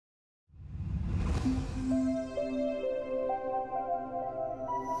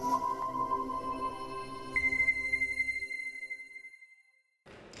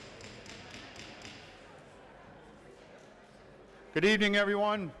Good evening,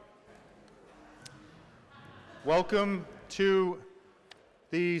 everyone. Welcome to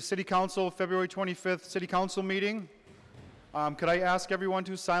the City Council February 25th City Council meeting. Could I ask everyone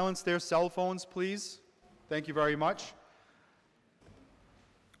to silence their cell phones, please? Thank you very much.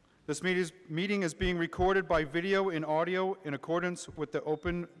 This meeting is being recorded by video and audio in accordance with the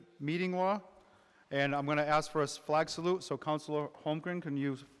open meeting law. And I'm going to ask for a flag salute. So Councilor Holmgren, can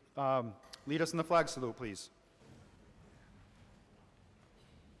you lead us in the flag salute, please?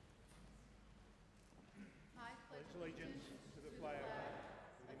 Allegiance to the flag of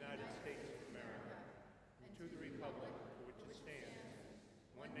the United States of America and to the republic for which it stands,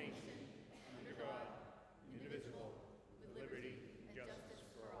 one nation, under God, indivisible, with liberty and justice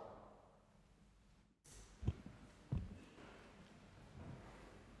for all.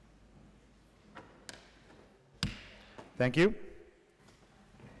 Thank you.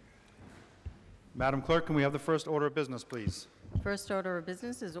 Madam Clerk, can we have the first order of business, please? First order of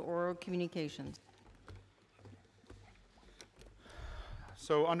business is oral communications.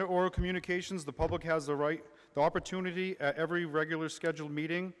 So under oral communications, the public has the opportunity at every regular scheduled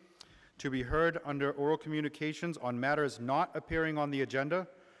meeting to be heard under oral communications on matters not appearing on the agenda.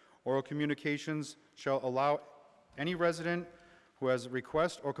 Oral communications shall allow any resident who has a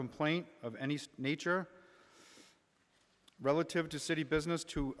request or complaint of any nature relative to city business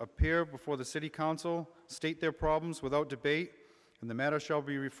to appear before the City Council, state their problems without debate, and the matter shall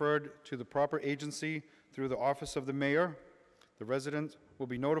be referred to the proper agency through the office of the mayor. The resident will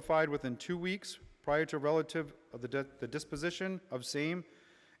be notified within 2 weeks prior to relative of the disposition of same,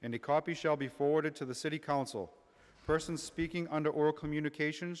 and a copy shall be forwarded to the City Council. Persons speaking under oral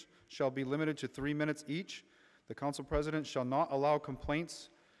communications shall be limited to 3 minutes each. The Council President shall not allow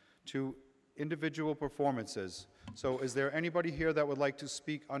complaints to individual performances. So is there anybody here that would like to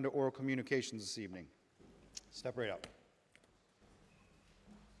speak under oral communications this evening? Step right up.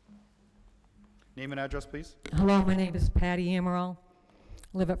 Name and address, please. Hello, my name is Patty Amaral.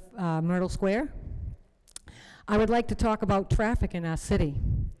 I live at Myrtle Square. I would like to talk about traffic in our city.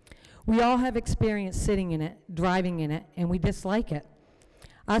 We all have experience sitting in it, driving in it, and we dislike it.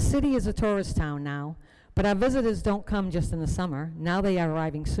 Our city is a tourist town now, but our visitors don't come just in the summer. Now they are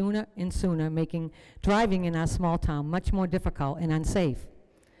arriving sooner and sooner, making driving in our small town much more difficult and unsafe.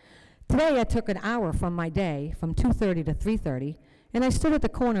 Today I took an hour from my day, from 2:30 to 3:30, and I stood at the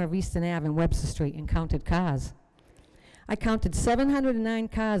corner of Easton Ave and Webster Street and counted cars. I counted 709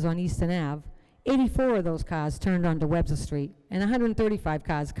 cars on Easton Ave. 84 of those cars turned onto Webster Street, and 135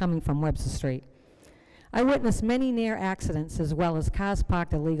 cars coming from Webster Street. I witnessed many near accidents as well as cars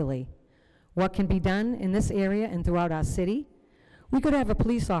parked illegally. What can be done in this area and throughout our city? We could have a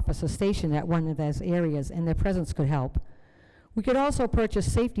police officer stationed at one of those areas, and their presence could help. We could also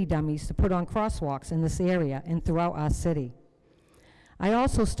purchase safety dummies to put on crosswalks in this area and throughout our city. I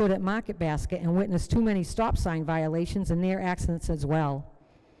also stood at Market Basket and witnessed too many stop sign violations and near accidents as well.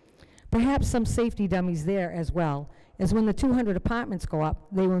 Perhaps some safety dummies there as well, as when the 200 apartments go up,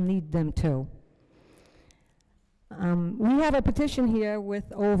 they will need them too. We have a petition here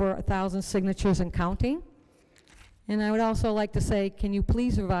with over 1,000 signatures and counting. And I would also like to say, can you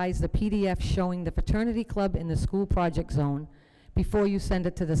please revise the PDF showing the fraternity club in the school project zone before you send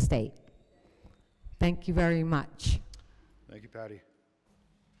it to the state? Thank you very much. Thank you, Patty.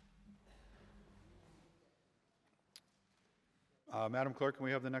 Madam Clerk, can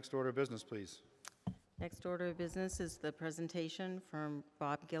we have the next order of business, please? Next order of business is the presentation from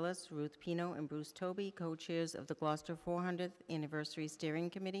Bob Gillis, Ruth Pino, and Bruce Toby, co-chairs of the Gloucester 400th Anniversary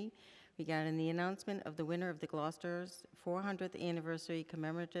Steering Committee, regarding the announcement of the winner of the Gloucester's 400th Anniversary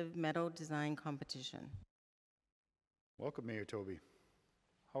Commemorative Medal Design Competition. Welcome, Mayor Toby.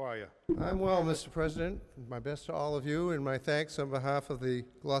 How are you? I'm well, Mr. President. My best to all of you, and my thanks on behalf of the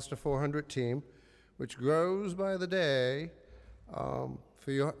Gloucester 400 team, which grows by the day,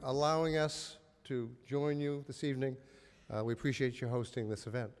 for your allowing us to join you this evening. We appreciate you hosting this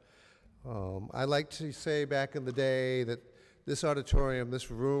event. I like to say back in the day that this auditorium,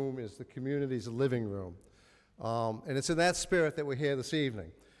 this room, is the community's living room. And it's in that spirit that we're here this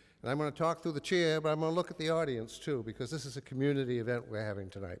evening. And I'm going to talk through the chair, but I'm going to look at the audience too, because this is a community event we're having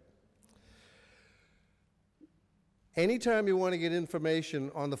tonight. Anytime you want to get information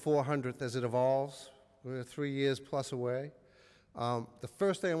on the 400th as it evolves, we're 3 years plus away, the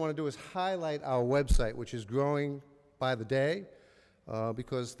first thing I want to do is highlight our website, which is growing by the day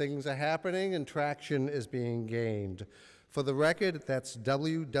because things are happening and traction is being gained. For the record, that's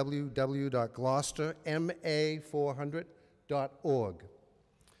www.gloucesterma400.org.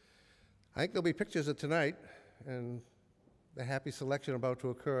 I think there'll be pictures of tonight and the happy selection about to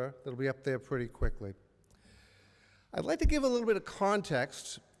occur that'll be up there pretty quickly. I'd like to give a little bit of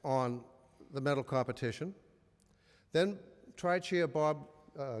context on the medal competition. Then Tri-Chair Bob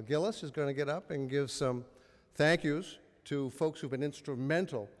Gillis is going to get up and give some thank yous to folks who've been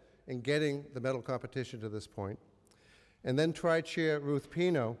instrumental in getting the medal competition to this point. And then Tri-Chair Ruth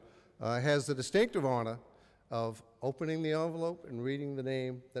Pino has the distinctive honor of opening the envelope and reading the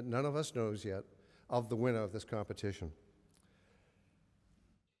name that none of us knows yet of the winner of this competition.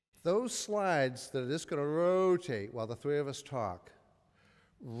 Those slides that are just going to rotate while the three of us talk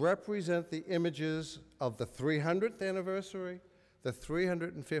represent the images of the 300th anniversary, the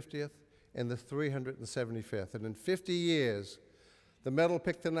 350th, and the 375th. And in 50 years, the medal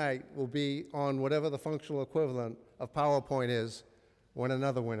picked tonight will be on whatever the functional equivalent of PowerPoint is when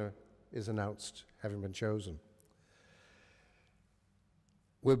another winner is announced, having been chosen.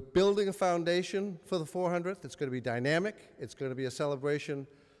 We're building a foundation for the 400th. It's going to be dynamic. It's going to be a celebration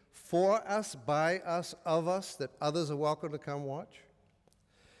for us, by us, of us, that others are welcome to come watch.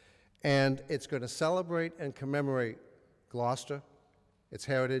 And it's going to celebrate and commemorate Gloucester, its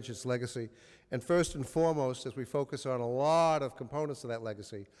heritage, its legacy, and first and foremost, as we focus on a lot of components of that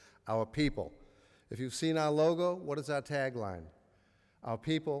legacy, our people. If you've seen our logo, what is our tagline? Our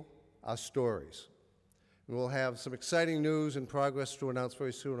people, our stories. And we'll have some exciting news and progress to announce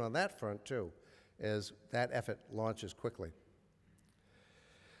very soon on that front, too, as that effort launches quickly.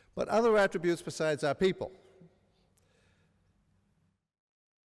 But other attributes besides our people.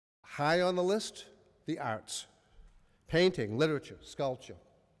 High on the list, the arts. Painting, literature, sculpture.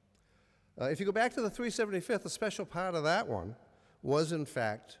 If you go back to the 375th, a special part of that one was, in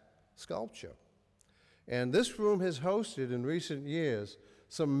fact, sculpture. And this room has hosted, in recent years,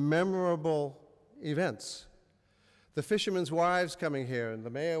 some memorable events. The Fishermen's Wives coming here, and the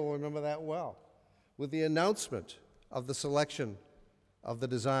mayor will remember that well, with the announcement of the selection of the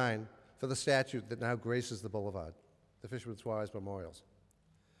design for the statue that now graces the boulevard, the Fishermen's Wives Memorials.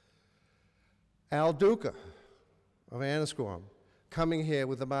 Al Duca of Annisquam coming here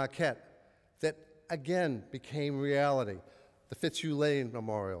with the maquette that again became reality, the Fitzhugh Lane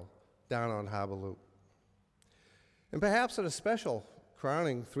Memorial down on Harbor Loop. And perhaps at a special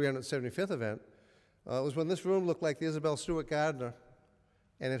crowning 375th event was when this room looked like the Isabel Stewart Gardner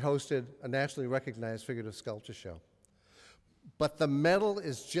and it hosted a nationally recognized figurative sculpture show. But the medal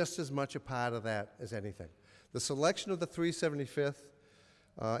is just as much a part of that as anything. The selection of the 375th,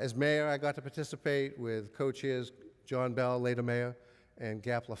 as mayor, I got to participate with co-chairs John Bell, later mayor, and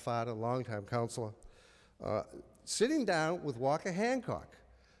Gap Lafata, longtime councilor, sitting down with Walker Hancock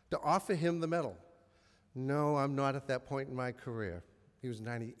to offer him the medal. No, I'm not at that point in my career. He was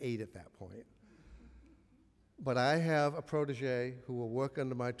 98 at that point. But I have a protege who will work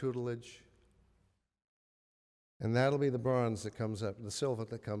under my tutelage, and that'll be the bronze that comes up, the silver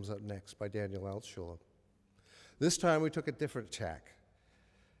that comes up next by Daniel Altshuler. This time we took a different tack,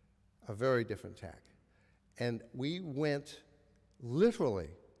 a very different tack. And we went literally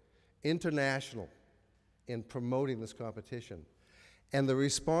international in promoting this competition. And the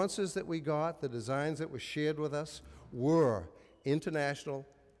responses that we got, the designs that were shared with us, were international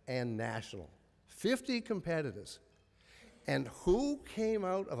and national. 50 competitors. And who came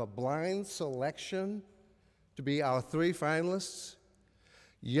out of a blind selection to be our three finalists?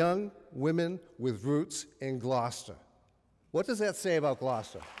 Young women with roots in Gloucester. What does that say about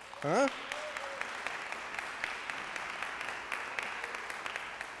Gloucester? Huh?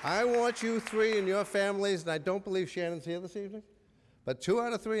 I want you three and your families, and I don't believe Shannon's here this evening, but 2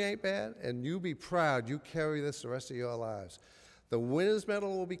 out of 3 ain't bad, and you be proud you carry this the rest of your lives. The winner's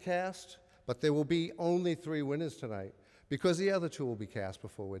medal will be cast, but there will be only 3 winners tonight because the other 2 will be cast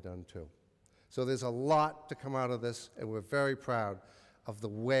before we're done too. So there's a lot to come out of this, and we're very proud of the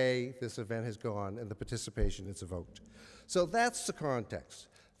way this event has gone and the participation it's evoked. So that's the context.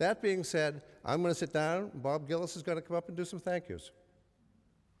 That being said, I'm going to sit down. Bob Gillis is going to come up and do some thank yous.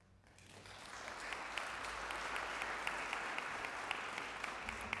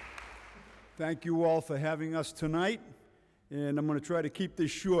 Thank you all for having us tonight, and I'm going to try to keep this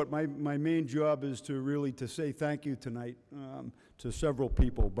short. My main job is to say thank you tonight to several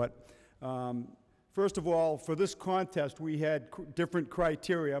people. But first of all, for this contest, we had different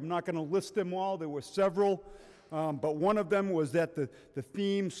criteria. I'm not going to list them all. There were several, but one of them was that the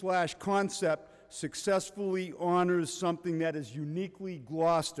theme/concept successfully honors something that is uniquely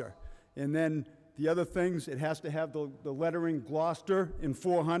Gloucester. And then the other things, it has to have the lettering Gloucester in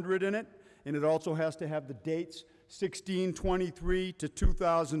 400 in it. And it also has to have the dates 1623 to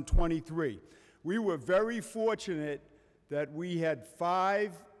 2023. We were very fortunate that we had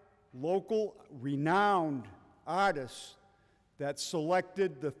 5 local renowned artists that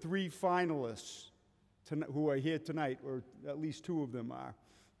selected the 3 finalists who are here tonight, or at least two of them are.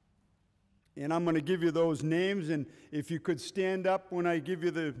 And I'm going to give you those names, and if you could stand up when I give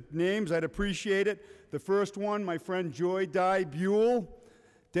you the names, I'd appreciate it. The first one, my friend Joy Dye Buell,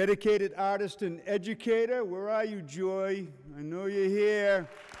 dedicated artist and educator. Where are you, Joy? I know you're here.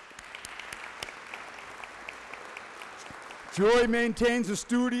 Joy maintains a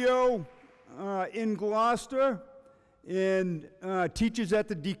studio in Gloucester and teaches at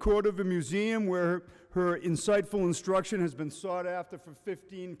the Decordover Museum, where her insightful instruction has been sought after for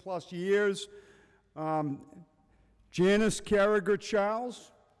 15+ years. Janice Carragher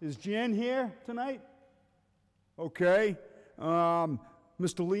Charles. Is Jan here tonight? Okay.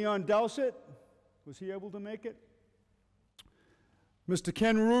 Mr. Leon Dowsett, was he able to make it? Mr.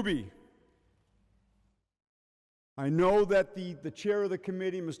 Ken Ruby. I know that the chair of the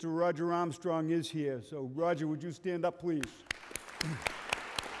committee, Mr. Roger Armstrong, is here. So, Roger, would you stand up, please?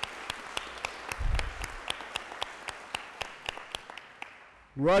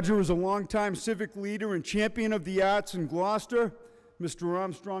 Roger is a longtime civic leader and champion of the arts in Gloucester. Mr.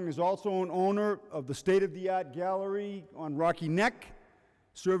 Armstrong is also an owner of the state-of-the-art gallery on Rocky Neck.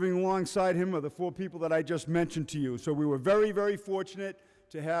 Serving alongside him are the four people that I just mentioned to you. So we were very, very fortunate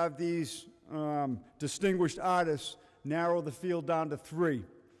to have these distinguished artists narrow the field down to 3.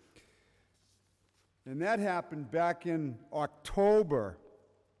 And that happened back in October.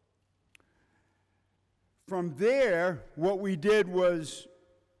 From there, what we did was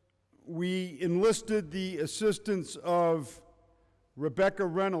we enlisted the assistance of Rebecca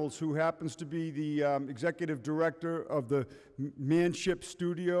Reynolds, who happens to be the executive director of the Manship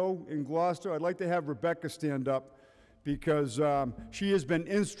Studio in Gloucester. I'd like to have Rebecca stand up because she has been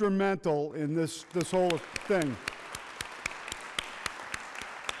instrumental in this whole thing.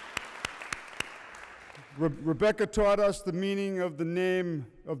 Rebecca taught us the meaning of the name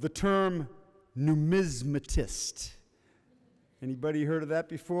of the term numismatist. Anybody heard of that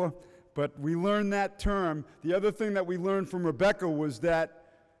before? But we learned that term. The other thing that we learned from Rebecca was that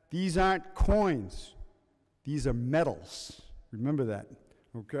these aren't coins. These are medals. Remember that,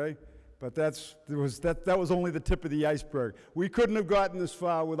 okay? But that was only the tip of the iceberg. We couldn't have gotten this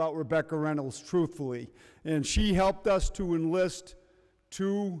far without Rebecca Reynolds, truthfully. And she helped us to enlist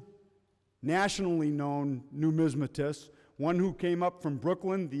 2 nationally known numismatists, one who came up from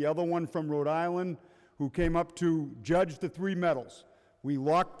Brooklyn, the other one from Rhode Island, who came up to judge the 3 medals. We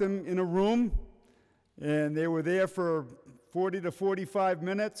locked them in a room, and they were there for 40 to 45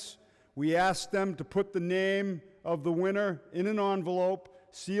 minutes. We asked them to put the name of the winner in an envelope,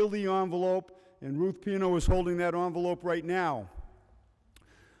 seal the envelope, and Ruth Pino is holding that envelope right now.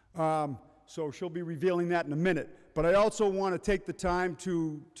 So she'll be revealing that in a minute. But I also want to take the time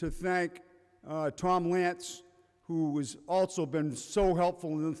to thank Tom Lance, who has also been so helpful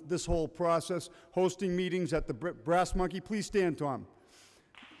in this whole process, hosting meetings at the Brass Monkey. Please stand, Tom.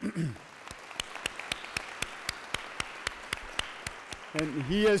 And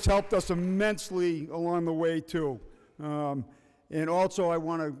he has helped us immensely along the way, too. And also, I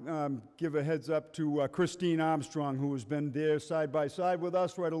want to give a heads up to Christine Armstrong, who has been there side by side with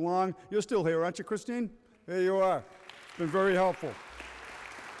us right along. You're still here, aren't you, Christine? There you are. It's been very helpful.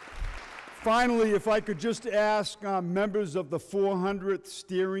 Finally, if I could just ask members of the 400th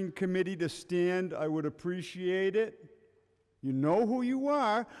Steering Committee to stand, I would appreciate it. You know who you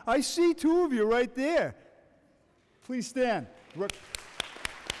are. I see 2 of you right there. Please stand.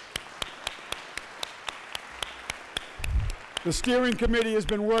 The steering committee has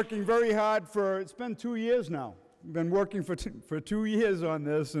been working very hard it's been 2 years now. We've been working for 2 years on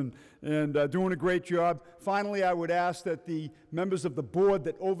this and doing a great job. Finally, I would ask that the members of the board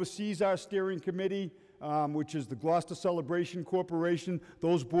that oversees our steering committee, which is the Gloucester Celebration Corporation,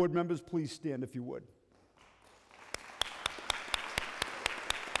 those board members, please stand if you would.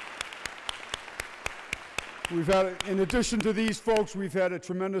 We've had, in addition to these folks, we've had a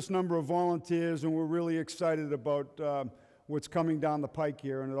tremendous number of volunteers, and we're really excited about what's coming down the pike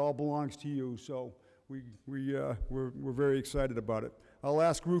here, and it all belongs to you. So we're very excited about it. I'll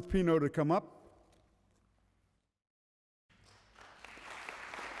ask Ruth Pino to come up.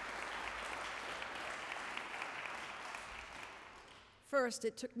 First,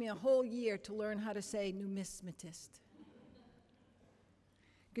 it took me a whole year to learn how to say numismatist.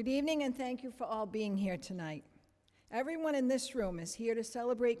 Good evening, and thank you for all being here tonight. Everyone in this room is here to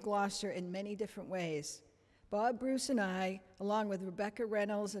celebrate Gloucester in many different ways. Bob Bruce and I, along with Rebecca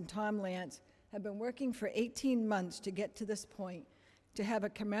Reynolds and Tom Lance, have been working for 18 months to get to this point, to have a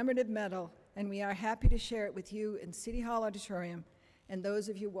commemorative medal, and we are happy to share it with you in City Hall Auditorium and those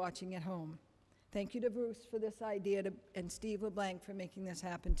of you watching at home. Thank you to Bruce for this idea and Steve LeBlanc for making this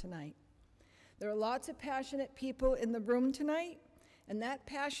happen tonight. There are lots of passionate people in the room tonight, and that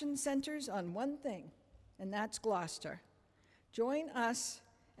passion centers on one thing, and that's Gloucester. Join us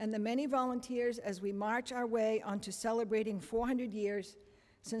and the many volunteers as we march our way onto celebrating 400 years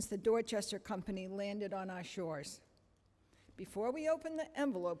since the Dorchester Company landed on our shores. Before we open the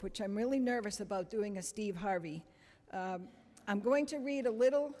envelope, which I'm really nervous about doing a Steve Harvey, I'm going to read a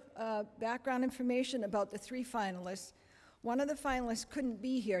little background information about the 3 finalists. One of the finalists couldn't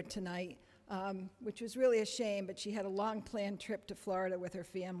be here tonight, which was really a shame, but she had a long planned trip to Florida with her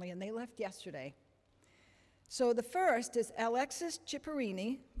family, and they left yesterday. So the first is Alexis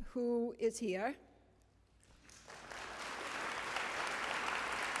Ciparini, who is here.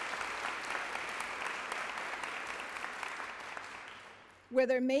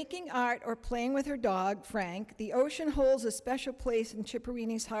 Whether making art or playing with her dog, Frank, the ocean holds a special place in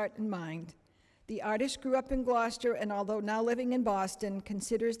Ciparini's heart and mind. The artist grew up in Gloucester and, although now living in Boston,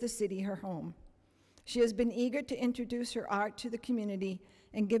 considers the city her home. She has been eager to introduce her art to the community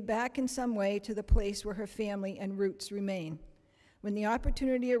and give back in some way to the place where her family and roots remain. When the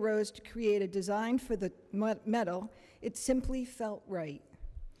opportunity arose to create a design for the medal, it simply felt right.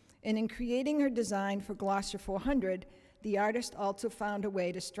 And in creating her design for Gloucester 400, the artist also found a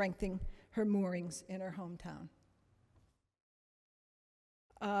way to strengthen her moorings in her hometown.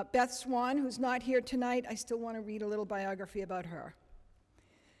 Beth Swan, who's not here tonight, I still want to read a little biography about her.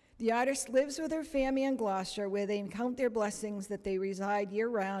 The artist lives with her family in Gloucester, where they count their blessings that they reside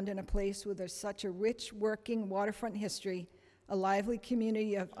year-round in a place with such a rich working waterfront history, a lively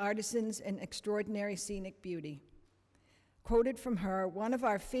community of artisans, and extraordinary scenic beauty. Quoted from her, "One of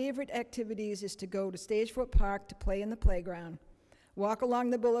our favorite activities is to go to Stagefort Park to play in the playground, walk along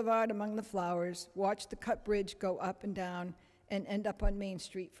the boulevard among the flowers, watch the cut bridge go up and down, and end up on Main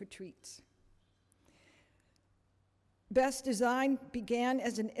Street for treats." Beth's design began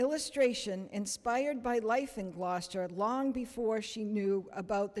as an illustration inspired by life in Gloucester long before she knew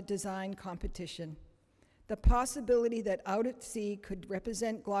about the design competition. The possibility that Out at Sea could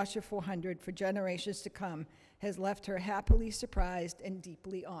represent Gloucester 400 for generations to come has left her happily surprised and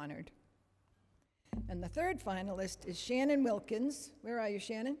deeply honored. And the third finalist is Shannon Wilkins. Where are you,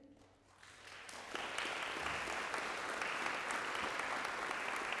 Shannon?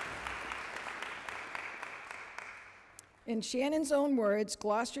 In Shannon's own words,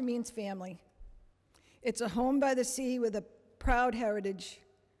 Gloucester means family. It's a home by the sea with a proud heritage.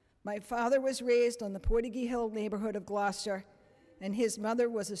 My father was raised on the Portage Hill neighborhood of Gloucester, and his mother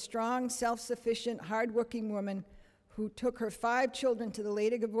was a strong, self-sufficient, hard-working woman who took her 5 children to the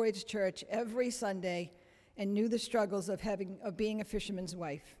Lady of Voyage Church every Sunday and knew the struggles of being a fisherman's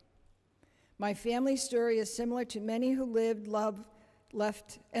wife. My family story is similar to many who lived, loved,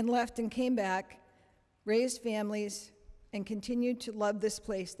 left and came back, raised families, and continued to love this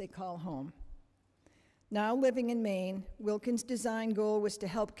place they call home. Now living in Maine, Wilkins' design goal was to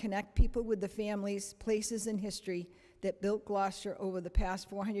help connect people with the families, places, and history that built Gloucester over the past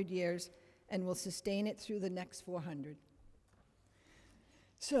 400 years and will sustain it through the next 400.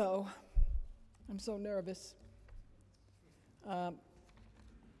 So, I'm so nervous.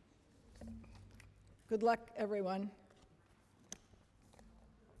 Good luck, everyone.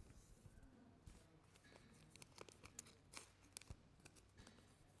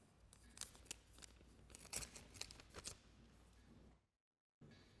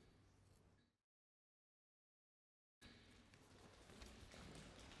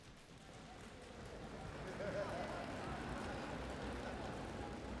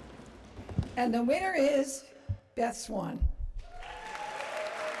 And the winner is Beth Swan.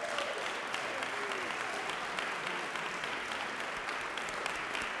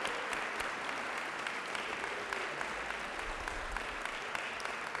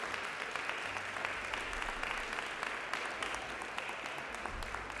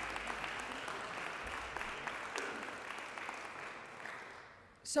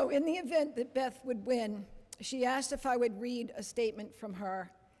 So in the event that Beth would win, she asked if I would read a statement from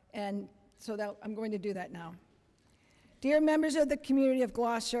her, and so I'm going to do that now. Dear members of the community of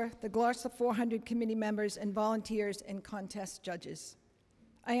Gloucester, the Gloucester 400 committee members and volunteers and contest judges,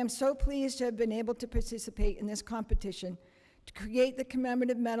 I am so pleased to have been able to participate in this competition to create the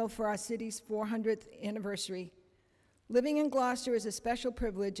commemorative medal for our city's 400th anniversary. Living in Gloucester is a special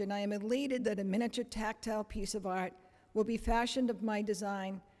privilege, and I am elated that a miniature tactile piece of art will be fashioned of my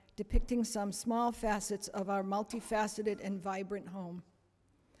design, depicting some small facets of our multifaceted and vibrant home.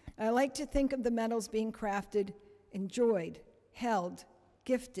 I like to think of the medals being crafted, enjoyed, held,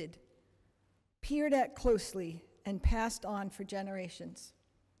 gifted, peered at closely, and passed on for generations.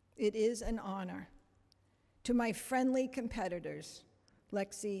 It is an honor. To my friendly competitors,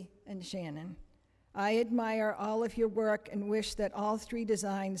 Lexi and Shannon, I admire all of your work and wish that all 3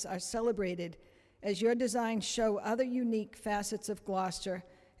 designs are celebrated, as your designs show other unique facets of Gloucester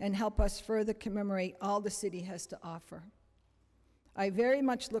and help us further commemorate all the city has to offer. I very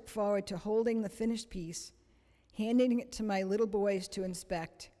much look forward to holding the finished piece, handing it to my little boys to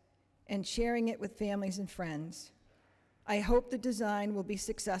inspect, and sharing it with families and friends. I hope the design will be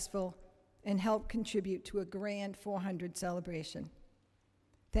successful and help contribute to a grand 400 celebration.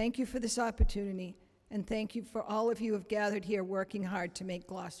 Thank you for this opportunity, and thank you for all of you who have gathered here working hard to make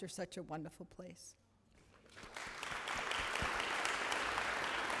Gloucester such a wonderful place.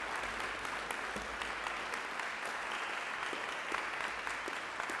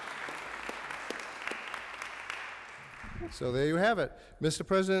 So there you have it. Mr.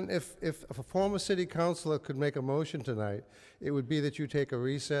 President, if a former city councilor could make a motion tonight, it would be that you take a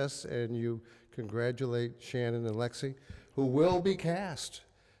recess and you congratulate Shannon and Lexi, who will be cast.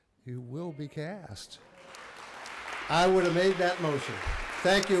 You will be cast. I would have made that motion.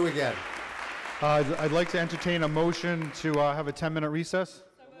 Thank you again. I'd like to entertain a motion to have a 10-minute recess.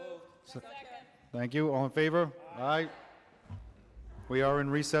 So moved. Thank you. All in favor? Aye. We are in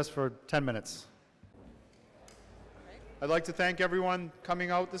recess for 10 minutes. I'd like to thank everyone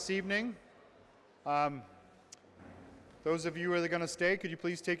coming out this evening. Those of you who are going to stay, could you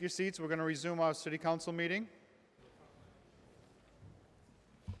please take your seats? We're going to resume our city council meeting.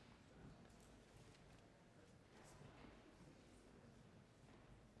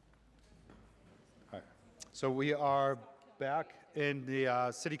 All right. So we are back in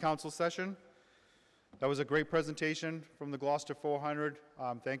the city council session. That was a great presentation from the Gloucester 400.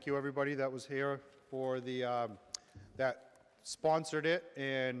 Thank you, everybody that was here for the that sponsored it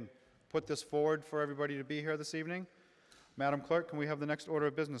and put this forward for everybody to be here this evening. Madam Clerk, can we have the next order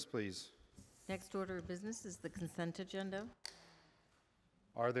of business, please? Next order of business is the consent agenda.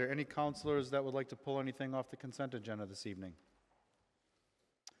 Are there any councilors that would like to pull anything off the consent agenda this evening?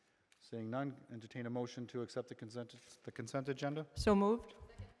 Seeing none, entertain a motion to accept the consent agenda. So moved.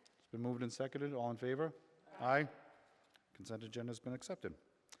 It's been moved and seconded. All in favor? Aye. Consent agenda has been accepted.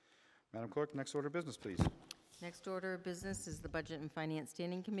 Madam Clerk, next order of business, please. Next order of business is the Budget and Finance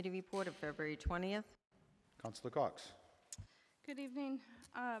Standing Committee report of February 20th. Councilor Cox. Good evening.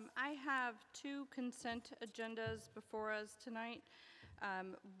 I have 2 consent agendas before us tonight.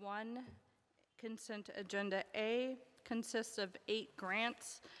 One consent agenda A consists of 8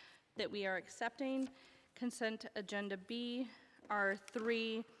 grants that we are accepting. Consent agenda B are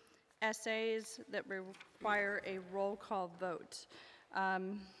 3 essays that require a roll call vote.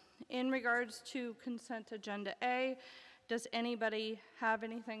 In regards to consent agenda A, does anybody have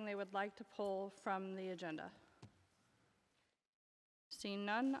anything they would like to pull from the agenda? Seeing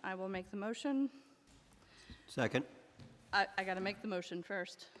none, I will make the motion. Second. I got to make the motion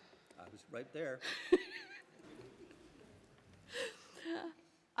first. I was right there.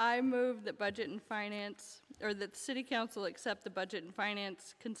 I move that Budget and Finance, or that the City Council accept the Budget and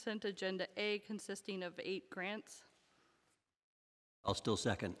Finance consent agenda A consisting of 8 grants. I'll still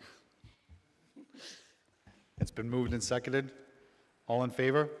second. It's been moved and seconded. All in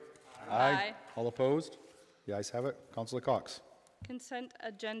favor? Aye. All opposed? The ayes have it. Councilor Cox. Consent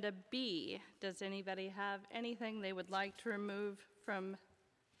agenda B. Does anybody have anything they would like to remove from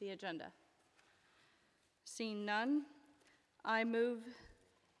the agenda? Seeing none, I move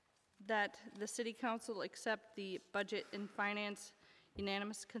that the City Council accept the Budget and Finance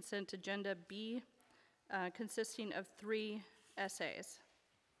unanimous consent agenda B consisting of 3 essays.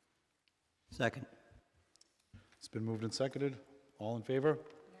 Second. It's been moved and seconded. All in favor?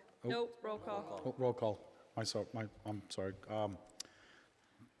 Oh. Nope, roll call. Oh, roll call. I'm sorry.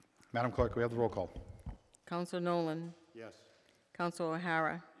 Madam Clerk, we have the roll call. Councilor Nolan. Yes. Councilor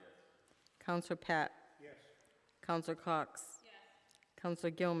O'Hara. Yes. Councilor Pat. Yes. Councilor Cox. Yes.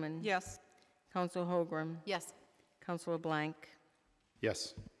 Councilor Gilman. Yes. Councilor Holgram. Yes. Councilor Blank.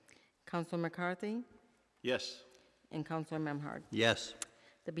 Yes. Councilor McCarthy. Yes. And Councilor Memhard. Yes.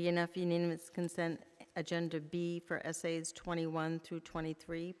 The BNF unanimous consent agenda B for essays 21 through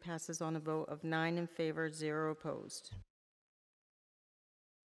 23 passes on a vote of 9 in favor, 0 opposed.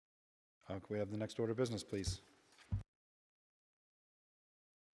 Can we have the next order of business, please?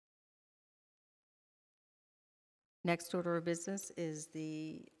 Next order of business is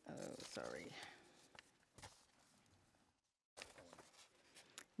the,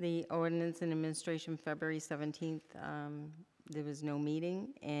 the ordinance and administration February 17th. There was no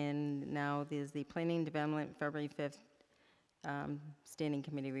meeting, and now there's the Planning and Development February 5th Standing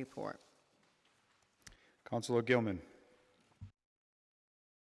Committee report. Councilor Gilman.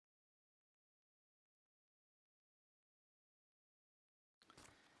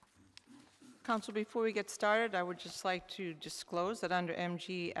 Council, before we get started, I would just like to disclose that under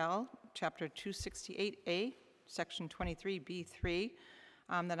MGL, Chapter 268A, Section 23B3,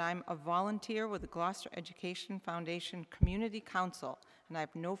 that I'm a volunteer with the Gloucester Education Foundation Community Council, and I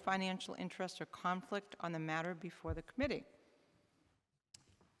have no financial interest or conflict on the matter before the committee.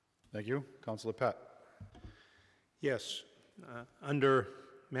 Thank you. Councilor Pat. Yes. Under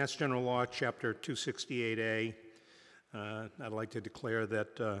Mass General Law, Chapter 268A, I'd like to declare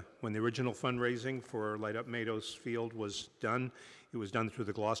that when the original fundraising for Light Up Meadows Field was done, it was done through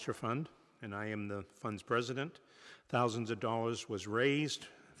the Gloucester Fund, and I am the fund's president. Thousands of dollars was raised,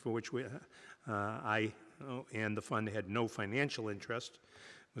 for which and the fund had no financial interest,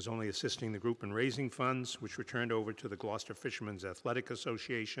 was only assisting the group in raising funds, which were turned over to the Gloucester Fishermen's Athletic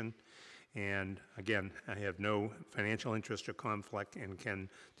Association. And again, I have no financial interest or conflict and can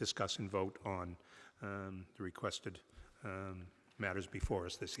discuss and vote on the requested matters before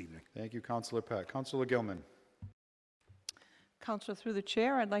us this evening. Thank you, Councilor Pat. Councilor Gilman. Councilor, through the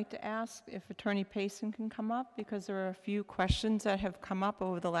chair, I'd like to ask if Attorney Payson can come up, because there are a few questions that have come up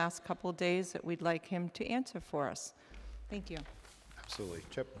over the last couple of days that we'd like him to answer for us. Thank you. Absolutely.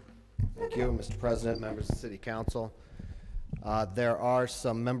 Chip. Thank you, Mr. President, members of the City Council. There are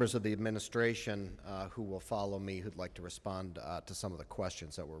some members of the administration who will follow me who'd like to respond to some of the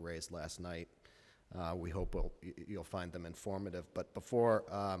questions that were raised last night. We hope you'll find them informative. But before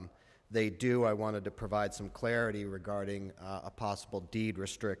they do, I wanted to provide some clarity regarding a possible deed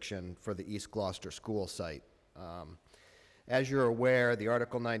restriction for the East Gloucester school site. As you're aware, the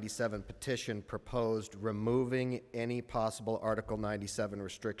Article 97 petition proposed removing any possible Article 97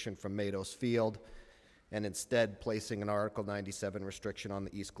 restriction from Meadows Field and instead placing an Article 97 restriction on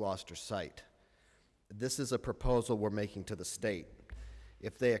the East Gloucester site. This is a proposal we're making to the state.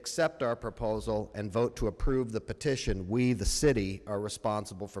 If they accept our proposal and vote to approve the petition, we, the city, are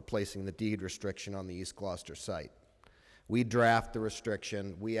responsible for placing the deed restriction on the East Gloucester site. We draft the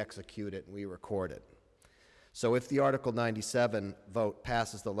restriction, we execute it, and we record it. So if the Article 97 vote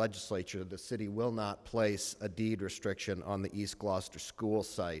passes the legislature, the city will not place a deed restriction on the East Gloucester school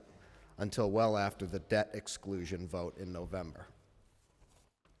site until well after the debt exclusion vote in November.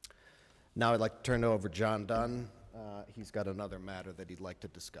 Now I'd like to turn it over to John Dunn. He's got another matter that he'd like to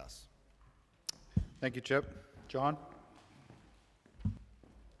discuss. Thank you, Chip. John?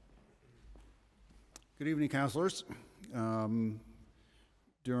 Good evening, councilors.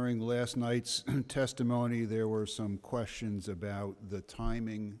 During last night's testimony, there were some questions about the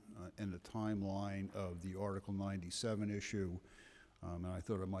timing and the timeline of the Article 97 issue, and I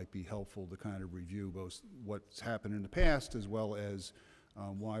thought it might be helpful to kind of review both what's happened in the past as well as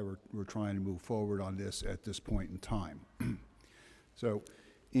why we're trying to move forward on this at this point in time. So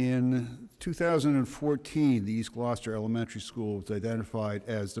in 2014, the East Gloucester Elementary School was identified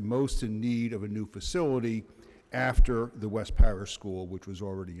as the most in need of a new facility after the West Parish School, which was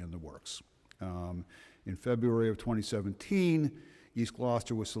already in the works. In February of 2017, East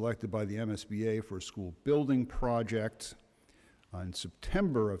Gloucester was selected by the MSBA for a school building project. In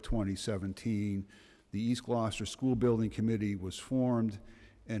September of 2017, the East Gloucester School Building Committee was formed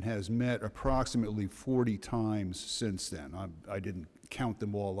and has met approximately 40 times since then. I didn't count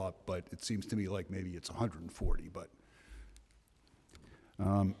them all up, but it seems to me like maybe it's 140. But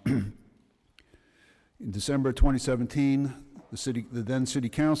in December 2017, the then City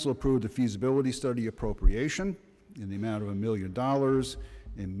Council approved a feasibility study appropriation in the amount of $1 million.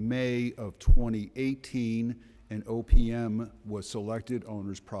 In May of 2018, an OPM was selected,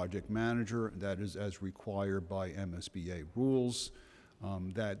 owner's project manager. That is as required by MSBA rules.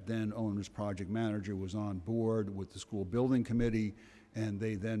 That then owner's project manager was on board with the school building committee, and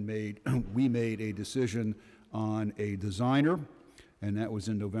they then we made a decision on a designer, and that was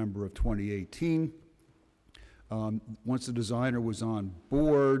in November of 2018. Once the designer was on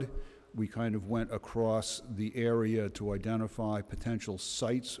board, we kind of went across the area to identify potential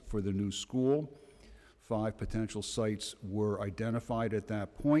sites for the new school. 5 potential sites were identified at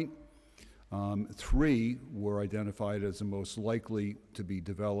that point. 3 were identified as the most likely to be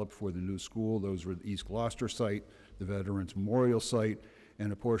developed for the new school. Those were the East Gloucester site, the Veterans Memorial site,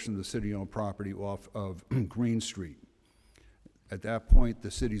 and a portion of the city-owned property off of Green Street. At that point,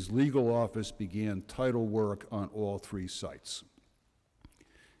 the city's legal office began title work on all 3 sites.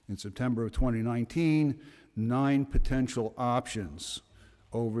 In September of 2019, 9 potential options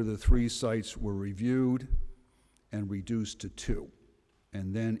over the 3 sites were reviewed and reduced to 2.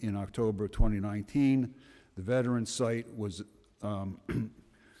 And then in October of 2019, the veteran site was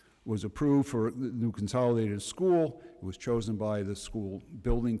approved for the new consolidated school. It was chosen by the school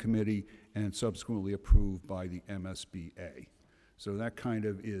building committee and subsequently approved by the MSBA. So that kind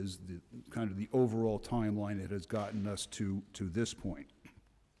of is the overall timeline that has gotten us to this point.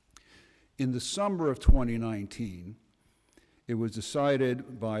 In the summer of 2019, it was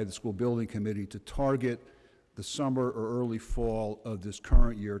decided by the school building committee to target the summer or early fall of this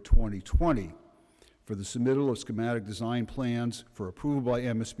current year, 2020, for the submittal of schematic design plans for approval by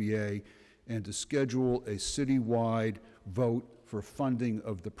MSBA and to schedule a citywide vote for funding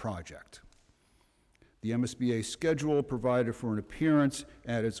of the project. The MSBA schedule provided for an appearance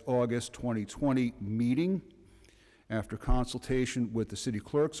at its August 2020 meeting. After consultation with the city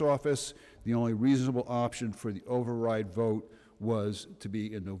clerk's office, the only reasonable option for the override vote was to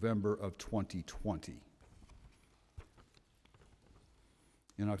be in November of 2020.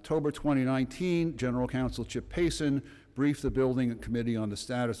 In October 2019, General Counsel Chip Payson briefed the building committee on the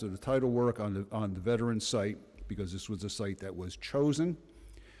status of the title work on the veteran site, because this was the site that was chosen.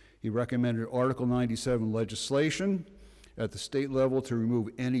 He recommended Article 97 legislation at the state level to remove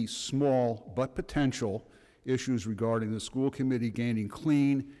any small but potential issues regarding the school committee gaining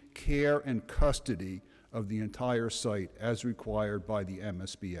clean care and custody of the entire site as required by the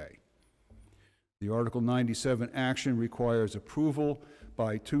MSBA. The Article 97 action requires approval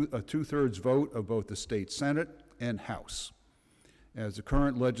by a two-thirds vote of both the state Senate and House. As the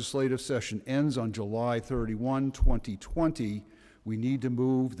current legislative session ends on July 31, 2020, we need to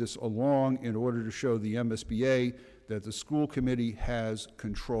move this along in order to show the MSBA that the school committee has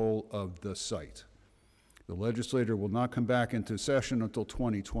control of the site. The legislature will not come back into session until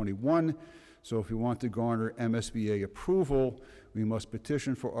 2021, so if we want to garner MSBA approval, we must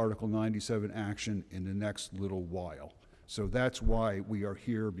petition for Article 97 action in the next little while. So that's why we are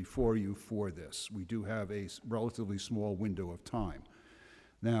here before you for this. We do have a relatively small window of time.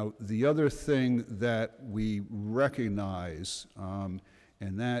 Now, the other thing that we recognize, and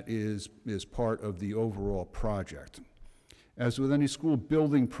that is part of the overall project. As with any school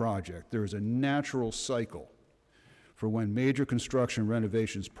building project, there is a natural cycle for when major construction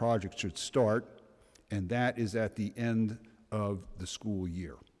renovations projects should start, and that is at the end of the school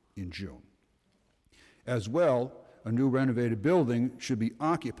year in June. As well, a new renovated building should be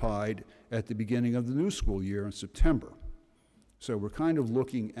occupied at the beginning of the new school year in September. So we're kind of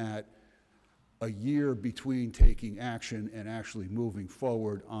looking at a year between taking action and actually moving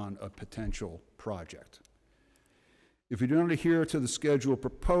forward on a potential project. If we do not adhere to the schedule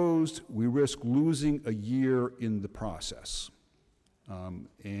proposed, we risk losing a year in the process.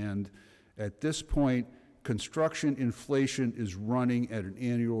 And at this point, construction inflation is running at an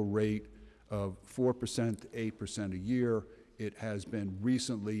annual rate of 4% to 8% a year. It has been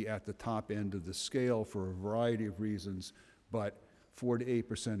recently at the top end of the scale for a variety of reasons, but 4 to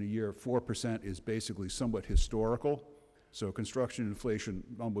 8% a year, 4% is basically somewhat historical. So construction inflation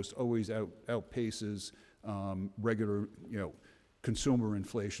almost always outpaces regular, consumer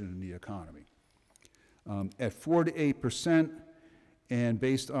inflation in the economy. At 4 to 8%, and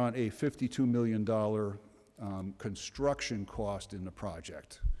based on a $52 million construction cost in the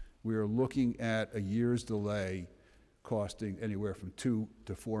project, we are looking at a year's delay costing anywhere from $2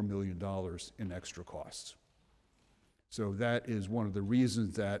 to $4 million in extra costs. So that is one of the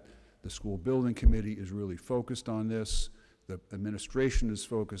reasons that the school building committee is really focused on this, the administration is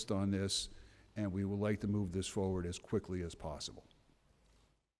focused on this, and we would like to move this forward as quickly as possible.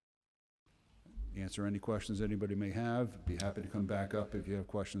 Answer any questions anybody may have. Be happy to come back up if you have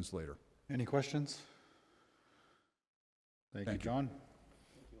questions later. Any questions? Thank you, John.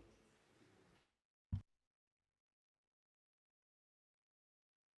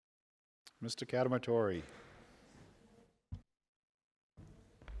 Mr. Catamatori.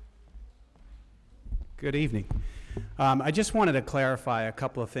 Good evening. I just wanted to clarify a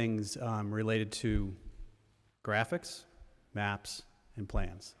couple of things related to graphics, maps, and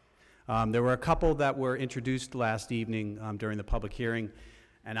plans. There were a couple that were introduced last evening during the public hearing,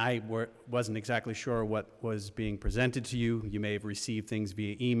 and I wasn't exactly sure what was being presented to you. You may have received things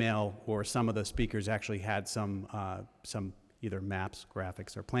via email, or some of the speakers actually had some either maps,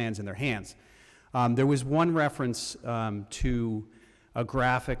 graphics, or plans in their hands. There was one reference to a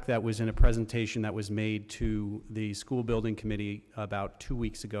graphic that was in a presentation that was made to the school building committee about 2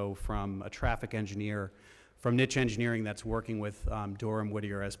 weeks ago from a traffic engineer from Niche Engineering that's working with Durham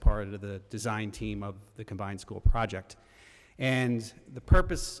Whittier as part of the design team of the combined school project. And the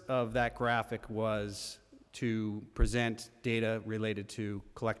purpose of that graphic was to present data related to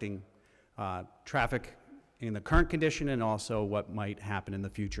collecting traffic in the current condition and also what might happen in the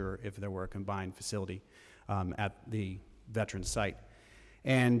future if there were a combined facility at the veteran site.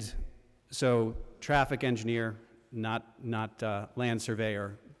 And so traffic engineer, not land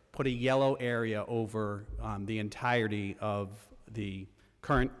surveyor, put a yellow area over the entirety of the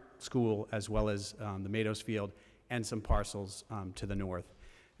current school as well as the Mados Field and some parcels to the north.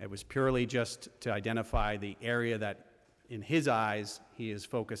 It was purely just to identify the area that, in his eyes, he is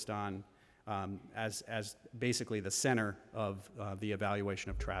focused on as basically the center of the evaluation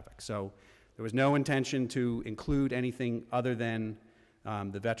of traffic. So there was no intention to include anything other than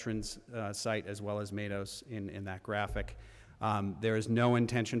the Veterans site as well as Mados in that graphic. There is no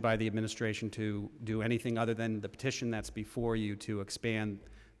intention by the administration to do anything other than the petition that's before you to expand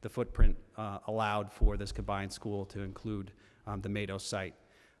the footprint allowed for this combined school to include the Mados site.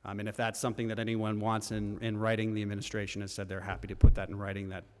 And if that's something that anyone wants in writing, the administration has said they're happy to put that in writing,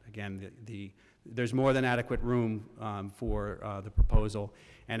 that, again, there's more than adequate room for the proposal.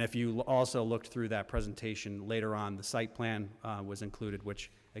 And if you also looked through that presentation later on, the site plan was included,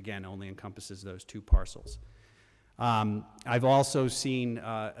 which, again, only encompasses those 2 parcels. I've also seen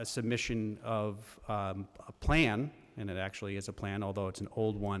a submission of a plan, and it actually is a plan, although it's an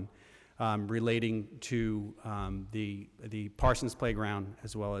old one, relating to the Parsons Playground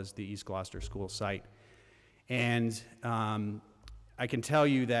as well as the East Gloucester School site. And I can tell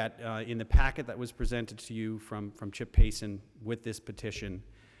you that in the packet that was presented to you from Chip Payson with this petition,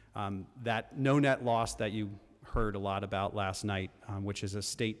 that no net loss that you heard a lot about last night, which is a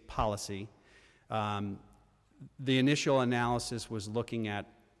state policy, the initial analysis was looking at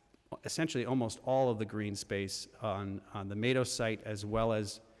essentially almost all of the green space on the Mados site, as well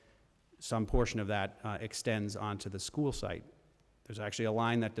as some portion of that extends onto the school site. There's actually a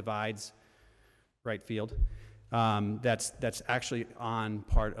line that divides right field that's actually on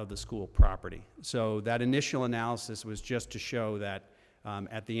part of the school property. So that initial analysis was just to show that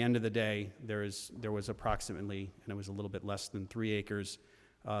at the end of the day, there was approximately, and it was a little bit less than 3 acres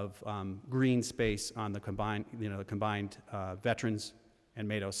of green space on the combined, Veterans and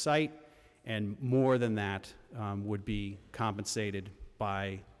Mados site, and more than that would be compensated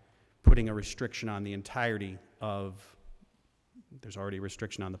by putting a restriction on the entirety of, there's already a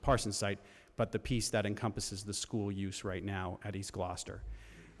restriction on the Parsons site, but the piece that encompasses the school use right now at East Gloucester.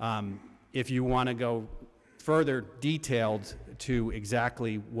 If you want to go further detailed to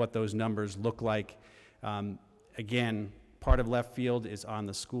exactly what those numbers look like, again, part of left field is on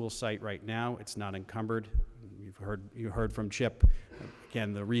the school site right now. It's not encumbered. You heard from Chip,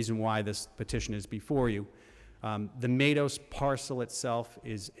 again, the reason why this petition is before you. The Mados parcel itself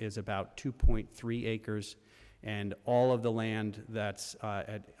is about 2.3 acres, and all of the land that's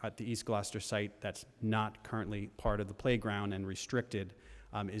at the East Gloucester site that's not currently part of the playground and restricted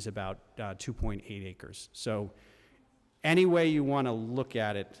is about 2.8 acres. So any way you want to look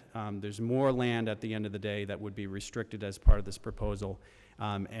at it, there's more land at the end of the day that would be restricted as part of this proposal.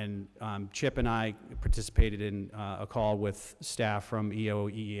 Chip and I participated in a call with staff from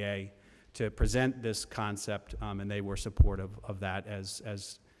EOEEA to present this concept, and they were supportive of that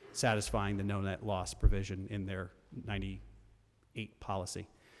as satisfying the no net loss provision in their 98 policy.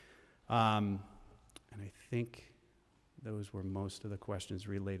 And I think those were most of the questions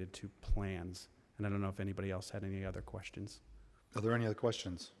related to plans. And I don't know if anybody else had any other questions. Are there any other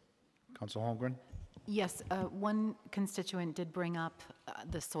questions? Council Holmgren? Yes, one constituent did bring up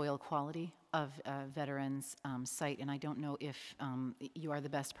the soil quality of Veterans site, and I don't know if you are the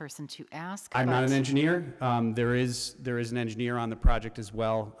best person to ask. I'm not an engineer. There is an engineer on the project as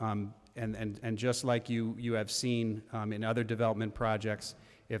well, and just like you have seen in other development projects,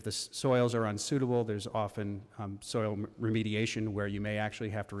 if the soils are unsuitable, there's often soil remediation where you may actually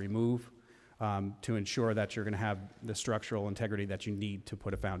have to remove to ensure that you're going to have the structural integrity that you need to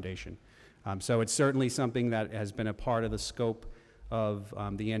put a foundation. So it's certainly something that has been a part of the scope of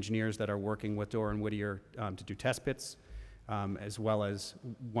the engineers that are working with Dorr and Whittier to do test pits, as well as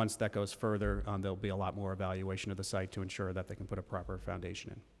once that goes further, there'll be a lot more evaluation of the site to ensure that they can put a proper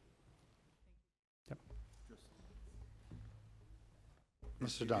foundation in. Yep.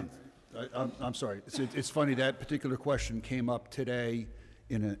 Mr. Dunn. I'm sorry. It's funny, that particular question came up today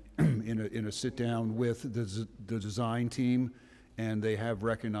in a sit-down with the design team, and they have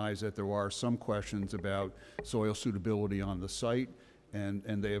recognized that there are some questions about soil suitability on the site, and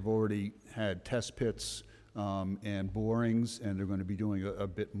they have already had test pits and borings, and they're going to be doing a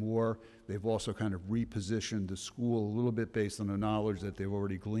bit more. They've also kind of repositioned the school a little bit based on the knowledge that they've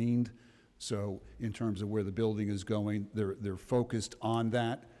already gleaned. So in terms of where the building is going, they're focused on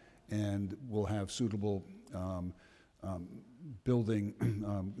that, and will have suitable building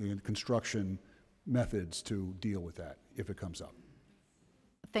and construction methods to deal with that if it comes up.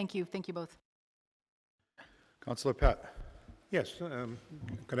 Thank you. Thank you both. Councilor Pat. Yes,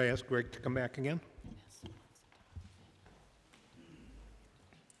 could I ask Greg to come back again?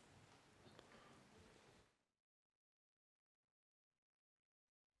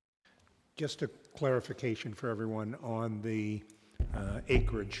 Just a clarification for everyone on the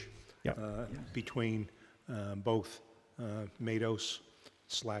acreage between both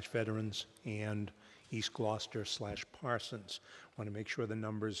Mados/Veterans and East Gloucester/Parsons. Want to make sure the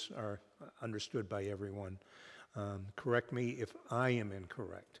numbers are understood by everyone. Correct me if I am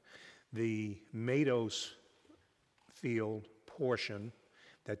incorrect. The Mados field portion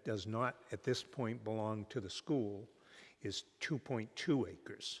that does not at this point belong to the school is 2.2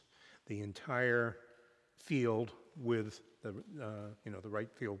 acres. The entire field with the the right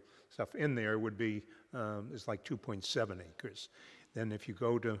field stuff in there would be is like 2.7 acres. Then if you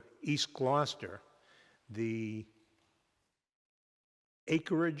go to East Gloucester, the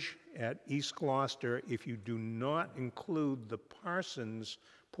acreage at East Gloucester, if you do not include the Parsons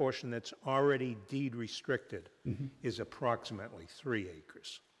portion that's already deed restricted, is approximately 3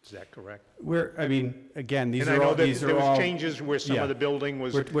 acres. Is that correct? I mean, again, these And are I know all, that these there are was all. changes where some of the building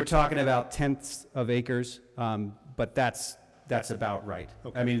was. We're talking about tenths of acres, but that's about right.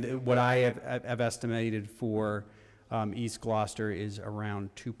 Okay. I mean, what I have estimated for East Gloucester is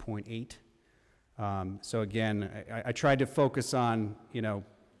around 2.8. So again, I tried to focus on,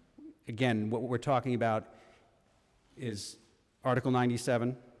 again, what we're talking about is Article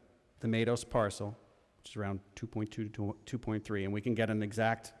 97, the Mados parcel, which is around 2.2 to 2.3, and we can get an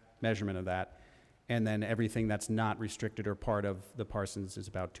exact measurement of that. And then everything that's not restricted or part of the Parsons is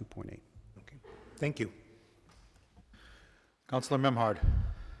about 2.8. Okay. Thank you. Councilor Memhard.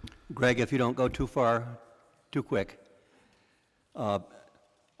 Greg, if you don't go too far, too quick,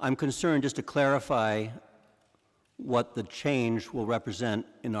 I'm concerned, just to clarify what the change will represent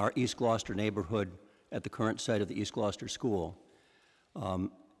in our East Gloucester neighborhood at the current site of the East Gloucester School.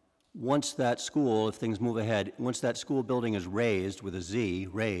 Once that school, if things move ahead, once that school building is raised, with a Z,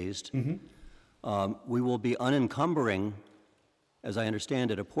 raised, we will be unencumbering, as I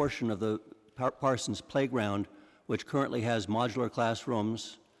understand it, a portion of the Parsons playground, which currently has modular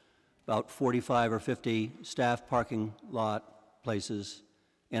classrooms, about 45 or 50 staff parking lot places,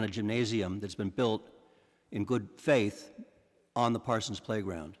 and a gymnasium that's been built in good faith on the Parsons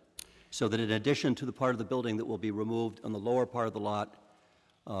playground. So that in addition to the part of the building that will be removed on the lower part of the lot,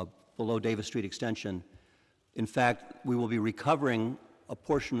 below Davis Street Extension, in fact, we will be recovering a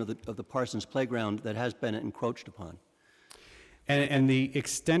portion of the Parsons playground that has been encroached upon. And the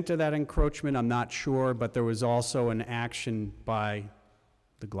extent of that encroachment, I'm not sure, but there was also an action by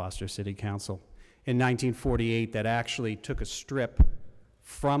the Gloucester City Council in 1948 that actually took a strip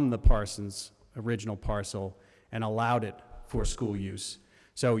from the Parsons original parcel and allowed it for school use.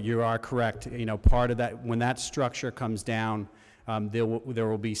 So you are correct. Part of that, when that structure comes down, there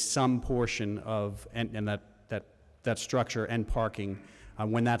will be some portion of and that structure and parking.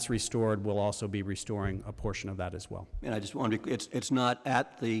 When that's restored, we'll also be restoring a portion of that as well. And I just wanted to, it's not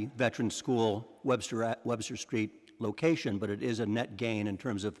at the Veterans School Webster Street location, but it is a net gain in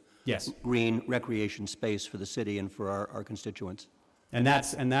terms of green recreation space for the city and for our constituents. And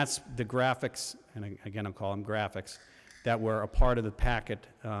that's the graphics, and again, I'll call them graphics, that were a part of the packet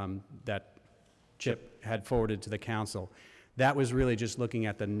that Chip had forwarded to the council. That was really just looking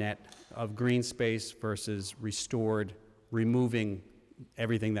at the net of green space versus restored, removing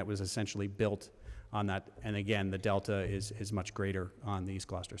everything that was essentially built on that. And again, the delta is much greater on the East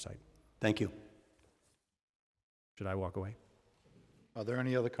Gloucester site. Thank you. Should I walk away? Are there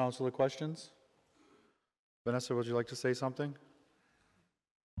any other councilor questions? Vanessa, would you like to say something?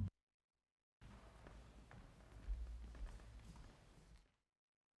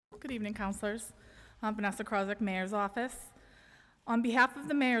 Good evening, councilors. I'm Vanessa Krozek, Mayor's Office. On behalf of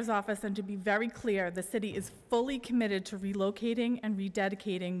the Mayor's Office, and to be very clear, the city is fully committed to relocating and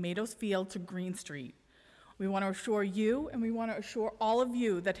rededicating Mados Field to Green Street. We want to assure you, and we want to assure all of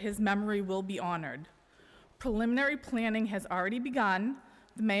you, that his memory will be honored. Preliminary planning has already begun.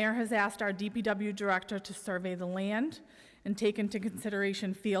 The mayor has asked our DPW director to survey the land and take into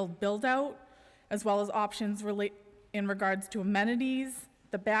consideration field build-out, as well as options in regards to amenities,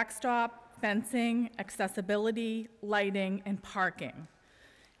 the backstop, fencing, accessibility, lighting, and parking.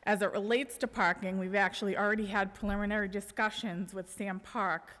 As it relates to parking, we've actually already had preliminary discussions with Sam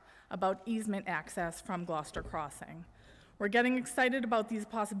Park about easement access from Gloucester Crossing. We're getting excited about these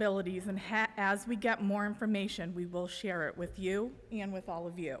possibilities, and as we get more information, we will share it with you and with all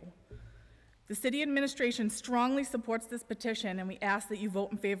of you. The city administration strongly supports this petition, and we ask that you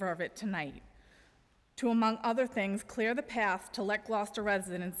vote in favor of it tonight, to, among other things, clear the path to let Gloucester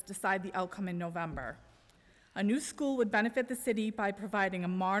residents decide the outcome in November. A new school would benefit the city by providing a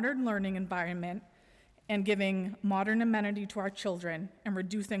modern learning environment and giving modern amenity to our children and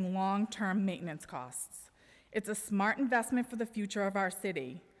reducing long-term maintenance costs. It's a smart investment for the future of our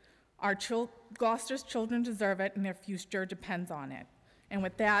city. Gloucester's children deserve it, and their future depends on it. And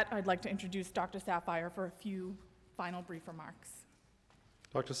with that, I'd like to introduce Dr. Sapphire for a few final brief remarks.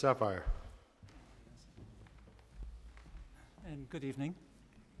 Dr. Sapphire. And good evening.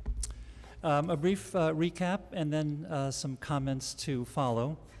 A brief recap and then some comments to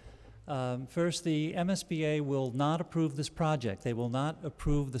follow. First, the MSBA will not approve this project. They will not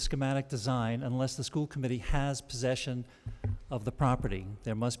approve the schematic design unless the school committee has possession of the property.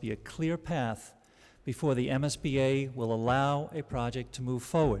 There must be a clear path before the MSBA will allow a project to move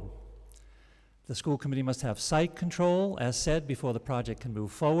forward. The school committee must have site control, as said, before the project can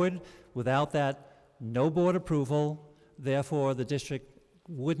move forward. Without that, no board approval. Therefore, the district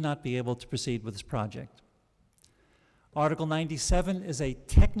would not be able to proceed with this project. Article 97 is a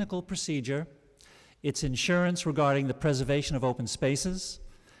technical procedure. It's insurance regarding the preservation of open spaces,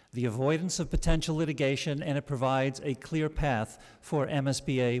 the avoidance of potential litigation, and it provides a clear path for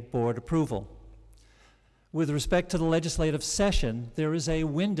MSBA board approval. With respect to the legislative session, there is a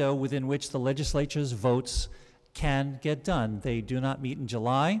window within which the legislature's votes can get done. They do not meet in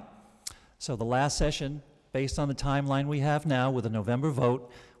July, so the last session, based on the timeline we have now with a November vote,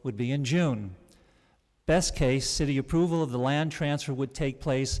 would be in June. Best case, city approval of the land transfer would take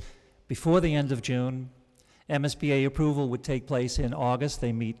place before the end of June. MSBA approval would take place in August.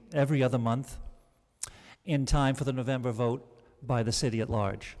 They meet every other month, in time for the November vote by the city at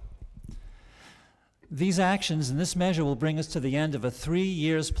large. These actions and this measure will bring us to the end of a 3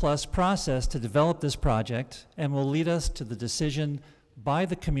 years plus process to develop this project and will lead us to the decision by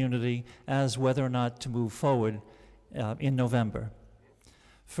the community as whether or not to move forward in November.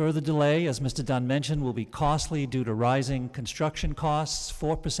 Further delay, as Mr. Dunn mentioned, will be costly due to rising construction costs,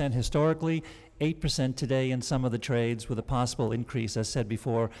 4% historically, 8% today in some of the trades, with a possible increase, as said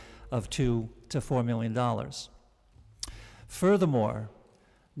before, of $2 to $4 million. Furthermore,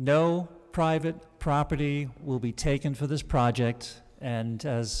 no private property will be taken for this project, and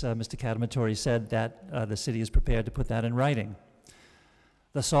as Mr. Catamatori said, that the city is prepared to put that in writing.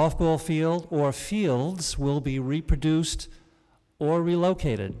 The softball field or fields will be reproduced or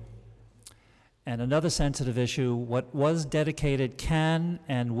relocated. And another sensitive issue, what was dedicated can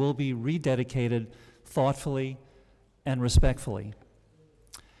and will be rededicated thoughtfully and respectfully.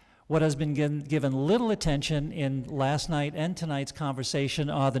 What has been given little attention in last night and tonight's conversation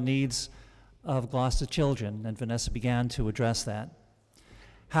are the needs of Gloucester children, and Vanessa began to address that.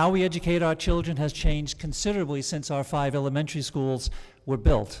 How we educate our children has changed considerably since our 5 elementary schools were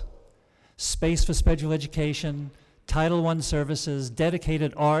built. Space for special education, Title I services,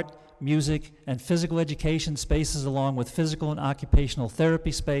 dedicated art, music, and physical education spaces along with physical and occupational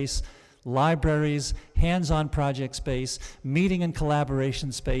therapy space, libraries, hands-on project space, meeting and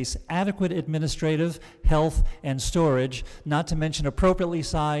collaboration space, adequate administrative, health, and storage, not to mention appropriately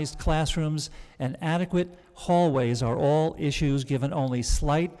sized classrooms and adequate hallways are all issues given only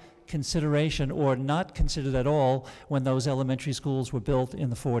slight consideration or not considered at all when those elementary schools were built in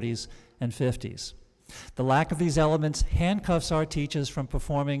the 40s and 50s. The lack of these elements handcuffs our teachers from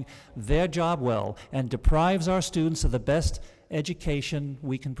performing their job well and deprives our students of the best education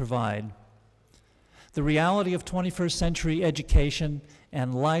we can provide. The reality of 21st century education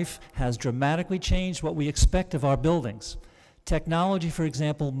and life has dramatically changed what we expect of our buildings. Technology, for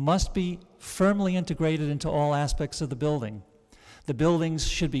example, must be firmly integrated into all aspects of the building. The buildings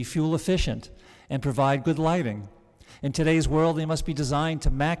should be fuel efficient and provide good lighting. In today's world, they must be designed to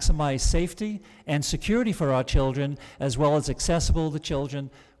maximize safety and security for our children, as well as accessible to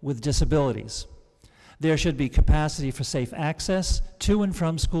children with disabilities. There should be capacity for safe access to and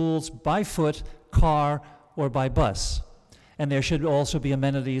from schools by foot, car, or by bus. And there should also be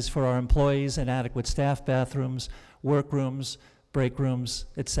amenities for our employees and adequate staff bathrooms, workrooms, break rooms,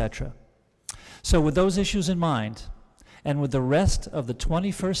 etc. So with those issues in mind, and with the rest of the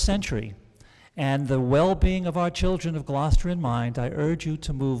 21st century, and the well-being of our children of Gloucester in mind, I urge you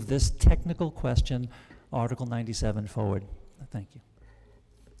to move this technical question, Article 97, forward. Thank you.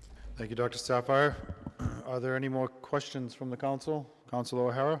 Thank you, Dr. Sapphire. Are there any more questions from the council? Councilor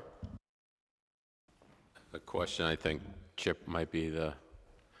O'Hara? The question, I think, Chip, might be the...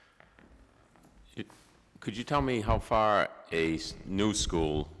 Could you tell me how far a new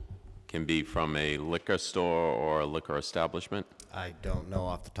school can be from a liquor store or a liquor establishment? I don't know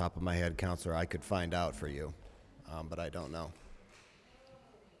off the top of my head, Counselor. I could find out for you, but I don't know.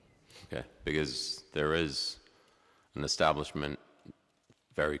 Okay, because there is an establishment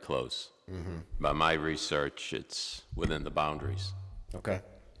very close. Mm-hmm. By my research, it's within the boundaries. Okay.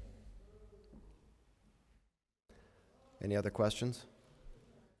 Any other questions?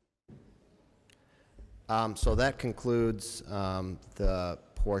 So that concludes the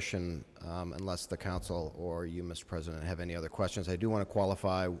portion, unless the council or you, Mr. President, have any other questions. I do want to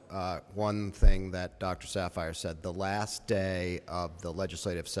qualify one thing that Dr. Sapphire said. The last day of the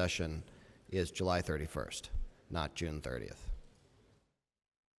legislative session is July 31st, not June 30th.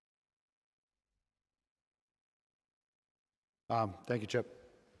 Thank you, Chip.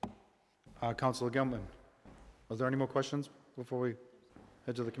 Councilor Gilman, was there any more questions before we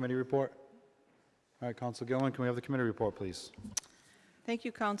head to the committee report? All right, Councilor Gilman, can we have the committee report, please? Thank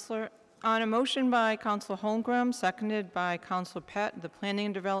you, Councilor. On a motion by Councilor Holmgren, seconded by Councilor Pett, the Planning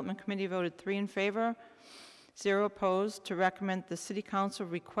and Development Committee voted 3 in favor, 0 opposed, to recommend the City Council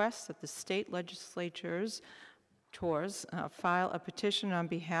request that the state legislatures file a petition on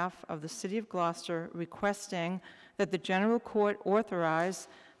behalf of the City of Gloucester requesting that the General Court authorize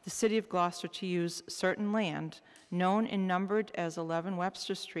the City of Gloucester to use certain land known and numbered as 11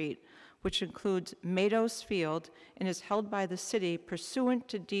 Webster Street, which includes Meadows Field and is held by the city pursuant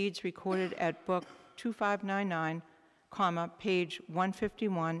to deeds recorded at Book 2599, page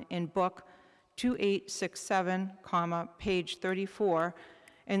 151, and Book 2867, page 34,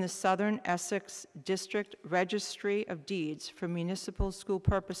 in the Southern Essex District Registry of Deeds for municipal school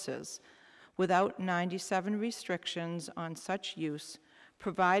purposes, without 97 restrictions on such use,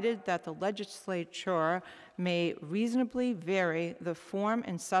 provided that the legislature may reasonably vary the form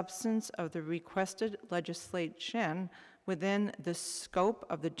and substance of the requested legislation within the scope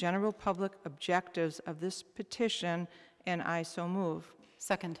of the general public objectives of this petition, and I so move.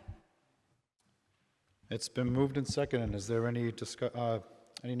 Second. It's been moved and seconded. Is there any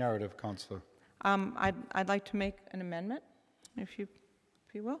narrative, Councilor? I'd like to make an amendment, if you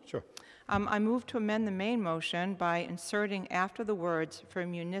will. Sure. I move to amend the main motion by inserting after the words "for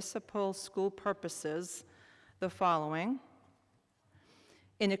municipal school purposes" the following: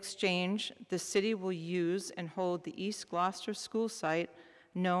 in exchange, the city will use and hold the East Gloucester school site,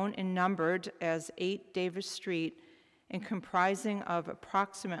 known and numbered as 8 Davis Street, and comprising of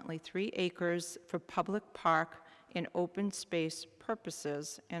approximately 3 acres for public park and open space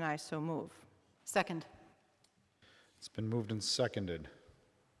purposes, and I so move. Second. It's been moved and seconded.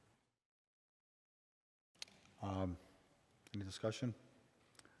 Any discussion?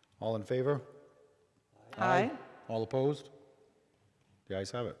 All in favor? Aye. All opposed? The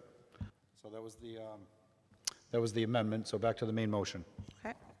ayes have it. So that was the amendment. So back to the main motion.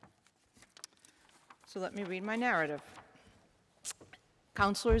 Okay. So let me read my narrative.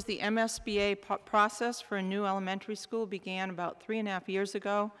 Councilors, the MSBA process for a new elementary school began about 3.5 years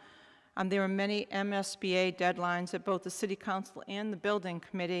ago. There were many MSBA deadlines that both the City Council and the Building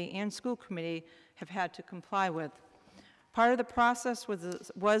Committee and School Committee have had to comply with. Part of the process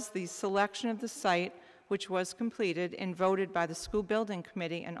was the selection of the site, which was completed and voted by the School Building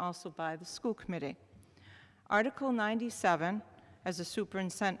Committee and also by the School Committee. Article 97, as the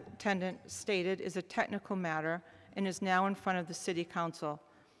superintendent stated, is a technical matter and is now in front of the City Council.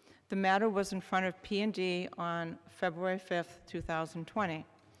 The matter was in front of P&D on February 5th, 2020.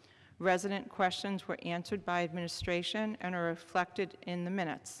 Resident questions were answered by administration and are reflected in the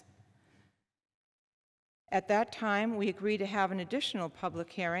minutes. At that time, we agreed to have an additional public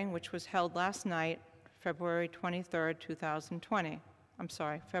hearing, which was held last night, February 23rd, 2020. I'm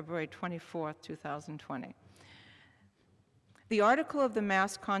sorry, February 24th, 2020. The article of the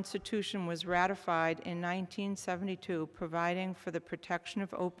Mass Constitution was ratified in 1972, providing for the protection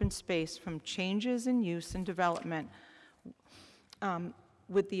of open space from changes in use and development,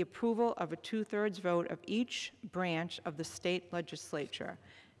 with the approval of a 2/3 vote of each branch of the state legislature.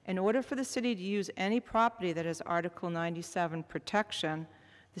 In order for the city to use any property that has Article 97 protection,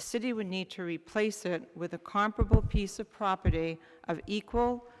 the city would need to replace it with a comparable piece of property of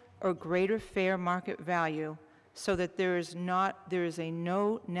equal or greater fair market value, so that there is a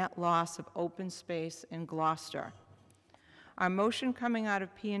no net loss of open space in Gloucester. Our motion coming out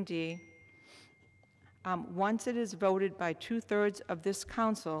of P&D, once it is voted by 2/3 of this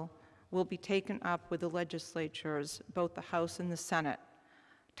council, will be taken up with the legislatures, both the House and the Senate.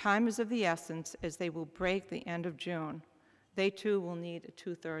 Time is of the essence, as they will break the end of June. They too will need a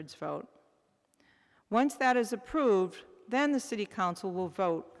 2/3 vote. Once that is approved, then the City Council will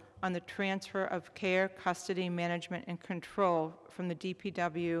vote on the transfer of care, custody, management, and control from the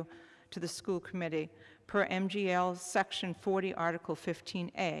DPW to the School Committee per MGL Section 40, Article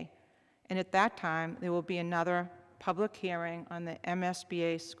 15A. And at that time, there will be another public hearing on the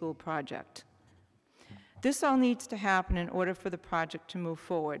MSBA school project. This all needs to happen in order for the project to move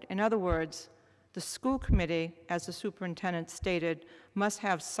forward. In other words, the School Committee, as the superintendent stated, must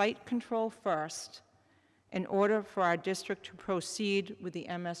have site control first in order for our district to proceed with the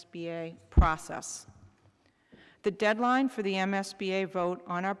MSBA process. The deadline for the MSBA vote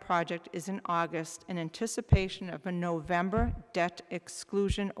on our project is in August in anticipation of a November debt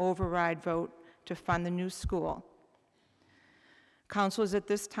exclusion override vote to fund the new school. Councilors, at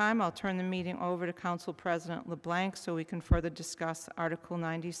this time, I'll turn the meeting over to Council President LeBlanc so we can further discuss Article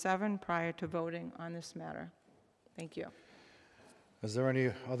 97 prior to voting on this matter. Thank you. Is there any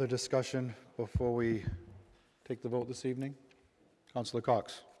other discussion before we take the vote this evening? Councilor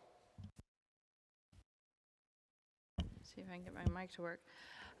Cox. See if I can get my mic to work.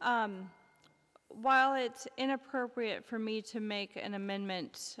 While it's inappropriate for me to make an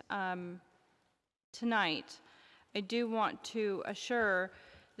amendment tonight, I do want to assure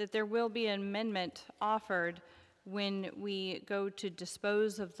that there will be an amendment offered when we go to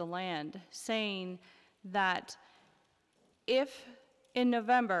dispose of the land, saying that if in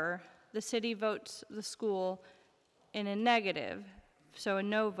November the city votes the school in a negative, so a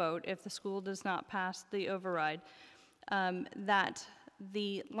no vote if the school does not pass the override, that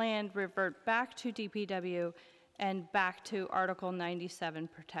the land revert back to DPW and back to Article 97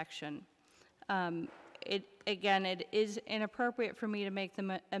 protection. Again, it is inappropriate for me to make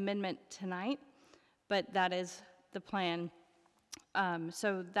the amendment tonight, but that is the plan.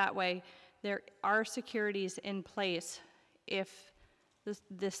 So that way, there are securities in place if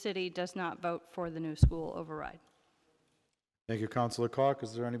the city does not vote for the new school override. Thank you, Councilor Cox.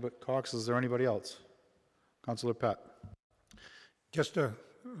 Is there anybody else? Councilor Pat. Just a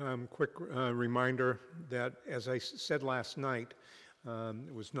quick reminder that, as I said last night,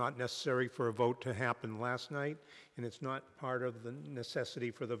 it was not necessary for a vote to happen last night, and it's not part of the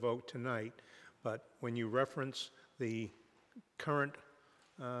necessity for the vote tonight. But when you reference the current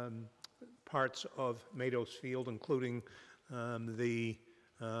parts of Mados Field, including the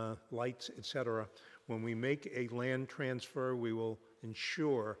lights, etc., when we make a land transfer, we will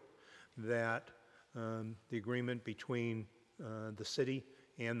ensure that the agreement between the city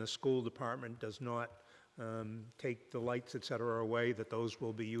and the school department does not take the lights, etc., away, that those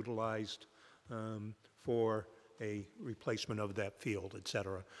will be utilized for a replacement of that field,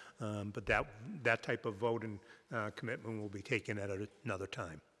 etc. But that type of vote and commitment will be taken at another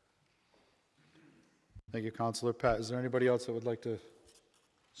time. Thank you, Councilor Pat. Is there anybody else that would like to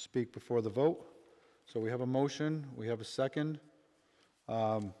speak before the vote? So we have a motion, we have a second.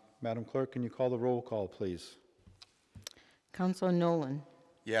 Madam Clerk, can you call the roll call, please? Councilor Nolan.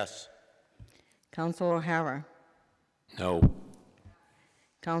 Yes. Councilor O'Hara. No.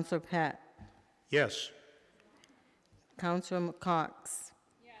 Councilor Pat. Yes. Councilor Cox.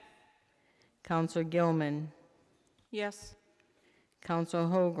 Yes. Councilor Gilman. Yes. Councilor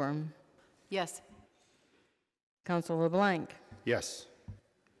Holgram. Yes. Councilor LeBlanc. Yes.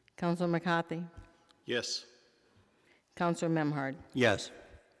 Councilor McCarthy. Yes. Councilor Memhard. Yes.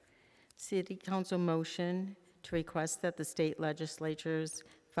 City Council motion to request that the state legislatures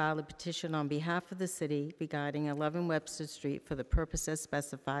file a petition on behalf of the city regarding 11 Webster Street for the purpose as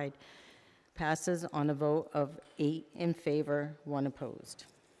specified, passes on a vote of 8 in favor, 1 opposed.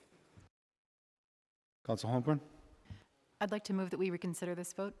 Councilor Holmgren. I'd like to move that we reconsider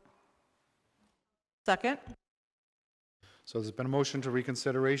this vote. Second. So there's been a motion to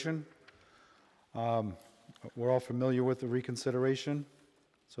reconsideration. We're all familiar with the reconsideration,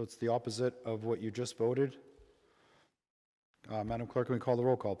 so it's the opposite of what you just voted. Madam Clerk, can we call the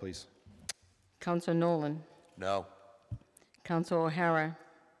roll call, please? Councilor Nolan. No. Councilor O'Hara.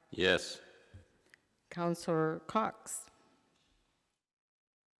 Yes. Councilor Cox.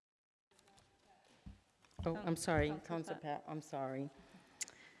 Oh, I'm sorry, Councilor Pat, I'm sorry.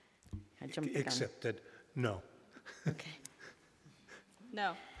 I jumped the gun. Accepted. No. Okay.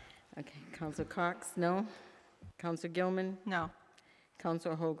 No. Okay, Councilor Cox, no. Councilor Gilman? No.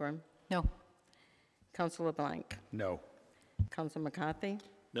 Councilor Holgram? No. Councilor LeBlanc? No. Councilor McCarthy?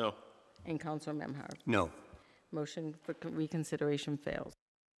 No. And Councilor Memhard? No. Motion for reconsideration fails.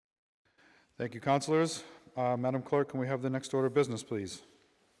 Thank you, councilors. Madam Clerk, can we have the next order of business, please?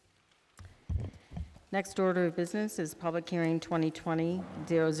 Next order of business is public hearing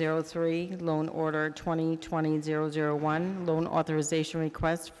 2020-003, loan order 2020-001, loan authorization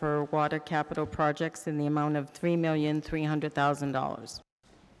request for water capital projects in the amount of $3,300,000.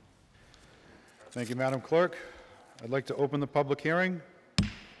 Thank you, Madam Clerk. I'd like to open the public hearing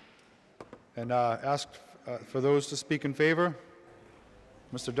and ask for those to speak in favor.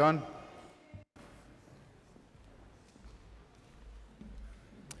 Mr. Dunn.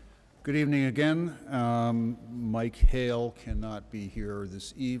 Good evening again. Mike Hale cannot be here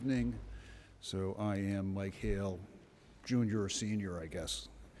this evening, so I am Mike Hale, junior or senior, I guess.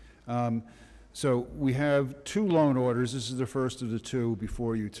 So we have two loan orders. This is the first of the two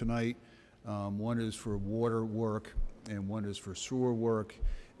before you tonight. One is for water work and one is for sewer work.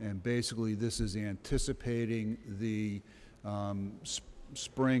 And basically, this is anticipating the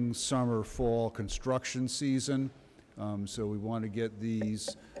spring, summer, fall construction season. So we want to get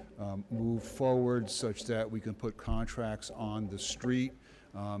these moved forward such that we can put contracts on the street.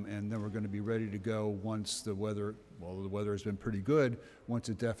 And then we're going to be ready to go once the weather, well, the weather has been pretty good, once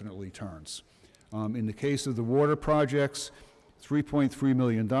it definitely turns. In the case of the water projects, $3.3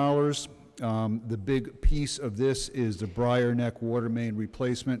 million. The big piece of this is the Briar Neck water main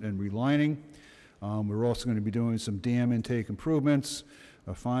replacement and relining. We're also going to be doing some dam intake improvements,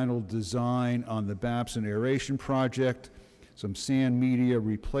 a final design on the Babson aeration project, some sand media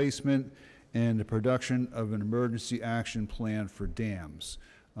replacement, and the production of an emergency action plan for dams.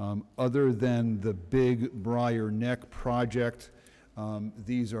 Other than the big Briar Neck project,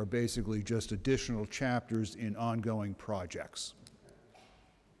 these are basically just additional chapters in ongoing projects.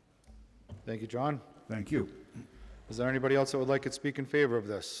 Thank you, John. Thank you. Is there anybody else that would like to speak in favor of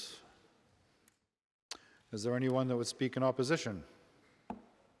this? Is there anyone that would speak in opposition?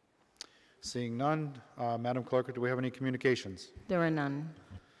 Seeing none, Madam Clerk, do we have any communications? There are none.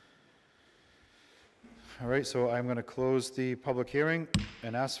 All right, so I'm going to close the public hearing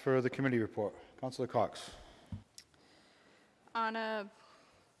and ask for the committee report. Councilor Cox. On a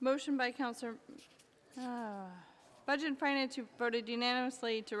motion by Councilor Budget and Finance, you voted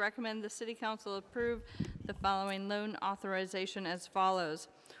unanimously to recommend the City Council approve the following loan authorization as follows.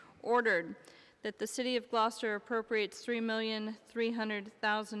 Ordered that the City of Gloucester appropriates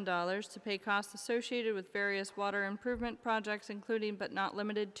 $3,300,000 to pay costs associated with various water improvement projects, including but not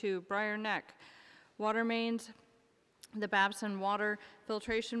limited to Briar Neck, water mains, the Babson water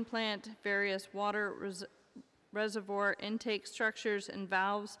filtration plant, various water reservoir intake structures and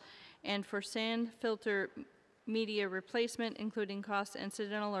valves, and for sand filter media replacement, including costs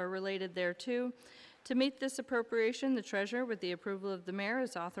incidental or related thereto. To meet this appropriation, the Treasurer, with the approval of the Mayor,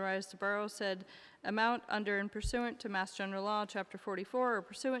 is authorized to borrow said amount under and pursuant to Mass General Law, Chapter 44, or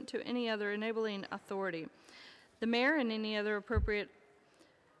pursuant to any other enabling authority. The Mayor and any other appropriate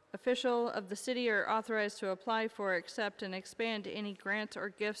official of the City are authorized to apply for, accept, and expand any grants or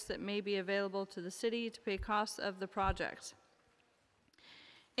gifts that may be available to the City to pay costs of the projects.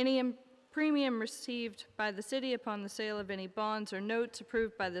 Any premium received by the City upon the sale of any bonds or notes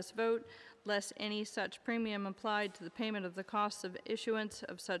approved by this vote, less any such premium applied to the payment of the costs of issuance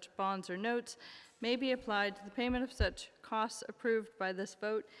of such bonds or notes, may be applied to the payment of such costs approved by this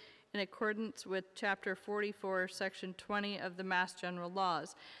vote in accordance with Chapter 44, Section 20 of the Mass General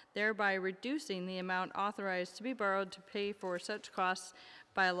Laws, thereby reducing the amount authorized to be borrowed to pay for such costs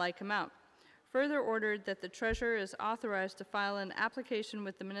by a like amount. Further ordered that the Treasurer is authorized to file an application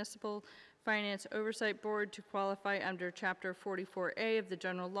with the Municipal Finance Oversight Board to qualify under Chapter 44A of the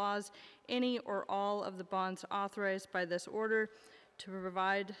General Laws any or all of the bonds authorized by this order, to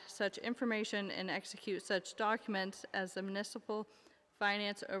provide such information and execute such documents as the Municipal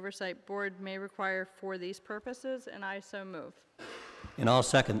Finance Oversight Board may require for these purposes, and I so move. And I'll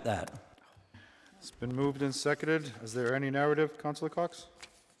second that. It's been moved and seconded. Is there any narrative, Councilor Cox?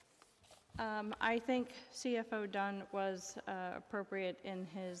 I think CFO Dunn was appropriate in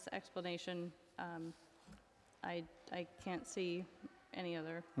his explanation. I can't see any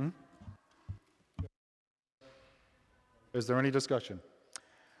other. Is there any discussion?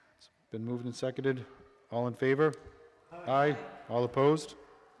 It's been moved and seconded. All in favor? Aye. All opposed?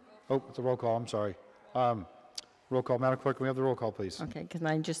 Oh, it's a roll call. I'm sorry. Roll call. Madam Clerk, can we have the roll call, please? Okay, can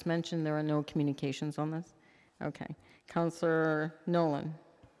I just mention there are no communications on this? Okay. Councilor Nolan?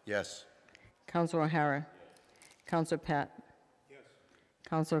 Yes. Councilor O'Hara? Councilor Pat? Yes.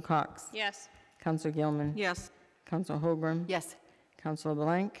 Councilor Cox? Yes. Councilor Gilman? Yes. Councilor Holgram? Yes. Councilor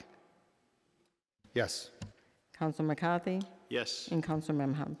Blank? Yes. Councilor McCarthy? Yes. And Councilor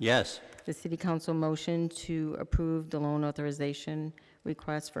Memham? Yes. The City Council motion to approve the loan authorization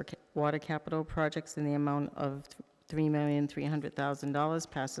request for water capital projects in the amount of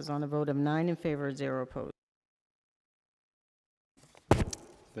 $3,300,000 passes on a vote of 9 in favor, 0 opposed.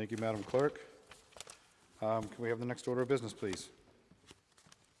 Thank you, Madam Clerk. Can we have the next order of business, please?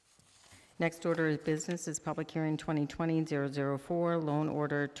 Next order of business is public hearing 2020-004, loan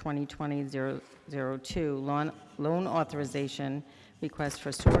order 2020-002, loan authorization request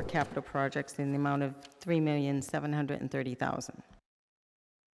for sewer capital projects in the amount of $3,730,000.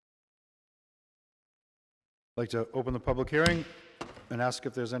 I'd like to open the public hearing and ask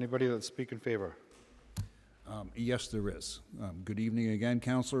if there's anybody that speak in favor. Yes, there is. Good evening again,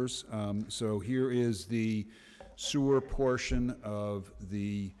 councilors. So here is the sewer portion of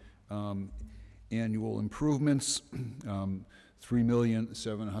the annual improvements.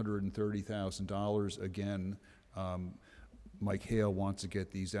 $3,730,000. Again, Mike Hale wants to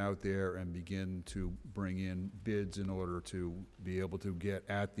get these out there and begin to bring in bids in order to be able to get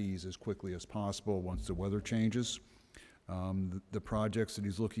at these as quickly as possible once the weather changes. The projects that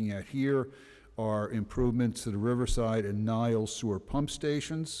he's looking at here are improvements to the Riverside and Niles sewer pump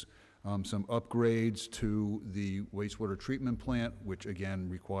stations, some upgrades to the wastewater treatment plant, which again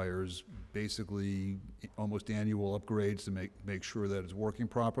requires basically almost annual upgrades to make sure that it's working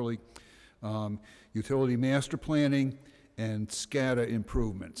properly. Utility master planning and SCADA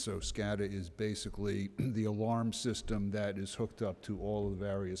improvements. So SCADA is basically the alarm system that is hooked up to all of the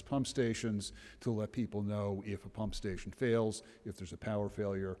various pump stations to let people know if a pump station fails, if there's a power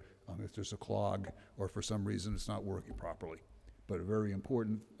failure, if there's a clog, or for some reason it's not working properly. But a very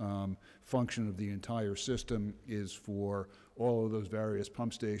important function of the entire system is for all of those various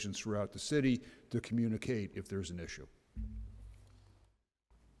pump stations throughout the city to communicate if there's an issue.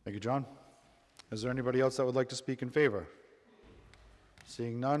 Thank you, John. Is there anybody else that would like to speak in favor?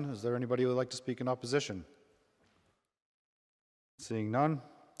 Seeing none, is there anybody who would like to speak in opposition? Seeing none,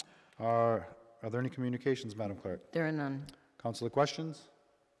 are there any communications, Madam Clerk? There are none. Councilor, questions?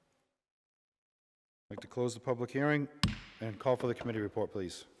 I'd like to close the public hearing and call for the committee report,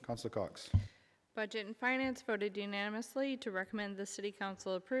 please. Councilor Cox. Budget and Finance voted unanimously to recommend the City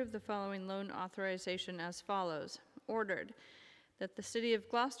Council approve the following loan authorization as follows. Ordered that the City of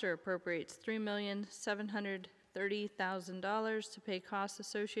Gloucester appropriates $3,730,000 to pay costs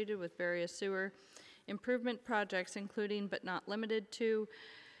associated with various sewer improvement projects, including but not limited to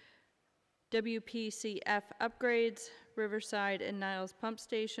WPCF upgrades, Riverside and Niles pump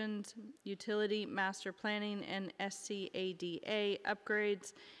stations, utility master planning, and SCADA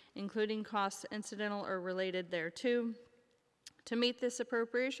upgrades, including costs incidental or related thereto. To meet this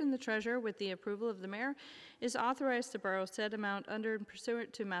appropriation, the Treasurer, with the approval of the Mayor, is authorized to borrow said amount under and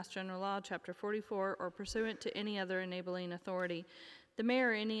pursuant to Mass General Law, Chapter 44, or pursuant to any other enabling authority. The Mayor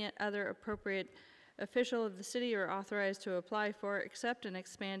or any other appropriate official of the City are authorized to apply for, accept, and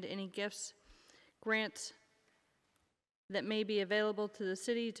expand any gifts, grants that may be available to the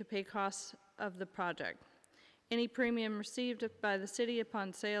City to pay costs of the project. Any premium received by the City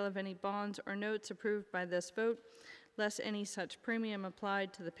upon sale of any bonds or notes approved by this vote, less any such premium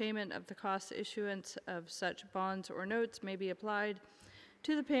applied to the payment of the cost issuance of such bonds or notes, may be applied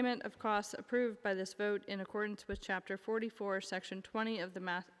to the payment of costs approved by this vote in accordance with Chapter 44, Section 20 of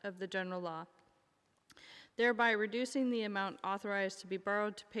the General Law, thereby reducing the amount authorized to be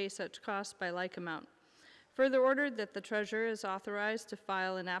borrowed to pay such costs by like amount. Further ordered that the Treasurer is authorized to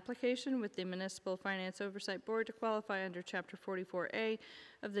file an application with the Municipal Finance Oversight Board to qualify under Chapter 44A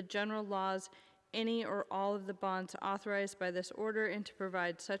of the General Laws any or all of the bonds authorized by this order, and to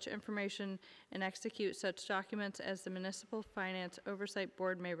provide such information and execute such documents as the Municipal Finance Oversight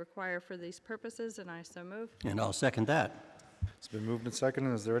Board may require for these purposes, and I so move. And I'll second that. It's been moved and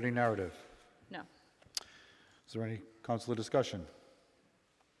seconded. Is there any narrative? No. Is there any councilor discussion?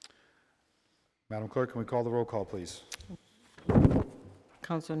 Madam Clerk, can we call the roll call, please?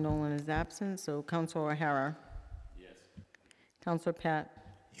 Councilor Nolan is absent, so Councilor O'Hara. Yes. Councilor Pat.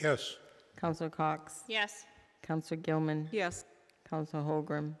 Yes. Councilor Cox. Yes. Councilor Gilman. Yes. Councilor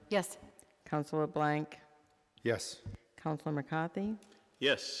Holgram. Yes. Councilor Blank. Yes. Councilor McCarthy.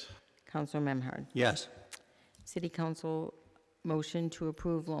 Yes. Councilor Memhard. Yes. City Council motion to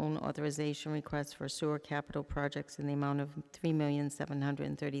approve loan authorization request for sewer capital projects in the amount of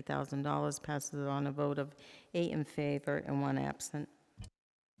 $3,730,000 passes on a vote of 8 in favor and 1 absent.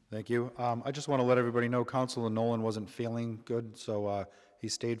 Thank you. I just want to let everybody know Councilor Nolan wasn't feeling good, so he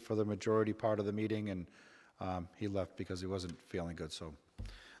stayed for the majority part of the meeting, and he left because he wasn't feeling good, so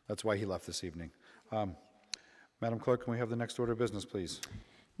that's why he left this evening. Madam Clerk, can we have the next order of business, please?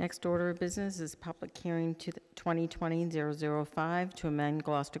 Next order of business is public hearing to 2020-005 to amend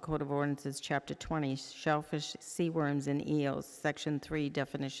Gloucester Code of Ordinances, Chapter 20, Shellfish, Seaworms, and Eels, Section 3,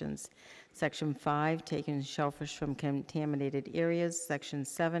 Definitions, Section 5, taking shellfish from contaminated areas, Section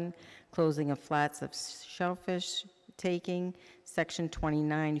 7, closing of flats of shellfish taking, Section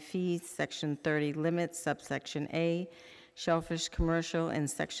 29, Fees, Section 30, Limits, Subsection A, Shellfish Commercial, and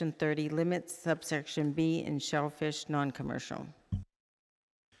Section 30, Limits, Subsection B, and Shellfish Non-Commercial.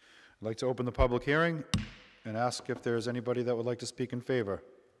 I'd like to open the public hearing and ask if there's anybody that would like to speak in favor.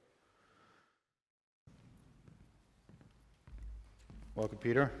 Welcome,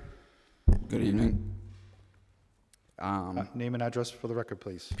 Peter. Good evening. Name and address for the record,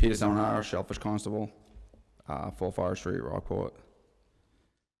 please. Peter Stoner, Shellfish Constable, Full Forestry, Rockport.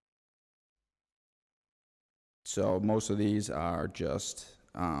 So most of these are just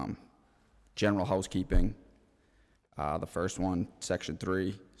general housekeeping. The first one, Section 3,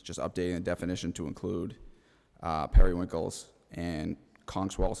 is just updating the definition to include periwinkles and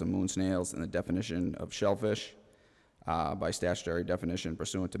conch swells and moon snails in the definition of shellfish by statutory definition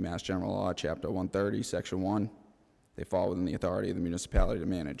pursuant to Mass General Law, Chapter 130, Section 1. They fall within the authority of the municipality to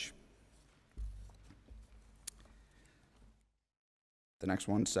manage. The next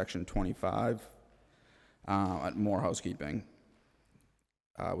one, Section 25, more housekeeping.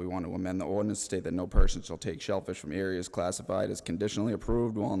 We want to amend the ordinance to state that no person shall take shellfish from areas classified as conditionally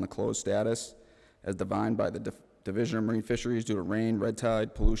approved while in the closed status, as defined by the Division of Marine Fisheries due to rain, red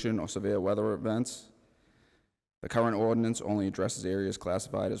tide, pollution, or severe weather events. The current ordinance only addresses areas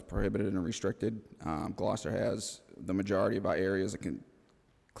classified as prohibited and restricted. Gloucester has the majority of our areas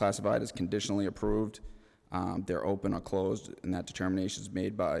classified as conditionally approved. They're open or closed, and that determination is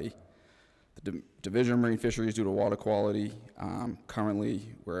made by the Division of Marine Fisheries due to water quality.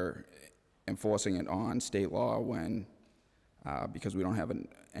 Currently, we're enforcing it on state law because we don't have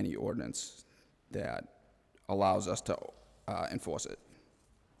any ordinance that allows us to enforce it.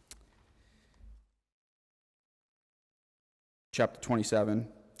 Chapter 27,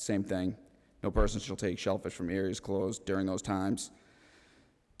 same thing. No person shall take shellfish from areas closed during those times.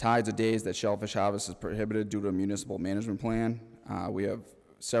 Tides or days that shellfish harvest is prohibited due to a municipal management plan. We have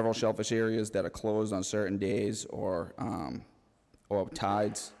several shellfish areas that are closed on certain days or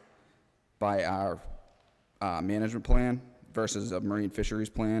tides by our management plan versus a marine fisheries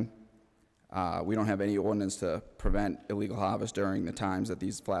plan. We don't have any ordinance to prevent illegal harvest during the times that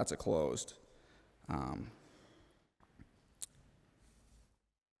these flats are closed.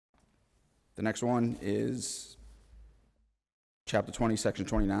 The next one is Chapter 20, Section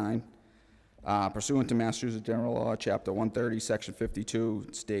 29. Pursuant to Massachusetts General Law, Chapter 130, Section 52,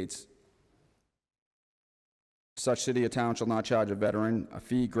 states, such city or town shall not charge a veteran a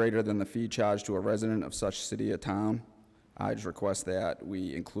fee greater than the fee charged to a resident of such city or town. I just request that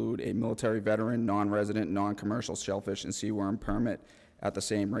we include a military veteran, non-resident, non-commercial shellfish and seaworm permit at the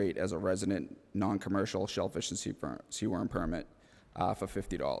same rate as a resident, non-commercial shellfish and seaworm permit for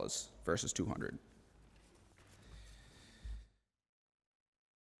 $50 versus $200.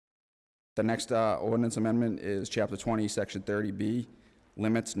 The next ordinance amendment is Chapter 20, Section 30B,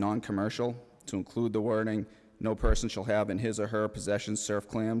 limits non-commercial, to include the wording, no person shall have in his or her possession surf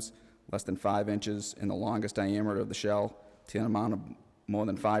clams less than 5 inches in the longest diameter of the shell to an amount of more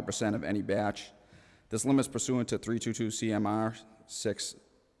than 5% of any batch. This limit is pursuant to 322 CMR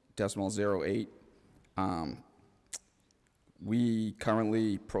 6.08. We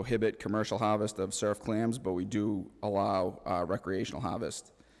currently prohibit commercial harvest of surf clams, but we do allow recreational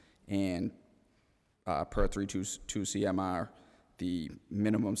harvest. And per 322 CMR, the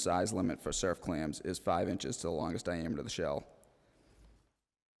minimum size limit for surf clams is 5 inches to the longest diameter of the shell.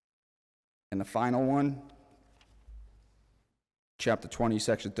 And the final one, Chapter 20,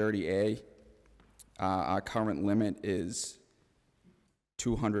 Section 30A, our current limit is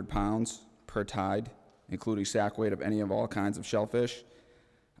 200 pounds per tide, including sack weight of any of all kinds of shellfish.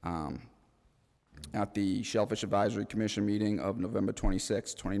 At the Shellfish Advisory Commission meeting of November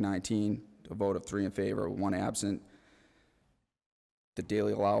 26, 2019, a vote of 3 in favor, 1 absent, the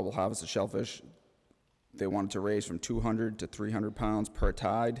daily allowable harvest of shellfish, they wanted to raise from 200 to 300 pounds per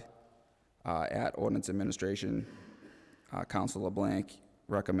tide. At Ordinance Administration, Councilor LeBlanc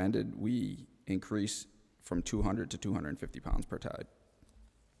recommended we increase from 200 to 250 pounds per tide.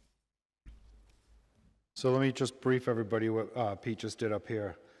 So let me just brief everybody what Pete just did up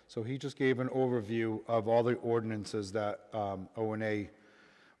here. So he just gave an overview of all the ordinances that O&A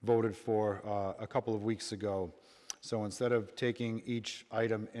voted for a couple of weeks ago. So instead of taking each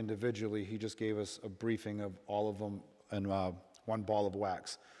item individually, he just gave us a briefing of all of them in one ball of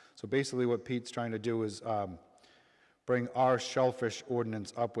wax. So basically what Pete's trying to do is bring our shellfish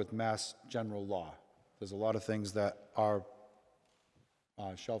ordinance up with Mass General Law. There's a lot of things that our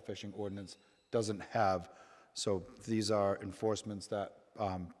shellfishing ordinance doesn't have. So these are enforcements that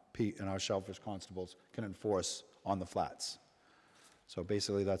Pete and our shellfish constables can enforce on the flats. So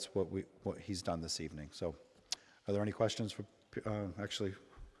basically that's what he's done this evening. So are there any questions for, actually?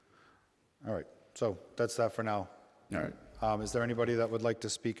 All right, so that's that for now. All right. Is there anybody that would like to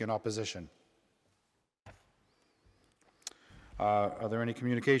speak in opposition? Are there any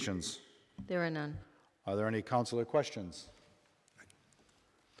communications? There are none. Are there any councilor questions?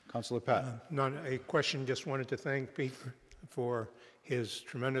 Councilor Pat. None. A question, just wanted to thank Pete for his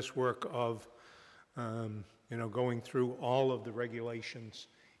tremendous work of, going through all of the regulations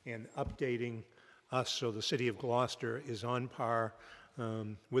and updating us so the city of Gloucester is on par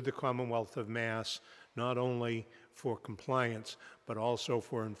with the Commonwealth of Mass, not only for compliance, but also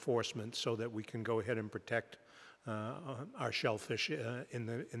for enforcement so that we can go ahead and protect our shellfish in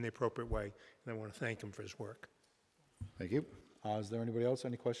the appropriate way. And I want to thank him for his work. Thank you. Is there anybody else?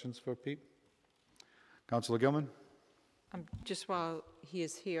 Any questions for Pete? Councilor Gilman? Just while he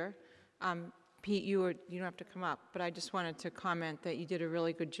is here, Pete, you don't have to come up, but I just wanted to comment that you did a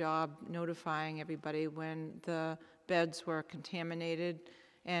really good job notifying everybody when the beds were contaminated,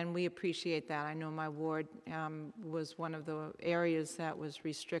 and we appreciate that. I know my ward was one of the areas that was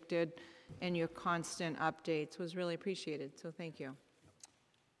restricted, and your constant updates was really appreciated, so thank you.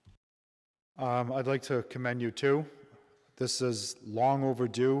 I'd like to commend you too. This is long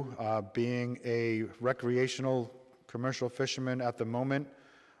overdue. Being a recreational commercial fisherman at the moment,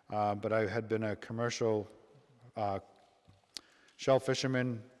 but I had been a commercial shell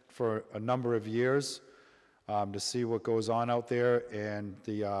fisherman for a number of years. To see what goes on out there and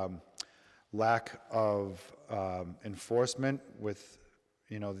the lack of enforcement with,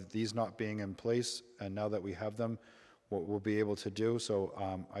 these not being in place, and now that we have them, what we'll be able to do.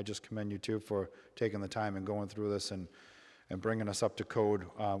 So I just commend you too for taking the time and going through this and bringing us up to code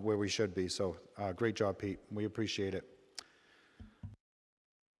where we should be. So great job, Pete. We appreciate it.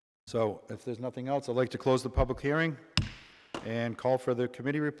 So if there's nothing else, I'd like to close the public hearing and call for the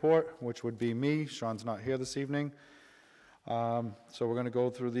committee report, which would be me. Sean's not here this evening. So we're going to go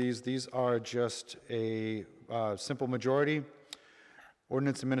through these. These are just a simple majority.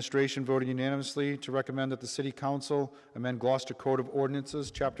 Ordinance Administration voted unanimously to recommend that the City Council amend Gloucester Code of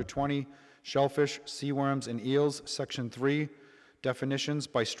Ordinances, Chapter 20, Shellfish, Seaworms, and Eels, Section 3, definitions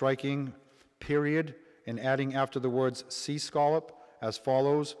by striking period and adding after the words sea scallop as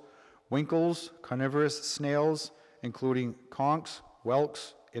follows: winkles, carnivorous snails, including conchs,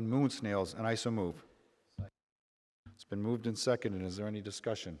 whelks, and moon snails, and I so move. It's been moved and seconded. Is there any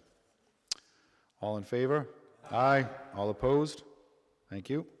discussion? All in favor? Aye. All opposed? Thank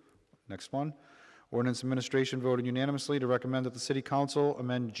you. Next one. Ordinance Administration voted unanimously to recommend that the City Council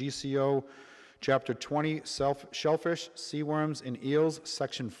amend GCO Chapter 20, Shellfish, Seaworms, and Eels,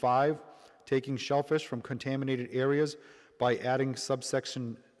 Section 5, taking shellfish from contaminated areas by adding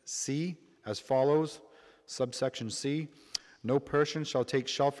subsection C as follows. Subsection C, no person shall take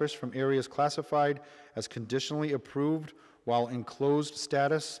shellfish from areas classified as conditionally approved while in closed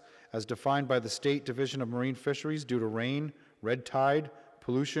status as defined by the State Division of Marine Fisheries due to rain, red tide,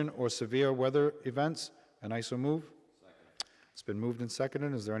 pollution, or severe weather events. And I so move. Second. It's been moved and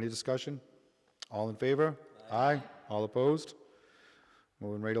seconded. Is there any discussion? All in favor? Aye. All opposed?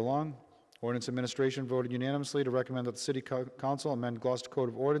 Moving right along. Ordinance Administration voted unanimously to recommend that the City Council amend Gloucester Code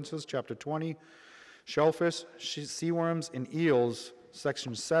of Ordinances, Chapter 20, Shellfish, Seaworms, and Eels,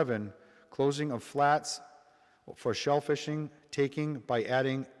 Section 7, closing of flats for shellfishing, taking by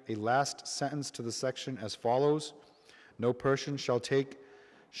adding a last sentence to the section as follows: no person shall take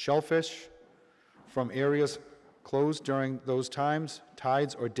shellfish from areas closed during those times,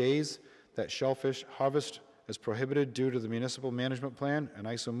 tides, or days that shellfish harvest is prohibited due to the municipal management plan, and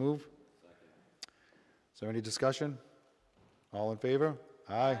I so move. Is there any discussion? All in favor?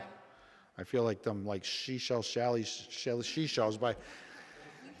 Aye. I feel like them like she-shell, she-shells by,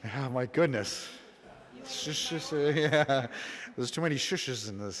 oh my goodness. Yeah, there's too many shushes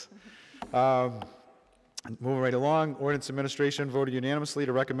in this. Moving right along, Ordinance Administration voted unanimously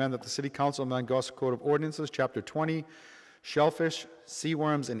to recommend that the City Council amend Gloucester Code of Ordinances, Chapter 20, Shellfish,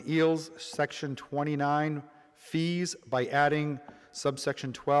 Seaworms, and Eels, Section 29, fees by adding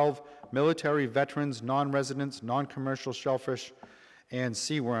subsection 12, military, veterans, non-residents, non-commercial shellfish, and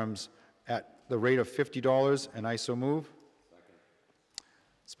seaworms at the rate of $50, and I so move. Second.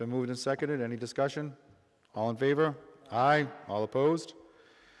 It's been moved and seconded. Any discussion? All in favor? Aye. All opposed?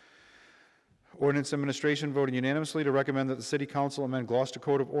 Ordinance Administration voted unanimously to recommend that the City Council amend Gloucester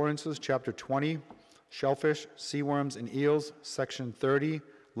Code of Ordinances, Chapter 20, Shellfish, Seaworms, and Eels, Section 30,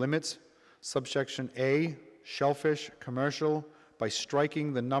 limits, subsection A, shellfish, commercial, by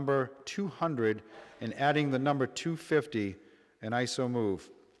striking the number 200 and adding the number 250, and I so move.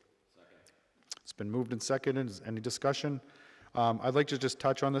 Second. It's been moved and seconded. Is any discussion? I'd like to just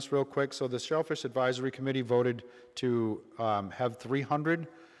touch on this real quick. So the Shellfish Advisory Committee voted to have 300.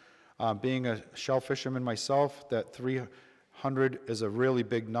 Being a shell fisherman myself, that 300 is a really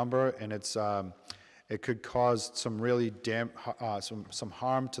big number, and it's it could cause some really some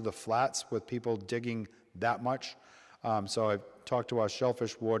harm to the flats with people digging that much. So I talked to our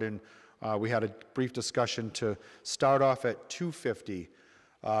shellfish warden. We had a brief discussion to start off at 250.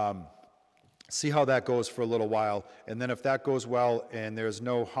 See how that goes for a little while, and then if that goes well and there's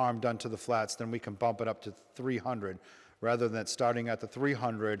no harm done to the flats, then we can bump it up to 300, rather than starting at the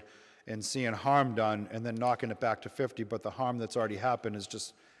 300 and seeing harm done and then knocking it back to 50, but the harm that's already happened is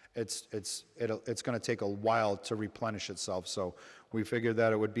just it's going to take a while to replenish itself. So we figured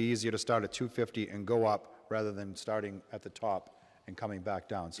that it would be easier to start at 250 and go up rather than starting at the top and coming back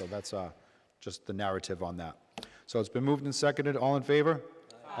down. So that's just the narrative on that. So it's been moved and seconded. All in favor?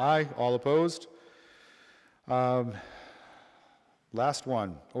 Aye. All opposed? Last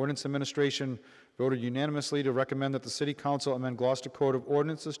one. Ordinance Administration voted unanimously to recommend that the City Council amend Gloucester Code of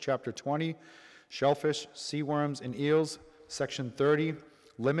Ordinances, Chapter 20, Shellfish, Seaworms, and Eels, Section 30,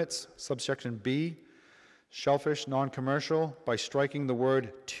 Limits, Subsection B, Shellfish, Non-Commercial, by striking the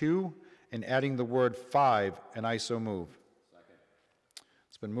word "to" and adding the word "5," and I so move. Second.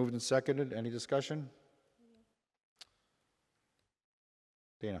 It's been moved and seconded. Any discussion?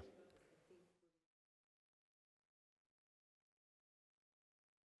 Dana.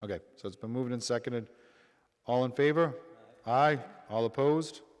 Okay, so it's been moved and seconded. All in favor? Aye. All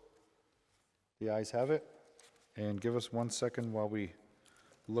opposed? The ayes have it. And give us 1 second while we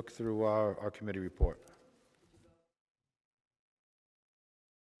look through our committee report.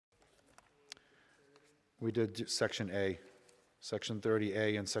 We did Section A, Section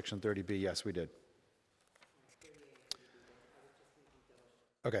 30A, and Section 30B. Yes, we did.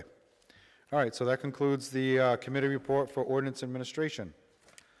 Okay. All right, so that concludes the committee report for Ordinance Administration.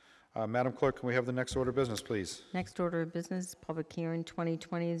 Madam Clerk, can we have the next order of business, please? Next order of business, public hearing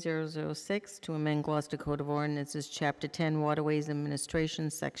 2020-006 to amend Gloucester Code of Ordinances, Chapter 10, Waterways Administration,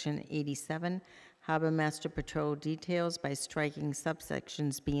 Section 87, Harbor Master Patrol Details by striking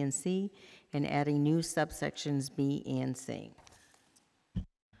subsections B and C and adding new subsections B and C.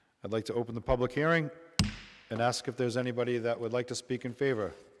 I'd like to open the public hearing and ask if there's anybody that would like to speak in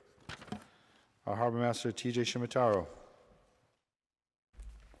favor. Our Harbor Master, T.J. Shimataro.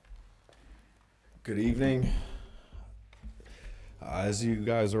 Good evening. As you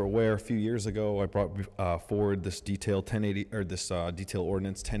guys are aware, a few years ago, I brought forward this detail 1080 or this detail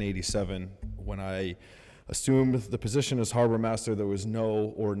ordinance 1087. When I assumed the position as harbor master, there was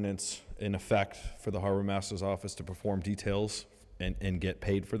no ordinance in effect for the harbor master's office to perform details and get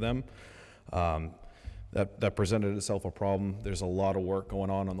paid for them. That presented itself a problem. There's a lot of work going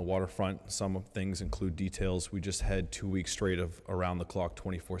on the waterfront. Some things include details. We just had 2 weeks straight of around-the-clock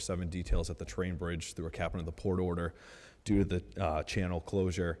 24/7 details at the train bridge through a captain of the port order due to the channel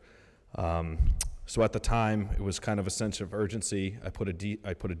closure. So at the time, it was kind of a sense of urgency. I put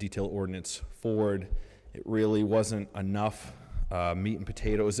a detail ordinance forward. It really wasn't enough meat and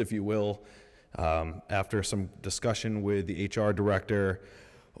potatoes, if you will. After some discussion with the HR director,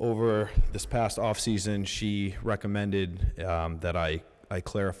 over this past off-season, she recommended that I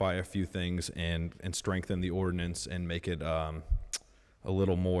clarify a few things and strengthen the ordinance and make it a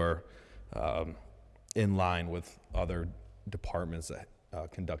little more in line with other departments that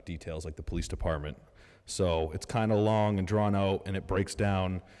conduct details, like the police department. So it's kind of long and drawn out, and it breaks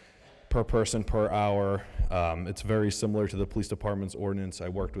down per person per hour. It's very similar to the police department's ordinance. I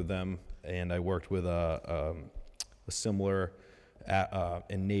worked with them, and I worked with a similar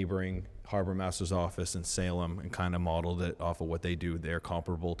in neighboring harbor master's office in Salem and kind of modeled it off of what they do. They're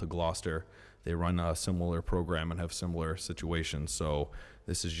comparable to Gloucester. They run a similar program and have similar situations. So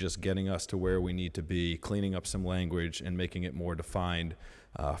this is just getting us to where we need to be, cleaning up some language and making it more defined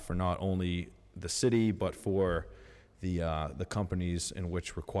for not only the city, but for the companies in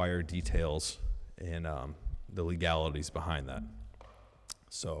which require details and the legalities behind that.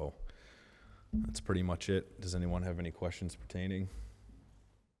 So that's pretty much it. Does anyone have any questions pertaining?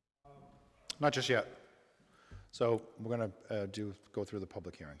 Not just yet. So we're going to go through the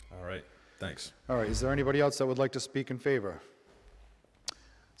public hearing. All right. Thanks. All right. Is there anybody else that would like to speak in favor?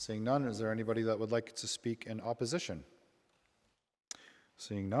 Seeing none, is there anybody that would like to speak in opposition?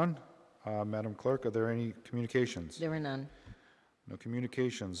 Seeing none, Madam Clerk, are there any communications? There are none. No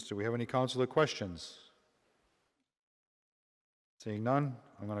communications. Do we have any councilor questions? Seeing none,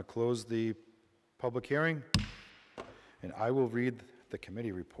 I'm going to close the public hearing, and I will read the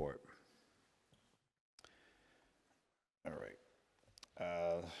committee report. All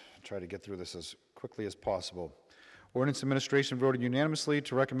right. Try to get through this as quickly as possible. Ordinance Administration voted unanimously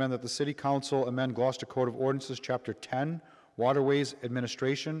to recommend that the City Council amend Gloucester Code of Ordinances, Chapter 10, Waterways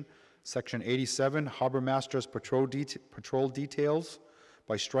Administration, Section 87, Harbor Masters Patrol Details,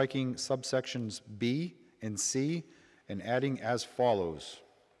 by striking subsections B and C and adding as follows.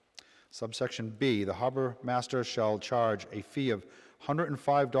 Subsection B, the harbor master shall charge a fee of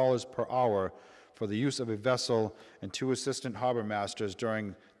 $105 per hour for the use of a vessel and 2 assistant harbor masters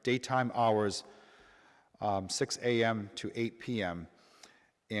during daytime hours, 6 a.m. to 8 p.m.,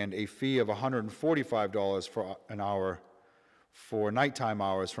 and a fee of $145 for an hour for nighttime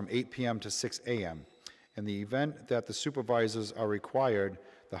hours from 8 p.m. to 6 a.m. In the event that the supervisors are required,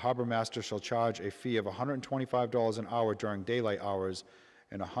 the harbor master shall charge a fee of $125 an hour during daylight hours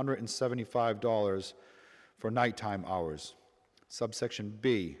and $175 for nighttime hours. Subsection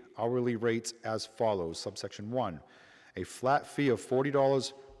B, hourly rates as follows. Subsection 1, a flat fee of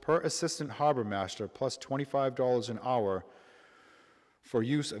 $40 per assistant harbor master plus $25 an hour for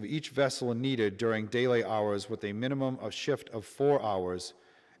use of each vessel needed during daylight hours with a minimum of shift of 4 hours.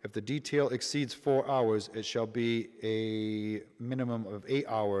 If the detail exceeds 4 hours, it shall be a minimum of 8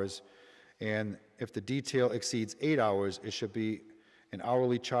 hours, and if the detail exceeds 8 hours, it should be an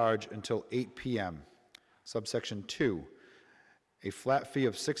hourly charge until 8 p.m. Subsection 2, a flat fee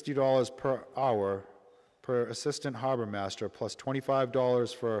of $60 per hour per assistant harbor master plus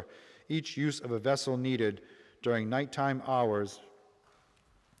 $25 for each use of a vessel needed during nighttime hours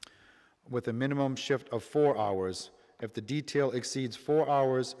with a minimum shift of 4 hours. If the detail exceeds 4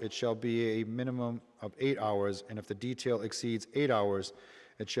 hours, it shall be a minimum of 8 hours, and if the detail exceeds 8 hours,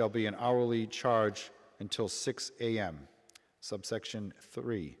 it shall be an hourly charge until 6 a.m. Subsection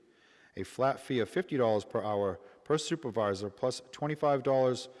 3, a flat fee of $50 per hour per supervisor plus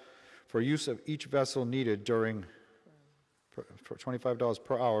 $25 for use of each vessel needed during, for $25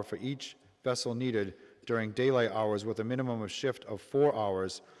 per hour for each vessel needed during daylight hours with a minimum of shift of 4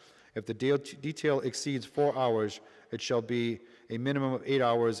 hours. If the detail exceeds 4 hours, it shall be a minimum of 8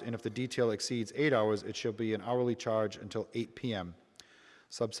 hours, and if the detail exceeds 8 hours, it shall be an hourly charge until 8 p.m.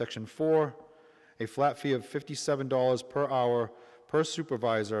 Subsection 4, a flat fee of $57 per hour per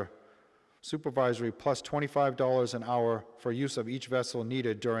supervisory plus $25 an hour for use of each vessel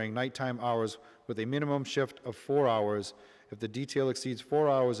needed during nighttime hours with a minimum shift of 4 hours. If the detail exceeds 4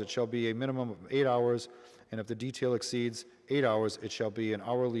 hours, it shall be a minimum of 8 hours, and if the detail exceeds 8 hours, it shall be an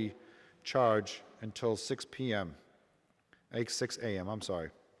hourly charge until 6 p.m. 6 a.m., I'm sorry.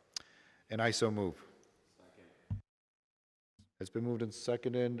 And I so move. Second. It's been moved and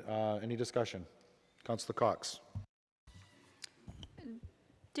seconded. Any discussion? Councilor Cox.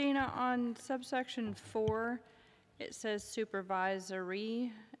 Dana, on subsection 4, it says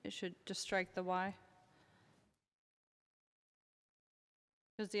supervisory. It should just strike the Y.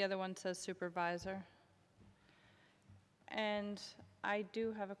 Because the other one says supervisor. And I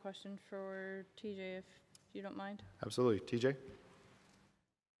do have a question for TJ, if you don't mind. Absolutely. TJ?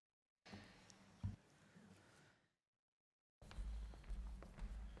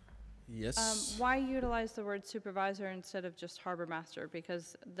 Yes. Why utilize the word supervisor instead of just harbor master?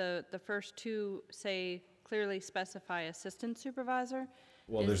 Because the first two say clearly specify assistant supervisor.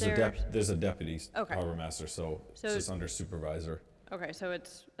 Well, Is there's a deputy Okay. harbor master, so it's just under supervisor. Okay, so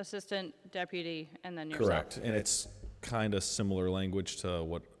it's assistant, deputy, and then yourself. Correct, and it's kind of similar language to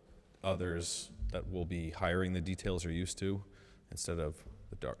what others that will be hiring the details are used to, instead of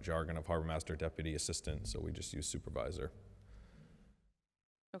the jargon of harbor master, deputy, assistant, so we just use supervisor.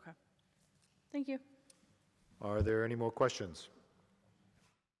 Okay. Thank you. Are there any more questions?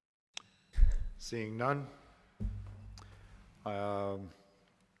 Seeing none. And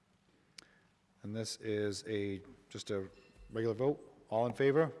this is just a regular vote. All in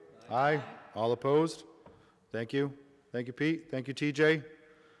favor? Aye. All opposed? Thank you. Thank you, Pete. Thank you, TJ.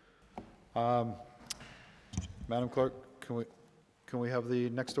 Madam Clerk, can we have the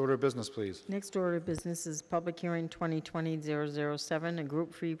next order of business, please? Next order of business is public hearing 2020-007, a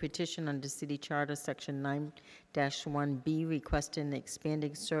group-free petition under City Charter Section 9-1B requesting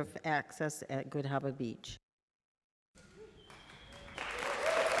expanding surf access at Good Harbor Beach.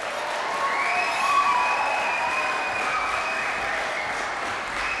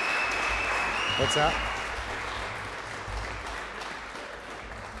 What's that?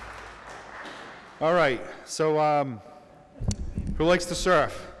 All right, so who likes to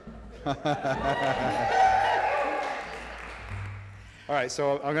surf? All right,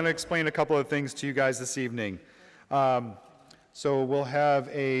 so I'm going to explain a couple of things to you guys this evening. So we'll have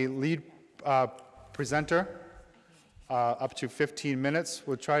a lead presenter, up to 15 minutes.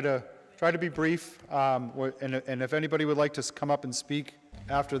 We'll try to be brief, and if anybody would like to come up and speak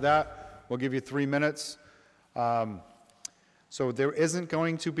after that, we'll give you 3 minutes. So there isn't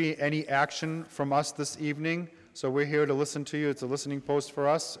going to be any action from us this evening, so we're here to listen to you. It's a listening post for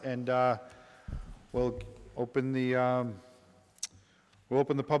us, and we'll open the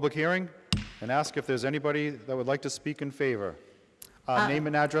public hearing and ask if there's anybody that would like to speak in favor. Name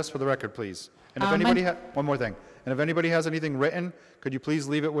and address for the record, please. And if anybody one more thing, and if anybody has anything written, could you please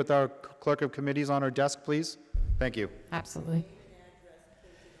leave it with our clerk of committees on her desk, please? Thank you. Absolutely.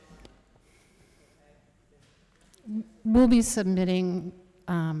 We'll be submitting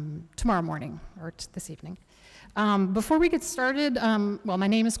tomorrow morning or this evening. Before we get started, well, my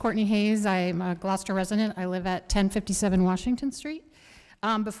name is Courtney Hayes. I'm a Gloucester resident. I live at 1057 Washington Street.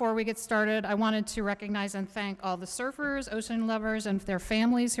 Before we get started, I wanted to recognize and thank all the surfers, ocean lovers, and their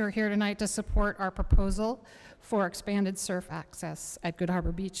families who are here tonight to support our proposal for expanded surf access at Good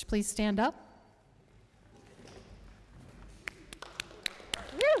Harbor Beach. Please stand up.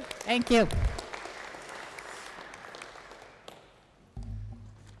 Woo! Thank you.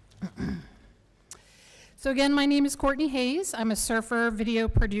 So again, my name is Courtney Hayes. I'm a surfer, video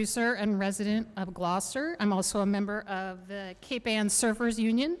producer, and resident of Gloucester. I'm also a member of the Cape Ann Surfers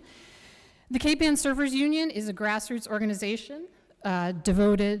Union. The Cape Ann Surfers Union is a grassroots organization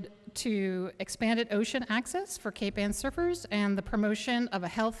devoted to expanded ocean access for Cape Ann surfers and the promotion of a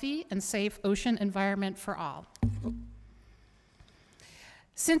healthy and safe ocean environment for all.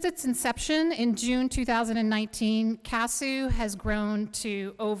 Since its inception in June 2019, CASU has grown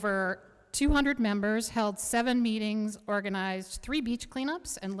to over 200 members, held 7 meetings, organized 3 beach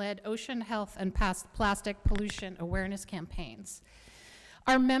cleanups, and led ocean health and plastic pollution awareness campaigns.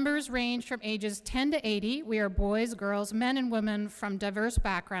 Our members range from ages 10 to 80. We are boys, girls, men, and women from diverse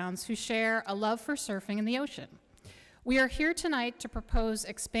backgrounds who share a love for surfing in the ocean. We are here tonight to propose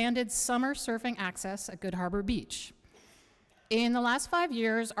expanded summer surfing access at Good Harbor Beach. In the last 5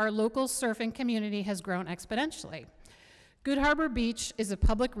 years, our local surfing community has grown exponentially. Good Harbor Beach is a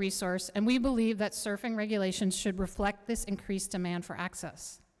public resource, and we believe that surfing regulations should reflect this increased demand for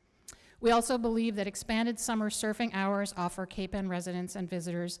access. We also believe that expanded summer surfing hours offer Cape Ann residents and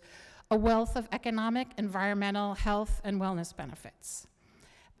visitors a wealth of economic, environmental, health, and wellness benefits.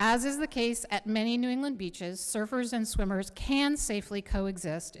 As is the case at many New England beaches, surfers and swimmers can safely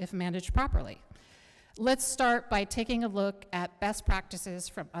coexist if managed properly. Let's start by taking a look at best practices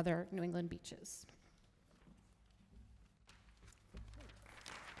from other New England beaches.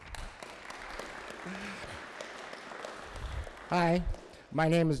 Hi, my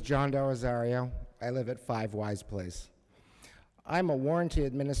name is John Del Rosario. I live at 5 Wise Place. I'm a warranty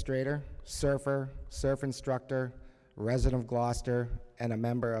administrator, surfer, surf instructor, resident of Gloucester, and a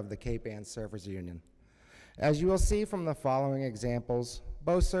member of the Cape Ann Surfers Union. As you will see from the following examples,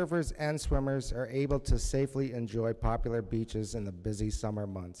 both surfers and swimmers are able to safely enjoy popular beaches in the busy summer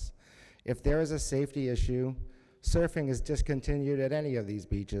months. If there is a safety issue, surfing is discontinued at any of these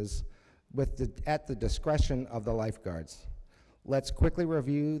beaches at the discretion of the lifeguards. Let's quickly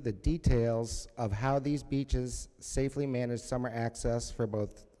review the details of how these beaches safely manage summer access for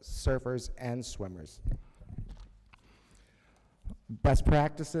both surfers and swimmers. Best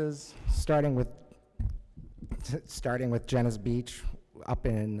practices, starting with Genis Beach up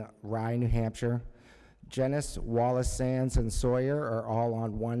in Rye, New Hampshire. Genis, Wallace Sands, and Sawyer are all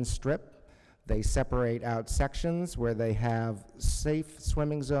on one strip. They separate out sections where they have safe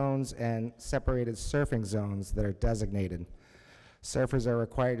swimming zones and separated surfing zones that are designated. Surfers are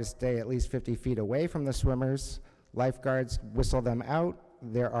required to stay at least 50 feet away from the swimmers. Lifeguards whistle them out.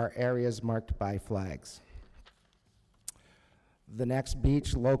 There are areas marked by flags. The next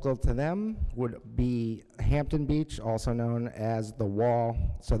beach local to them would be Hampton Beach, also known as the Wall.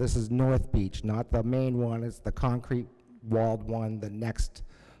 So this is North Beach, not the main one. It's the concrete walled one, the next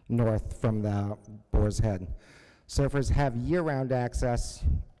north from the Boar's Head. Surfers have year-round access.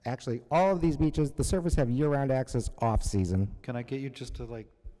 Actually, all of these beaches, the surfers have year-round access off-season. Can I get you just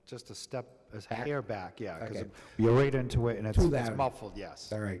a step, a hair back? Yeah, because Okay. you're right into it, and it's that. muffled, yes.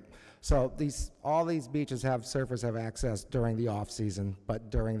 All right. So all these beaches surfers have access during the off-season, but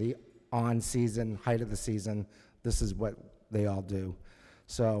during the on-season, height of the season, this is what they all do.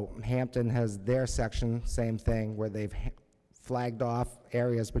 So Hampton has their section, same thing, where they've flagged off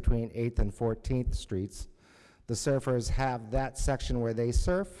areas between 8th and 14th Streets. The surfers have that section where they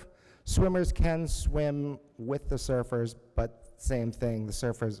surf. Swimmers can swim with the surfers, but same thing, the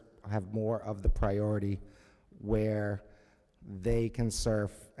surfers have more of the priority where they can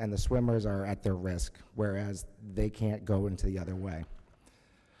surf and the swimmers are at their risk, whereas they can't go into the other way.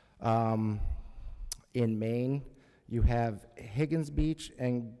 In Maine, you have Higgins Beach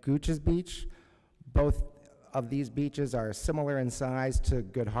and Gooch's Beach. Both of these beaches are similar in size to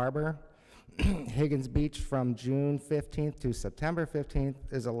Good Harbor. Higgins Beach from June 15th to September 15th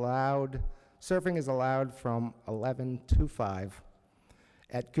is allowed, surfing is allowed from 11 to 5.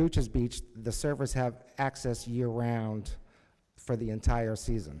 At Gooch's Beach, the surfers have access year-round for the entire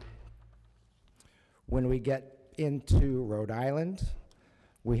season. When we get into Rhode Island,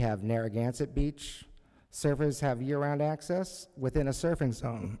 we have Narragansett Beach. Surfers have year-round access within a surfing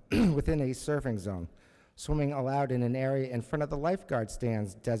zone, Swimming allowed in an area in front of the lifeguard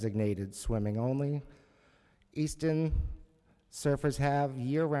stands designated swimming only. Easton surfers have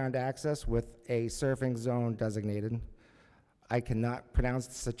year-round access with a surfing zone designated. I cannot pronounce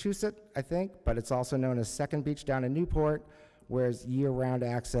Sachusett, I think, but it's also known as Second Beach down in Newport, whereas year-round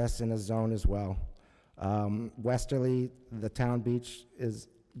access in a zone as well. Westerly, the town beach is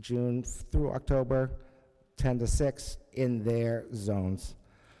June through October, 10 to 6 in their zones.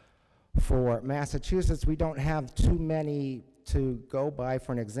 For Massachusetts, we don't have too many to go by.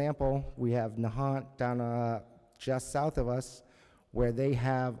 For an example, we have Nahant down just south of us, where they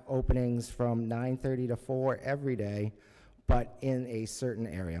have openings from 9:30 to 4 every day, but in a certain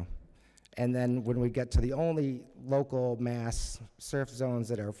area. And then when we get to the only local mass surf zones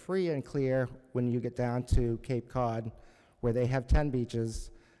that are free and clear, when you get down to Cape Cod, where they have 10 beaches,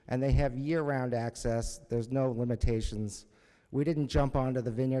 and they have year-round access, there's no limitations. We didn't jump onto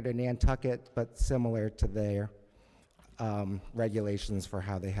the Vineyard in Nantucket, but similar to their regulations for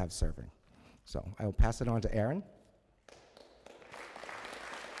how they have surfing. So I will pass it on to Aaron.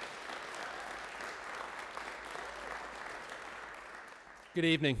 Good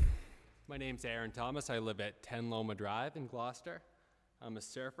evening. My name's Aaron Thomas. I live at 10 Loma Drive in Gloucester. I'm a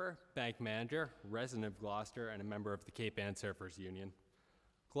surfer, bank manager, resident of Gloucester, and a member of the Cape Ann Surfers Union.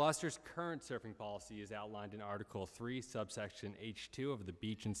 Gloucester's current surfing policy is outlined in Article 3, subsection H2 of the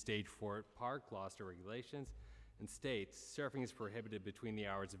Beach and Stage Fort Park Gloucester Regulations, and states surfing is prohibited between the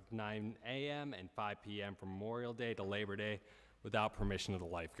hours of 9 a.m. and 5 p.m. from Memorial Day to Labor Day without permission of the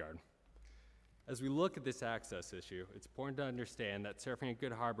lifeguard. As we look at this access issue, it's important to understand that surfing at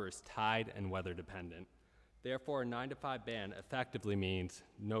Good Harbor is tide and weather dependent. Therefore, a 9 to 5 ban effectively means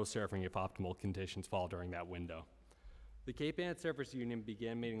no surfing if optimal conditions fall during that window. The Cape Ann Surfers Union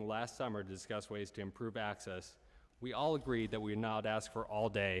began meeting last summer to discuss ways to improve access. We all agreed that we would not ask for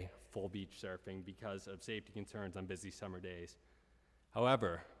all-day full beach surfing because of safety concerns on busy summer days.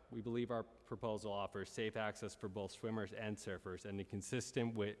 However, we believe our proposal offers safe access for both swimmers and surfers and is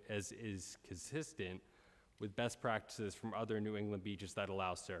consistent with best practices from other New England beaches that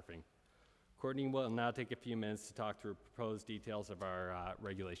allow surfing. Courtney will now take a few minutes to talk through proposed details of our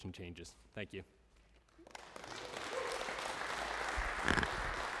regulation changes. Thank you.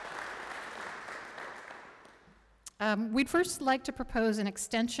 We'd first like to propose an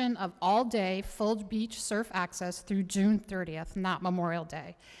extension of all-day full beach surf access through June 30th, not Memorial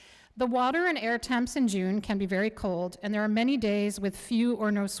Day. The water and air temps in June can be very cold, and there are many days with few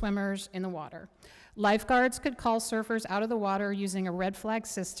or no swimmers in the water. Lifeguards could call surfers out of the water using a red flag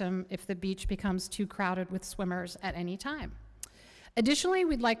system if the beach becomes too crowded with swimmers at any time. Additionally,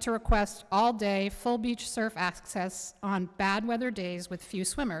 we'd like to request all-day full beach surf access on bad weather days with few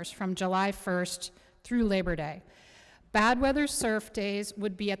swimmers from July 1st through Labor Day. Bad weather surf days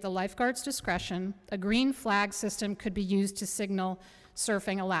would be at the lifeguard's discretion. A green flag system could be used to signal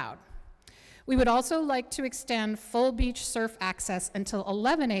surfing allowed. We would also like to extend full beach surf access until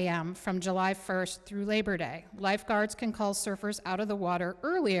 11 a.m. from July 1st through Labor Day. Lifeguards can call surfers out of the water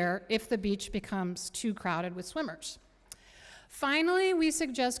earlier if the beach becomes too crowded with swimmers. Finally, we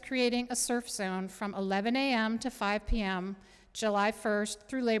suggest creating a surf zone from 11 a.m. to 5 p.m. July 1st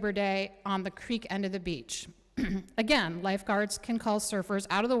through Labor Day on the creek end of the beach. Again, lifeguards can call surfers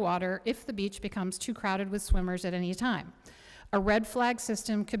out of the water if the beach becomes too crowded with swimmers at any time. A red flag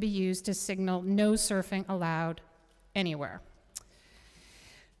system could be used to signal no surfing allowed anywhere.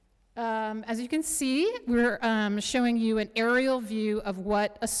 As you can see, we're showing you an aerial view of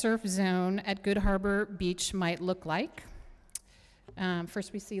what a surf zone at Good Harbor Beach might look like.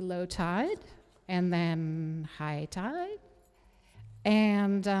 First we see low tide, and then high tide.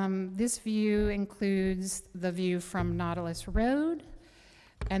 And this view includes the view from Nautilus Road,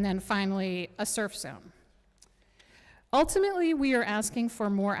 and then finally a surf zone. Ultimately, we are asking for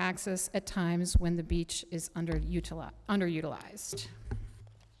more access at times when the beach is underutilized.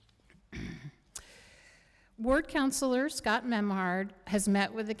 Ward Councilor Scott Memhard has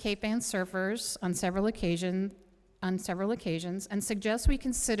met with the Cape Ann surfers on several occasions and suggests we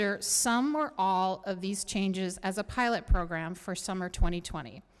consider some or all of these changes as a pilot program for summer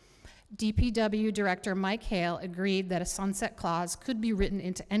 2020. DPW Director Mike Hale agreed that a sunset clause could be written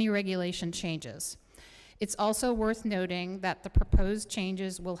into any regulation changes. It's also worth noting that the proposed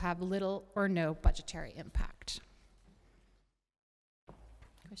changes will have little or no budgetary impact.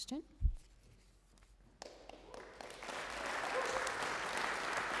 Christian?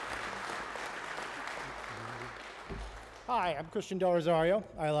 Hi, I'm Christian Del Rosario.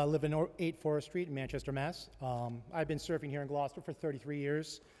 I live in 8 Forest Street in Manchester, Mass. I've been surfing here in Gloucester for 33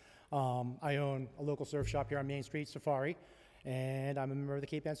 years. I own a local surf shop here on Main Street, Safari, and I'm a member of the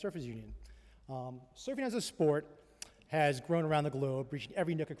Cape Ann Surfers Union. Surfing as a sport has grown around the globe, reaching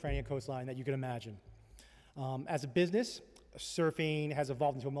every nook and cranny and coastline that you can imagine. As a business, surfing has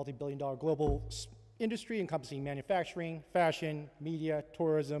evolved into a multi-billion-dollar global industry encompassing manufacturing, fashion, media,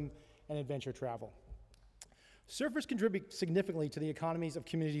 tourism, and adventure travel. Surfers contribute significantly to the economies of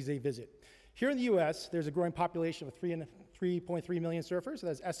communities they visit. Here in the U.S., there's a growing population of 3.3 million surfers that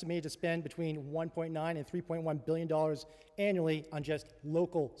is estimated to spend between $1.9 and $3.1 billion annually on just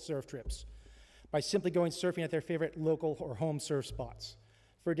local surf trips by simply going surfing at their favorite local or home surf spots.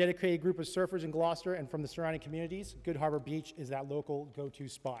 For a dedicated group of surfers in Gloucester and from the surrounding communities, Good Harbor Beach is that local go-to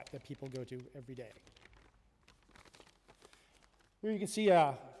spot that people go to every day. Here you can see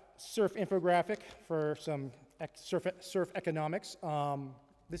a surf infographic for some surf economics.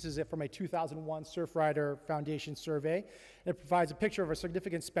 This is it from a 2001 Surfrider Foundation survey. And it provides a picture of a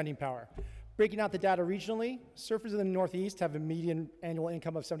significant spending power. Breaking out the data regionally, surfers in the Northeast have a median annual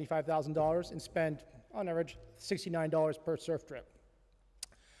income of $75,000 and spend, on average, $69 per surf trip.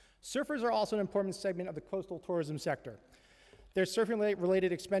 Surfers are also an important segment of the coastal tourism sector. Their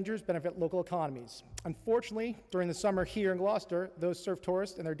surfing-related expenditures benefit local economies. Unfortunately, during the summer here in Gloucester, those surf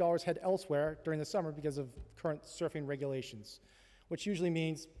tourists and their dollars head elsewhere during the summer because of current surfing regulations, which usually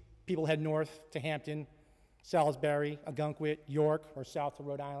means people head north to Hampton, Salisbury, Ogunquit, York, or south to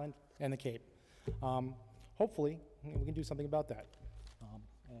Rhode Island and the Cape. Hopefully, we can do something about that.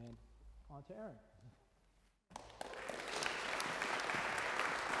 And on to Aaron.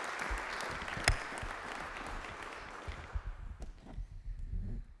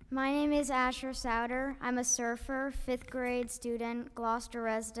 My name is Asher Souter. I'm a surfer, 5th grade student, Gloucester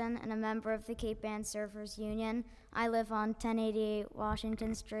resident, and a member of the Cape Ann Surfers Union. I live on 1088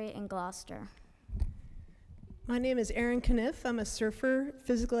 Washington Street in Gloucester. My name is Erin Kniff. I'm a surfer,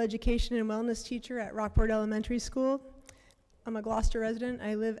 physical education and wellness teacher at Rockport Elementary School. I'm a Gloucester resident.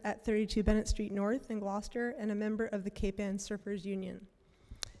 I live at 32 Bennett Street North in Gloucester and a member of the Cape Ann Surfers Union.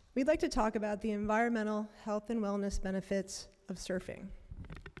 We'd like to talk about the environmental, health, and wellness benefits of surfing.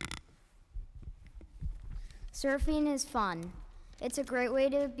 Surfing is fun. It's a great way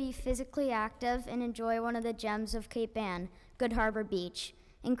to be physically active and enjoy one of the gems of Cape Ann, Good Harbor Beach.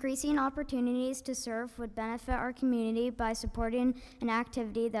 Increasing opportunities to surf would benefit our community by supporting an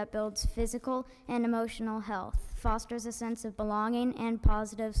activity that builds physical and emotional health, fosters a sense of belonging, and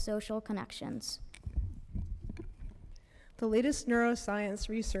positive social connections. The latest neuroscience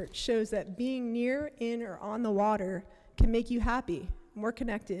research shows that being near, in, or on the water can make you happy, more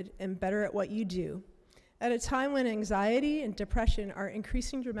connected, and better at what you do. At a time when anxiety and depression are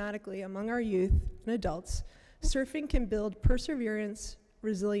increasing dramatically among our youth and adults, surfing can build perseverance,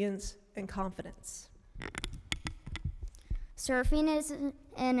 resilience, and confidence. Surfing is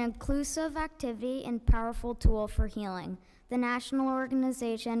an inclusive activity and powerful tool for healing. The national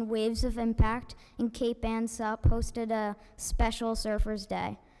organization Waves of Impact and Cape Ann Sup hosted a special Surfers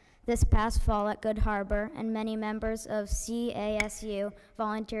Day this past fall at Good Harbor, and many members of CASU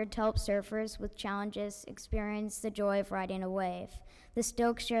volunteered to help surfers with challenges experience the joy of riding a wave. The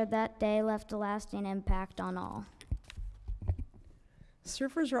Stokes shared that day left a lasting impact on all.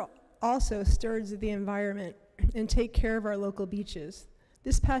 Surfers are also stewards of the environment and take care of our local beaches.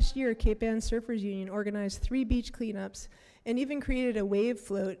 This past year, Cape Ann Surfers Union organized 3 beach cleanups and even created a wave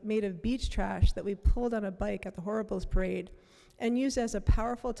float made of beach trash that we pulled on a bike at the Horribles Parade and used as a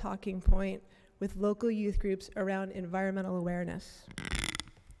powerful talking point with local youth groups around environmental awareness.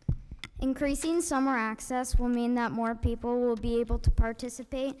 Increasing summer access will mean that more people will be able to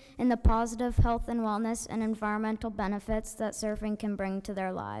participate in the positive health and wellness and environmental benefits that surfing can bring to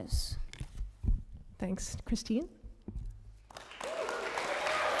their lives. Thanks. Christine?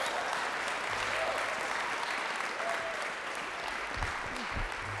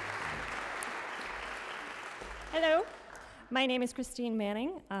 Hello, my name is Christine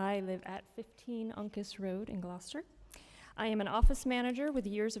Manning. I live at 15 Uncas Road in Gloucester. I am an office manager with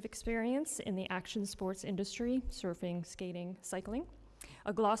years of experience in the action sports industry, surfing, skating, cycling,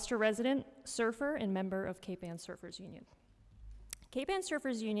 a Gloucester resident, surfer, and member of Cape Ann Surfers Union. Cape Ann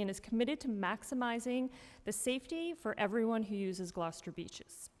Surfers Union is committed to maximizing the safety for everyone who uses Gloucester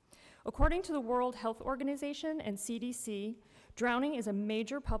beaches. According to the World Health Organization and CDC, drowning is a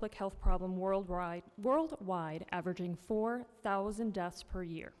major public health problem worldwide, averaging 4,000 deaths per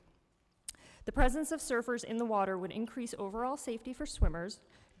year. The presence of surfers in the water would increase overall safety for swimmers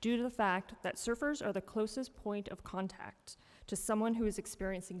due to the fact that surfers are the closest point of contact to someone who is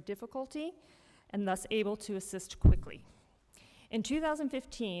experiencing difficulty and thus able to assist quickly. In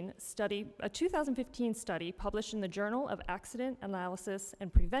 2015, a 2015 study published in the Journal of Accident Analysis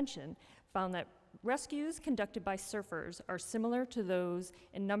and Prevention found that rescues conducted by surfers are similar to those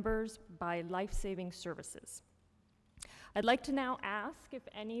in numbers by life-saving services. I'd like to now ask if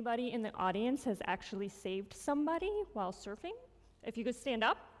anybody in the audience has actually saved somebody while surfing. If you could stand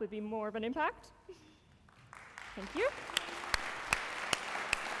up, would be more of an impact. Thank you.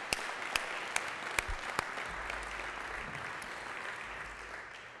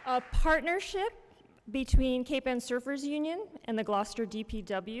 A partnership between Cape Ann Surfers Union and the Gloucester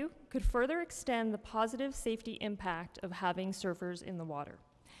DPW could further extend the positive safety impact of having surfers in the water.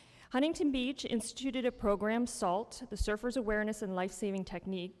 Huntington Beach instituted a program, SALT, the Surfers Awareness and Life-Saving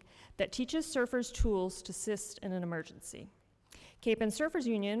Technique, that teaches surfers tools to assist in an emergency. Cape Ann Surfers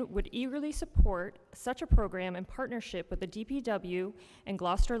Union would eagerly support such a program in partnership with the DPW and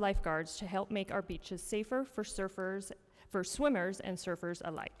Gloucester lifeguards to help make our beaches safer for swimmers and surfers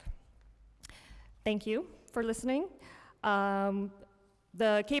alike. Thank you for listening.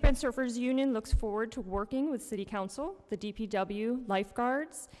 The Cape Ann Surfers Union looks forward to working with City Council, the DPW,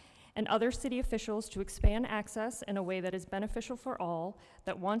 lifeguards, and other city officials to expand access in a way that is beneficial for all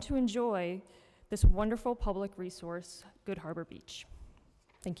that want to enjoy this wonderful public resource, Good Harbor Beach.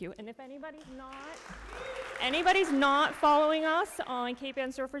 Thank you. And if anybody's not following us on Cape Ann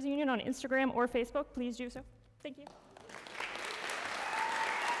Surfers Union on Instagram or Facebook, please do so. Thank you.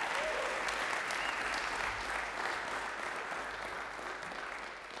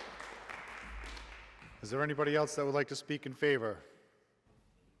 Is there anybody else that would like to speak in favor?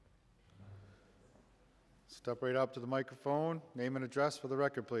 Step right up to the microphone. Name and address for the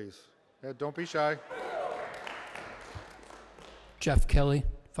record, please. Yeah, don't be shy. Jeff Kelly,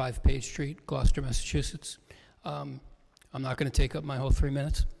 5 Page Street, Gloucester, Massachusetts. I'm not going to take up my whole 3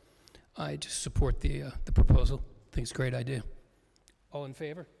 minutes. I just support the proposal. I think it's a great idea. All in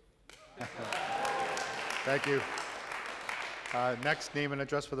favor? Thank you. Next, name and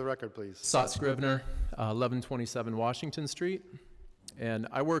address for the record, please. Sot Scrivener, 1127 Washington Street. And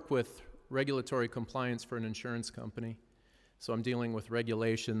I work with regulatory compliance for an insurance company. So I'm dealing with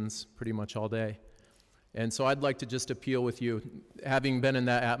regulations pretty much all day. And so I'd like to just appeal with you. Having been in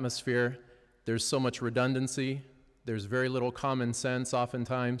that atmosphere, there's so much redundancy. There's very little common sense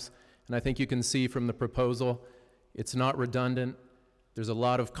oftentimes. And I think you can see from the proposal, it's not redundant. There's a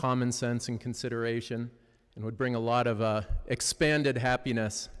lot of common sense and consideration, and would bring a lot of expanded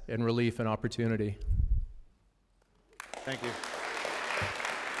happiness and relief and opportunity. Thank you.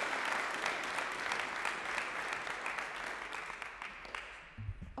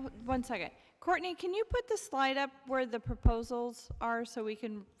 Oh, 1 second. Courtney, can you put the slide up where the proposals are so we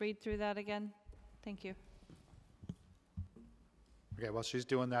can read through that again? Thank you. Okay, while she's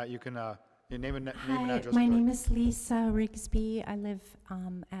doing that, you can your name and Hi, address. my name is Lisa Rigsby. I live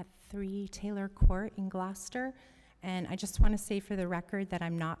at 3 Taylor Court in Gloucester, and I just want to say for the record that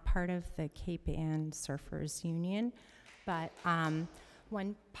I'm not part of the Cape Ann Surfers Union, but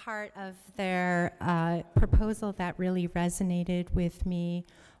one part of their proposal that really resonated with me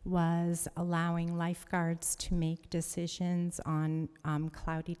was allowing lifeguards to make decisions on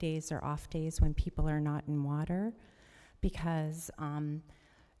cloudy days or off days when people are not in water, because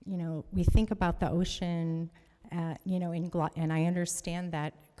you know, we think about the ocean, you know, and I understand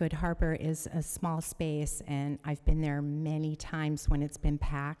that Good Harbor is a small space, and I've been there many times when it's been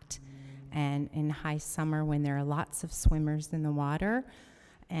packed, and in high summer when there are lots of swimmers in the water.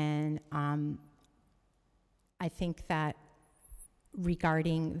 And I think that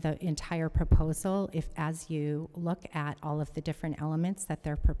regarding the entire proposal, if as you look at all of the different elements that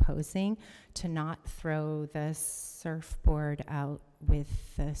they're proposing, to not throw the surfboard out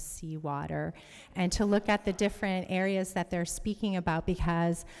with the seawater, and to look at the different areas that they're speaking about,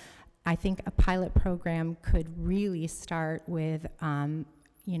 because I think a pilot program could really start with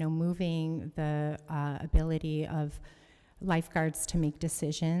you know, moving the ability of lifeguards to make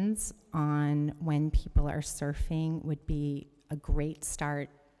decisions on when people are surfing would be a great start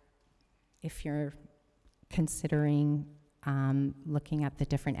if you're considering looking at the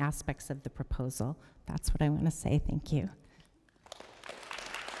different aspects of the proposal. That's what I want to say. Thank you.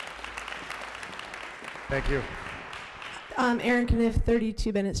 Thank you. Erin Kniff,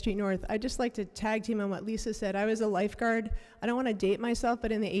 32 Bennett Street North. I'd just like to tag team on what Lisa said. I was a lifeguard. I don't want to date myself,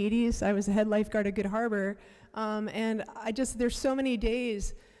 but in the 80s, I was a head lifeguard at Good Harbor. And there's so many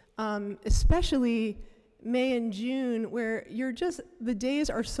days, especially May and June, where the days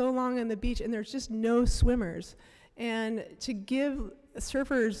are so long on the beach and there's just no swimmers. And to give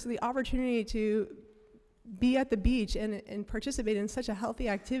surfers the opportunity to be at the beach and participate in such a healthy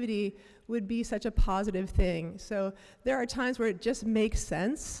activity would be such a positive thing. So there are times where it just makes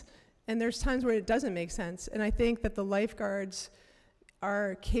sense, and there's times where it doesn't make sense. And I think that the lifeguards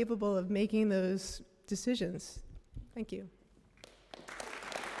are capable of making those decisions. Thank you.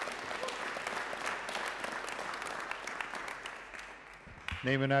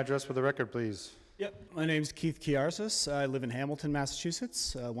 Name and address for the record, please. Yep, my name's Keith Kiarsis. I live in Hamilton,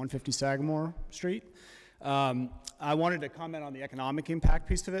 Massachusetts, 150 Sagamore Street. I wanted to comment on the economic impact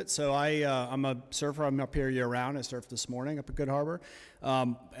piece of it. So I'm a surfer. I'm up here year-round. I surfed this morning up at Good Harbor.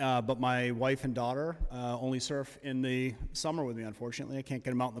 But my wife and daughter only surf in the summer with me, unfortunately. I can't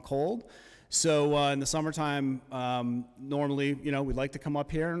get them out in the cold. So in the summertime, normally, we'd like to come up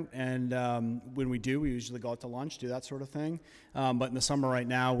here, and when we do, we usually go out to lunch, do that sort of thing. But in the summer right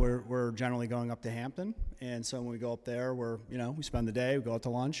now, we're generally going up to Hampton, and so when we go up there, we spend the day, we go out to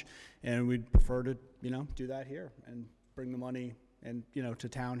lunch, and we'd prefer to, do that here and bring the money and to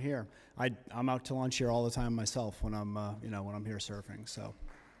town here. I'm out to lunch here all the time myself when I'm when I'm here surfing. So,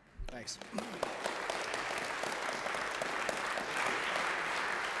 thanks.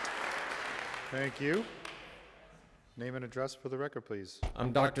 Thank you. Name and address for the record, please.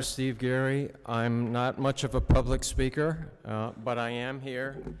 I'm Dr. Steve Geary. I'm not much of a public speaker, but I am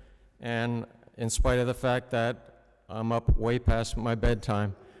here, and in spite of the fact that I'm up way past my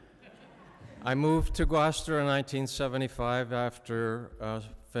bedtime. I moved to Gloucester in 1975 after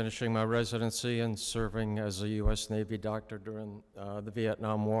finishing my residency and serving as a U.S. Navy doctor during the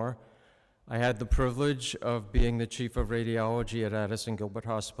Vietnam War. I had the privilege of being the chief of radiology at Addison Gilbert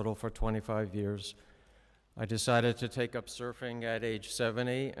Hospital for 25 years. I decided to take up surfing at age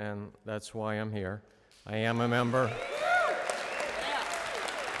 70, and that's why I'm here. I am a member.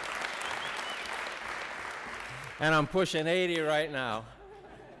 And I'm pushing 80 right now.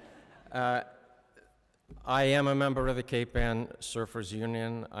 I am a member of the Cape Ann Surfers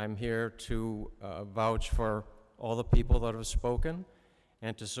Union. I'm here to vouch for all the people that have spoken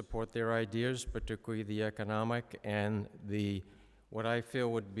and to support their ideas, particularly the economic and what I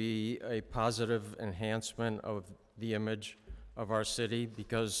feel would be a positive enhancement of the image of our city,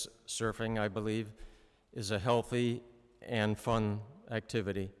 because surfing, I believe, is a healthy and fun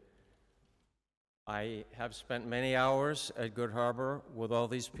activity. I have spent many hours at Good Harbor with all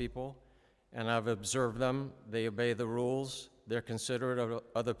these people, and I've observed them. They obey the rules, they're considerate of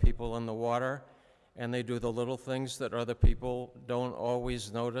other people in the water, and they do the little things that other people don't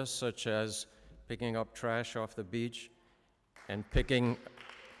always notice, such as picking up trash off the beach and picking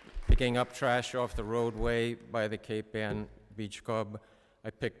up trash off the roadway by the Cape Ann Beach Club. I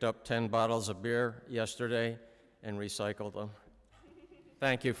picked up 10 bottles of beer yesterday and recycled them.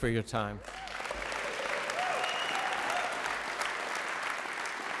 Thank you for your time.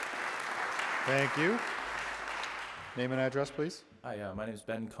 Thank you. Name and address, please. Hi, my name is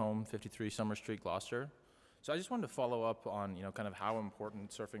Ben Combe, 53 Summer Street, Gloucester. So I just wanted to follow up on, kind of how important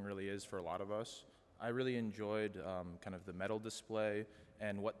surfing really is for a lot of us. I really enjoyed kind of the medal display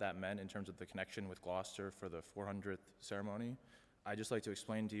and what that meant in terms of the connection with Gloucester for the 400th ceremony. I'd just like to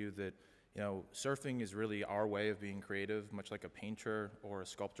explain to you that, surfing is really our way of being creative, much like a painter or a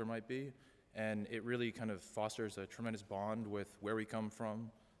sculptor might be. And it really kind of fosters a tremendous bond with where we come from,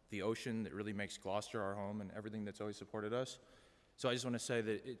 the ocean that really makes Gloucester our home, and everything that's always supported us. So I just want to say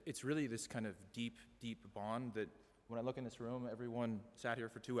that it's really this kind of deep, deep bond that when I look in this room, everyone sat here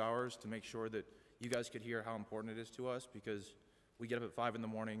for 2 hours to make sure that you guys could hear how important it is to us, because we get up at 5 in the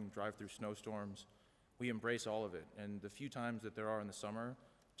morning, drive through snowstorms. We embrace all of it. And the few times that there are in the summer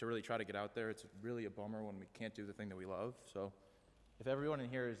to really try to get out there, it's really a bummer when we can't do the thing that we love. So if everyone in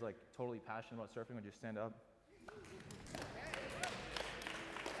here is like totally passionate about surfing, would you stand up?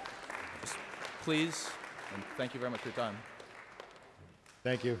 Just please, and thank you very much for your time.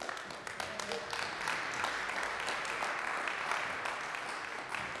 Thank you.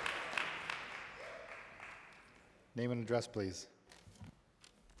 Name and address, please.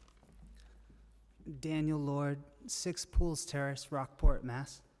 Daniel Lord, 6 Pools Terrace, Rockport,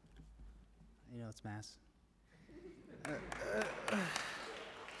 Mass. You know it's Mass.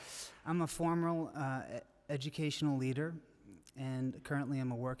 I'm a former educational leader, and currently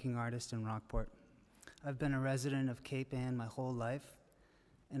I'm a working artist in Rockport. I've been a resident of Cape Ann my whole life,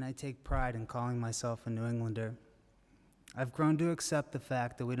 and I take pride in calling myself a New Englander. I've grown to accept the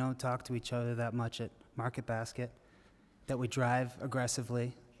fact that we don't talk to each other that much at Market Basket, that we drive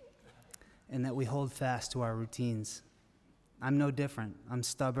aggressively, and that we hold fast to our routines. I'm no different. I'm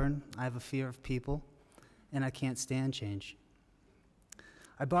stubborn, I have a fear of people, and I can't stand change.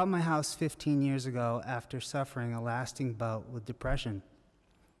 I bought my house 15 years ago after suffering a lasting bout with depression.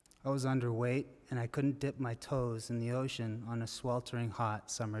 I was underweight, and I couldn't dip my toes in the ocean on a sweltering hot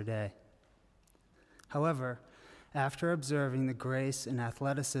summer day. However, after observing the grace and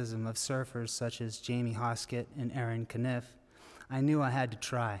athleticism of surfers such as Jamie Hoskett and Aaron Kniff, I knew I had to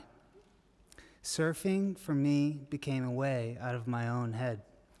try. Surfing, for me, became a way out of my own head,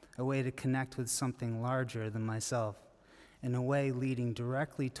 a way to connect with something larger than myself, and a way leading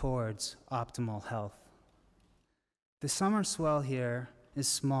directly towards optimal health. The summer swell here is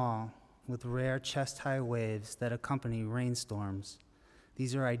small, with rare chest-high waves that accompany rainstorms.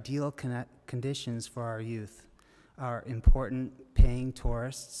 These are ideal conditions for our youth, our important paying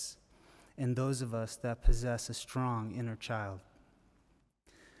tourists, and those of us that possess a strong inner child.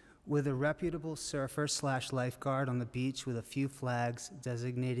 With a reputable surfer/lifeguard on the beach with a few flags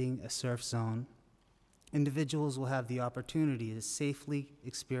designating a surf zone, individuals will have the opportunity to safely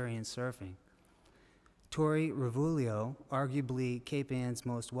experience surfing. Tori Ravulio, arguably Cape Ann's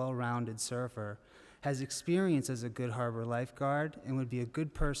most well-rounded surfer, has experience as a Good Harbor lifeguard and would be a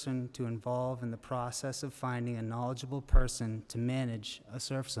good person to involve in the process of finding a knowledgeable person to manage a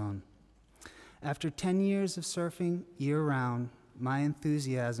surf zone. After 10 years of surfing year-round, my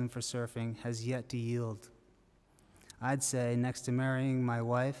enthusiasm for surfing has yet to yield. I'd say next to marrying my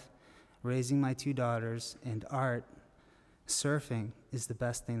wife, raising my 2 daughters, and art, surfing is the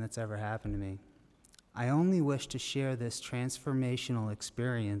best thing that's ever happened to me. I only wish to share this transformational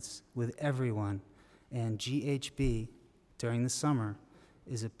experience with everyone, and GHB during the summer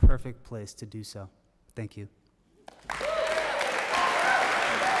is a perfect place to do so. Thank you.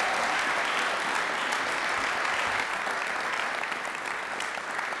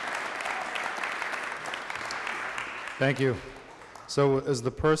 Thank you. So is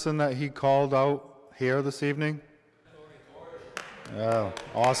the person that he called out here this evening? Oh,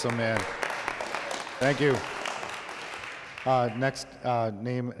 awesome, man. Thank you. Next,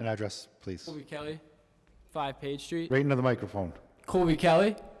 name and address, please. Colby Kelly, 5 Page Street. Right into the microphone. Colby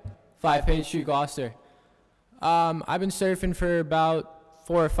Kelly, 5 Page Street, Gloucester. I've been surfing for about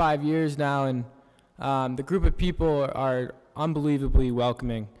 4 or 5 years now, and the group of people are unbelievably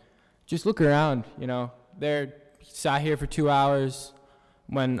welcoming. Just look around, you know. They're sat here for 2 hours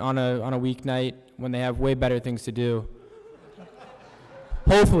when on a weeknight when they have way better things to do.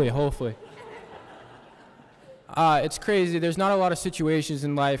 Hopefully. It's crazy. There's not a lot of situations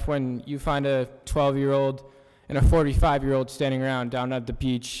in life when you find a 12-year-old and a 45-year-old standing around down at the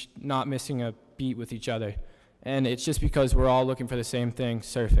beach, not missing a beat with each other. And it's just because we're all looking for the same thing,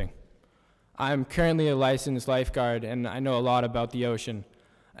 surfing. I'm currently a licensed lifeguard, and I know a lot about the ocean.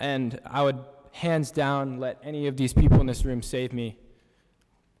 And I would hands down let any of these people in this room save me,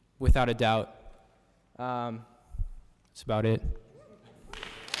 without a doubt. That's about it.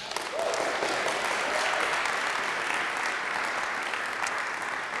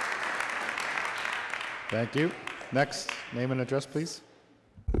 Thank you. Next, name and address, please.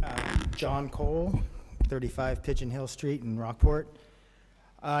 John Cole, 35 Pigeon Hill Street in Rockport.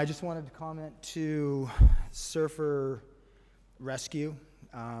 I just wanted to comment to Surfer Rescue.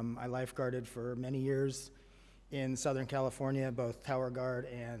 I lifeguarded for many years in Southern California, both tower guard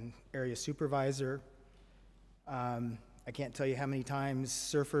and area supervisor. I can't tell you how many times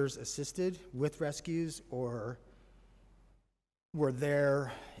surfers assisted with rescues or were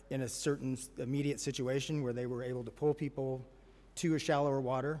there in a certain immediate situation where they were able to pull people to a shallower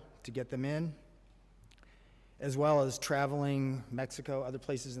water to get them in, as well as traveling Mexico, other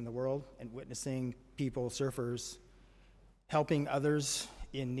places in the world, and witnessing people, surfers, helping others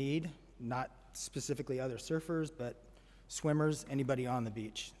in need, not specifically other surfers, but swimmers, anybody on the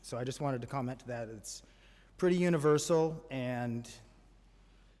beach. So I just wanted to comment to that. It's pretty universal, and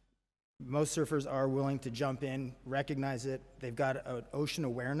most surfers are willing to jump in, recognize it. They've got an ocean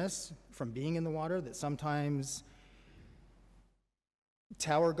awareness from being in the water that sometimes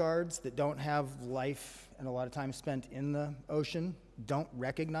tower guards that don't have life and a lot of time spent in the ocean don't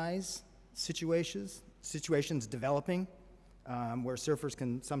recognize situations developing where surfers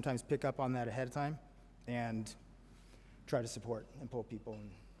can sometimes pick up on that ahead of time and try to support and pull people and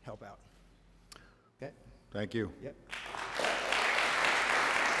help out. Okay? Thank you. Yep.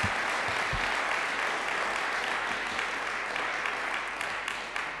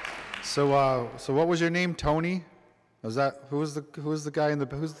 So what was your name? Tony? Was that who was the guy in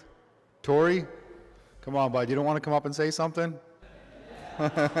the Tori? Come on, bud. You don't want to come up and say something? All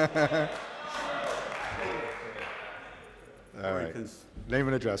right. Name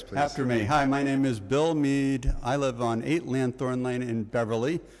and address, please. After me. Hi, my name is Bill Mead. I live on 8 Lanthorn Lane in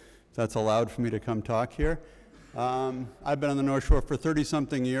Beverly. If that's allowed for me to come talk here. I've been on the North Shore for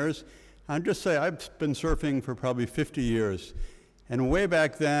 30-something years. I'll just say I've been surfing for probably 50 years. And way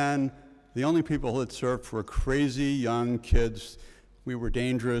back then, the only people that surfed were crazy young kids. We were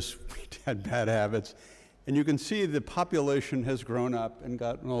dangerous. We had bad habits. And you can see the population has grown up and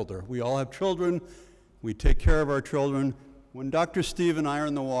gotten older. We all have children. We take care of our children. When Dr. Steve and I are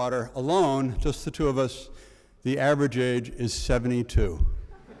in the water alone, just the two of us, the average age is 72.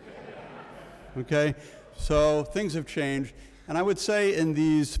 Okay? So things have changed. And I would say in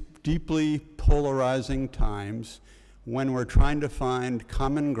these deeply polarizing times, when we're trying to find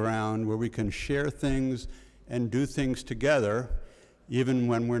common ground where we can share things and do things together, even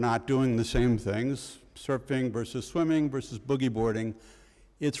when we're not doing the same things, surfing versus swimming versus boogie boarding,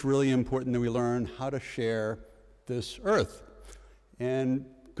 it's really important that we learn how to share this earth. And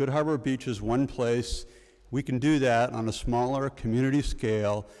Good Harbor Beach is one place we can do that on a smaller community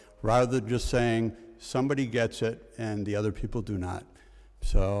scale rather than just saying somebody gets it and the other people do not.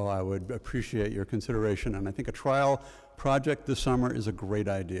 So I would appreciate your consideration, and I think a trial project this summer is a great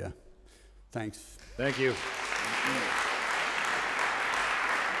idea. Thanks. Thank you.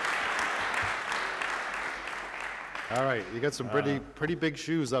 All right, you got some pretty big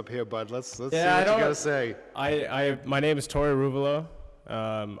shoes up here, bud. Let's see what you gotta say. My name is Tori Ruvolo.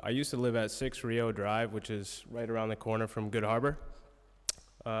 I used to live at 6 Rio Drive, which is right around the corner from Good Harbor.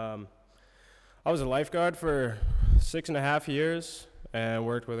 I was a lifeguard for 6.5 years and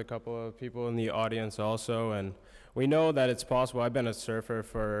worked with a couple of people in the audience also, and we know that it's possible. I've been a surfer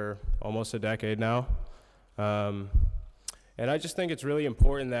for almost a decade now, and I just think it's really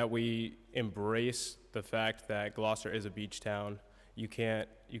important that we embrace the fact that Gloucester is a beach town. You can't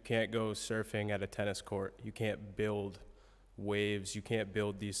go surfing at a tennis court. You can't build waves. You can't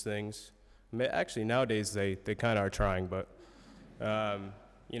build these things. Actually, nowadays they kind of are trying, but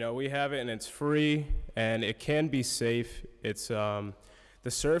you know, we have it and it's free and it can be safe. It's the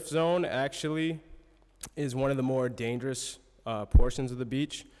surf zone actually is one of the more dangerous portions of the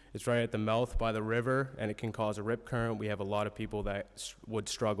beach. It's right at the mouth by the river, and it can cause a rip current. We have a lot of people that would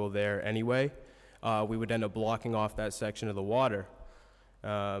struggle there anyway. We would end up blocking off that section of the water,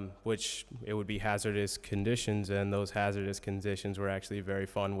 which it would be hazardous conditions, and those hazardous conditions were actually very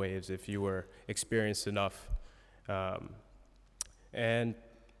fun waves if you were experienced enough. And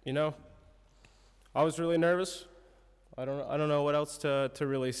you know, I was really nervous. I don't know what else to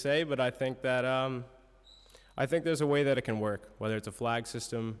really say, but I think that I think there's a way that it can work, whether it's a flag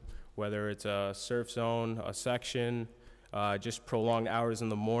system, whether it's a surf zone, a section, just prolonged hours in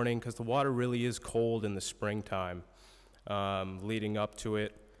the morning, because the water really is cold in the springtime, leading up to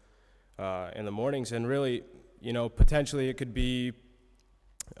it in the mornings. And really, you know, potentially it could be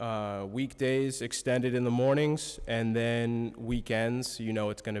weekdays extended in the mornings, and then weekends, you know,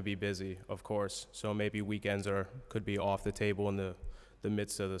 it's going to be busy, of course. So maybe weekends could be off the table in the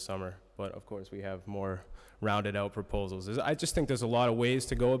midst of the summer. But of course, we have more rounded out proposals. I just think there's a lot of ways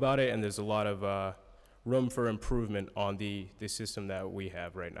to go about it, and there's a lot of room for improvement on the system that we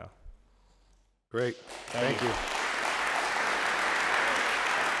have right now. Great. Thank you.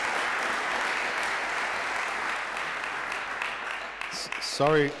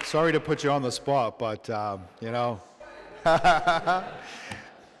 Sorry to put you on the spot, but you know, how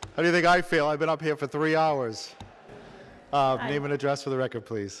do you think I feel? I've been up here for 3 hours. Name and address for the record,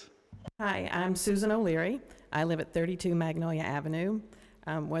 please. Hi, I'm Susan O'Leary. I live at 32 Magnolia Avenue,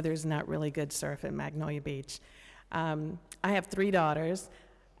 where there's not really good surf at Magnolia Beach. I have 3 daughters.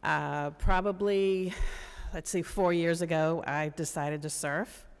 Probably, let's see, 4 years ago, I decided to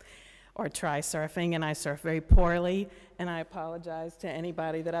surf or try surfing, and I surf very poorly, and I apologize to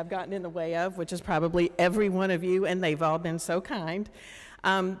anybody that I've gotten in the way of, which is probably every one of you, and they've all been so kind.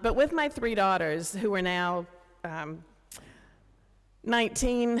 But with my 3 daughters, who are now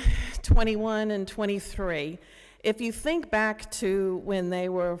 19, 21, and 23, if you think back to when they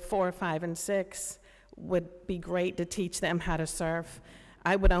were 4, 5, and 6, would be great to teach them how to surf.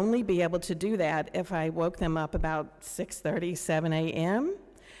 I would only be able to do that if I woke them up about 6:30, 7 a.m.,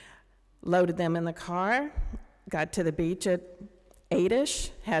 loaded them in the car, got to the beach at 8-ish,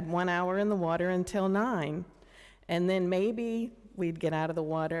 had 1 hour in the water until 9, and then maybe we'd get out of the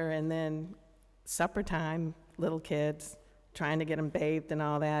water, and then supper time, little kids, trying to get them bathed and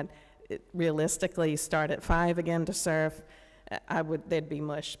all that. Realistically, start at 5 again to surf. They'd be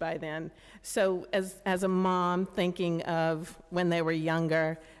mush by then. So as a mom, thinking of when they were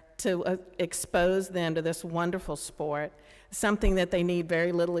younger, to expose them to this wonderful sport, something that they need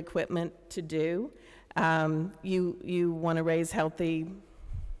very little equipment to do. You want to raise healthy,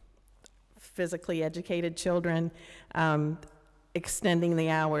 physically educated children. Extending the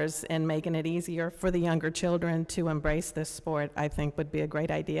hours and making it easier for the younger children to embrace this sport, I think would be a great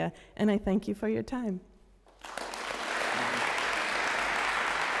idea. And I thank you for your time.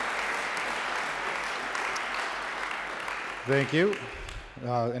 Thank you.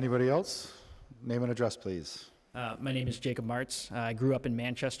 Anybody else? Name and address, please. My name is Jacob Martz. I grew up in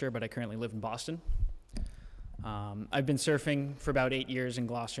Manchester, but I currently live in Boston. I've been surfing for about 8 years in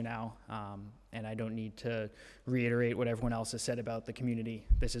Gloucester now, and I don't need to reiterate what everyone else has said about the community.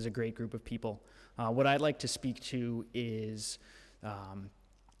 This is a great group of people. What I'd like to speak to is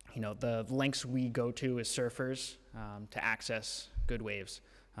the lengths we go to as surfers to access good waves.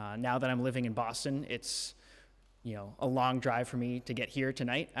 Now that I'm living in Boston, it's a long drive for me to get here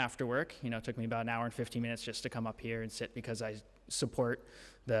tonight after work. It took me about an hour and 15 minutes just to come up here and sit because I support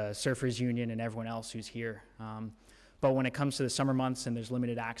the Surfers Union and everyone else who's here. But when it comes to the summer months and there's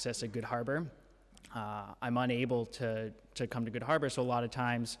limited access at Good Harbor, I'm unable to come to Good Harbor, so a lot of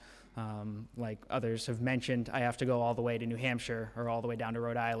times, like others have mentioned, I have to go all the way to New Hampshire or all the way down to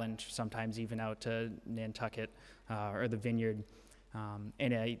Rhode Island, sometimes even out to Nantucket or the Vineyard.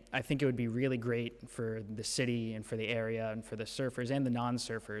 And I think it would be really great for the city and for the area and for the surfers and the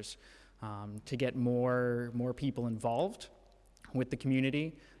non-surfers to get more people involved with the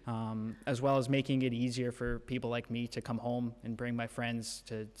community, as well as making it easier for people like me to come home and bring my friends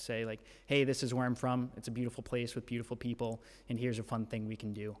to say like, hey, this is where I'm from. It's a beautiful place with beautiful people, and here's a fun thing we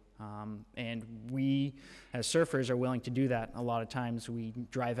can do. And we, as surfers, are willing to do that. A lot of times we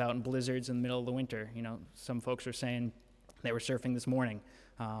drive out in blizzards in the middle of the winter. Some folks are saying they were surfing this morning.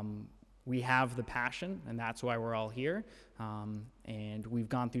 We have the passion, and that's why we're all here. And we've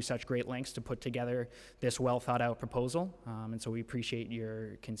gone through such great lengths to put together this well-thought-out proposal. And so we appreciate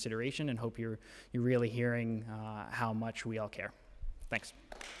your consideration and hope you're really hearing how much we all care. Thanks.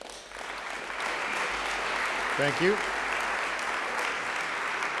 Thank you.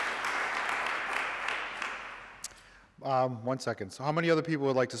 One second. So how many other people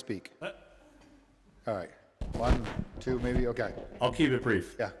would like to speak? All right. 1, 2, maybe, okay. I'll keep it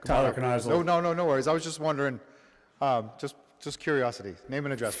brief. Yeah. Tyler Kneisel. No worries. I was just wondering, just curiosity. Name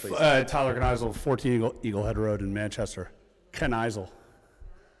and address, please. Tyler Kneisel, 14 Eagle Head Road in Manchester. Kneisel.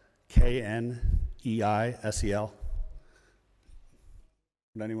 K-N-E-I-S-E-L.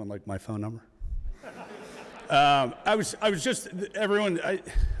 Would anyone like my phone number? I was just, everyone,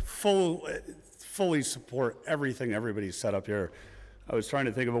 fully support everything everybody's set up here. I was trying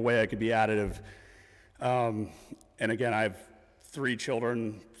to think of a way I could be additive. And again, I have 3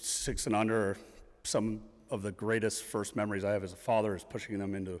 children, 6 and under. Some of the greatest first memories I have as a father is pushing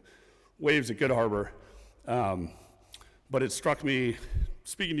them into waves at Good Harbor. But it struck me,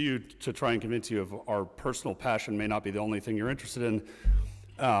 speaking to you to try and convince you of our personal passion may not be the only thing you're interested in.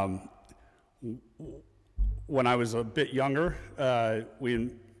 When I was a bit younger,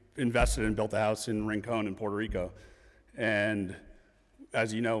 we invested and built a house in Rincon in Puerto Rico. And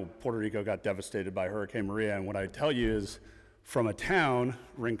as you know, Puerto Rico got devastated by Hurricane Maria, and what I tell you is, from a town,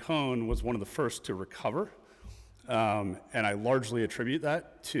 Rincon was one of the first to recover, and I largely attribute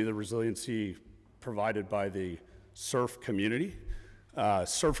that to the resiliency provided by the surf community.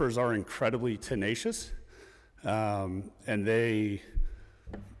 Surfers are incredibly tenacious, and they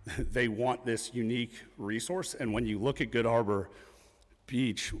want this unique resource, and when you look at Good Harbor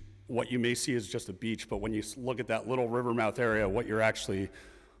Beach, what you may see is just a beach, but when you look at that little river mouth area, what you're actually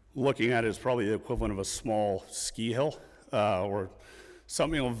looking at is probably the equivalent of a small ski hill or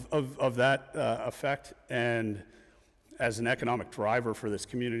something of that effect. And as an economic driver for this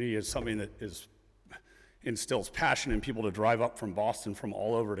community, is something that instills passion in people to drive up from Boston from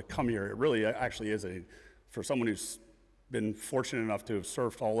all over to come here. It really actually is for someone who's been fortunate enough to have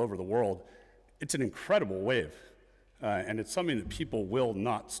surfed all over the world, it's an incredible wave. And it's something that people will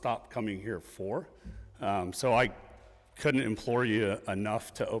not stop coming here for. So I couldn't implore you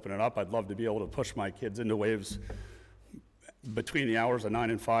enough to open it up. I'd love to be able to push my kids into waves between the hours of 9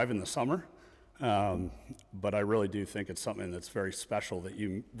 and 5 in the summer. But I really do think it's something that's very special that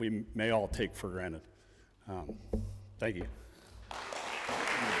we may all take for granted. Thank you.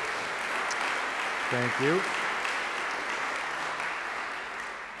 Thank you.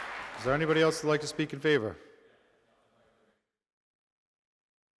 Is there anybody else who'd like to speak in favor?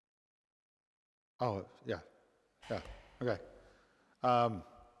 Oh, yeah, okay. All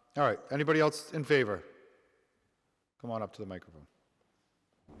right, anybody else in favor? Come on up to the microphone.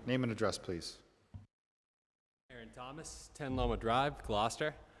 Name and address, please. Aaron Thomas, 10 Loma Drive,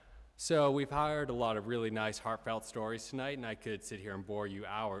 Gloucester. So we've heard a lot of really nice, heartfelt stories tonight, and I could sit here and bore you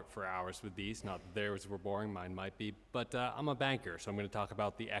for hours with these. Not that theirs were boring, mine might be, but I'm a banker, so I'm going to talk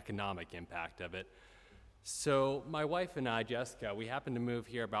about the economic impact of it. So my wife and I, Jessica, we happened to move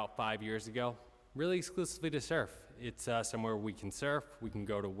here about 5 years ago, really exclusively to surf. It's somewhere we can surf, we can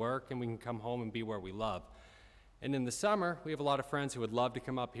go to work, and we can come home and be where we love. And in the summer, we have a lot of friends who would love to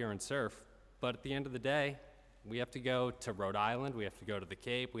come up here and surf, but at the end of the day, we have to go to Rhode Island, we have to go to the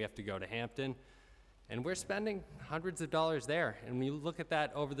Cape, we have to go to Hampton, and we're spending hundreds of dollars there. And when you look at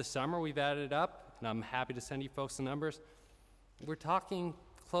that over the summer, we've added it up, and I'm happy to send you folks the numbers. We're talking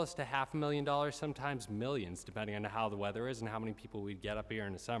close to $500,000, sometimes millions, depending on how the weather is and how many people we'd get up here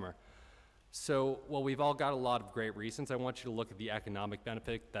in the summer. So, well, we've all got a lot of great reasons. I want you to look at the economic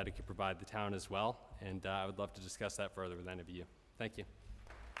benefit that it could provide the town as well, and I would love to discuss that further with any of you. Thank you.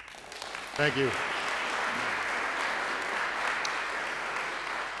 Thank you.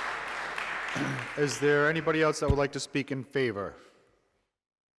 Is there anybody else that would like to speak in favor?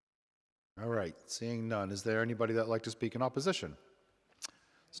 All right, seeing none. Is there anybody that would like to speak in opposition?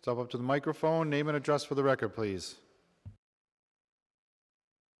 Step up to the microphone, name and address for the record, please.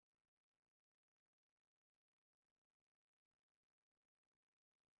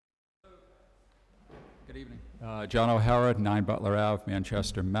 Good evening. John O'Hara, 9 Butler Ave,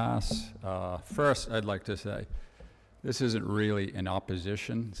 Manchester, Mass. First, I'd like to say, this isn't really in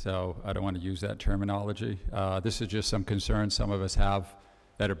opposition, so I don't want to use that terminology. This is just some concerns some of us have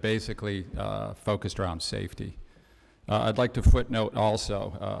that are basically focused around safety. I'd like to footnote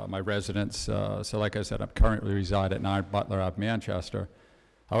also my residence. So like I said, I currently reside at 9 Butler Ave, Manchester.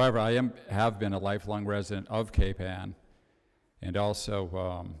 However, I have been a lifelong resident of Cape Ann, and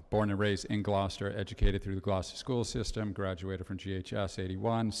also born and raised in Gloucester, educated through the Gloucester school system, graduated from GHS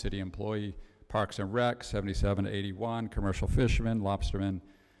 81, city employee, Parks and Rec 77 to 81, commercial fisherman, lobsterman,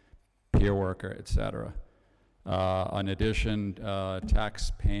 pier worker, etc. In addition,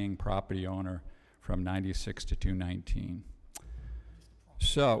 tax-paying property owner from 96 to 219.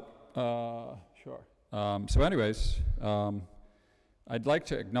 So, sure. So anyways, I'd like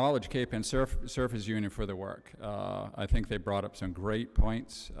to acknowledge Cape Ann Surfers Union for their work. I think they brought up some great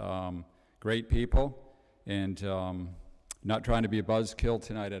points, great people, and not trying to be a buzzkill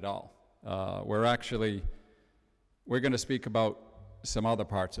tonight at all. We're going to speak about some other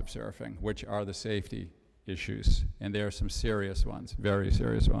parts of surfing, which are the safety issues, and there are some serious ones, very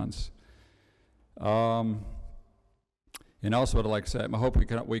serious ones. And also what I'd like to say, I hope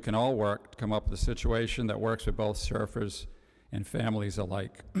we can all work to come up with a situation that works for both surfers and families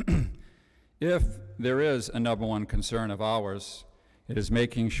alike. If there is a #1 concern of ours, it is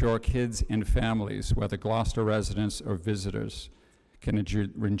making sure kids and families, whether Gloucester residents or visitors, can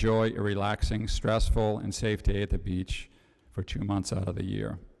enjoy a relaxing, stressful, and safe day at the beach for 2 months out of the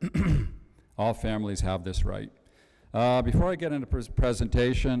year. All families have this right. Before I get into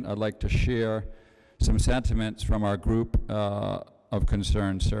presentation, I'd like to share some sentiments from our group of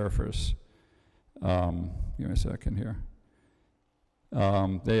concerned surfers. Give me a second here.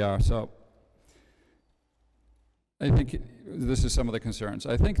 So I think this is some of the concerns.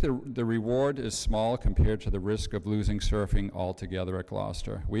 I think the reward is small compared to the risk of losing surfing altogether at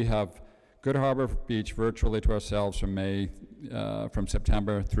Gloucester. We have Good Harbor Beach virtually to ourselves from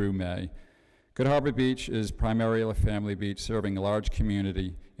September through May. Good Harbor Beach is primarily a family beach serving a large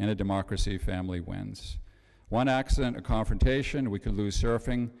community, and a democracy family wins. One accident or confrontation, we could lose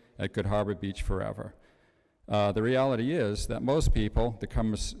surfing at Good Harbor Beach forever. The reality is that most people, the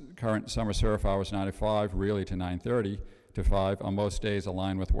current summer surf hours 9 to 5, really to 9:30 to 5, on most days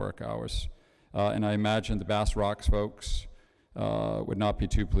align with work hours. And I imagine the Bass Rocks folks would not be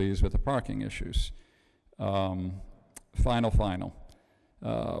too pleased with the parking issues. Final.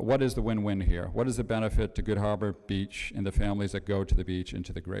 What is the win-win here? What is the benefit to Good Harbor Beach and the families that go to the beach and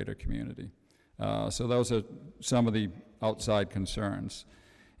to the greater community? So those are some of the outside concerns.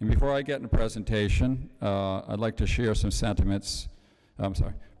 And before I get into presentation, I'd like to share some sentiments. I'd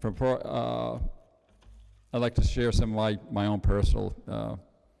like to share some of my own personal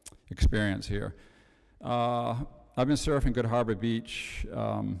experience here. I've been surfing Good Harbor Beach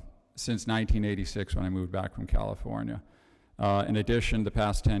since 1986 when I moved back from California. In addition, the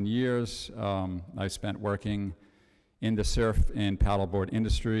past 10 years, I spent working in the surf and paddleboard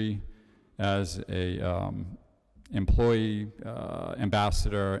industry as a employee,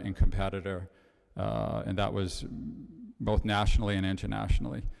 ambassador, and competitor, and that was both nationally and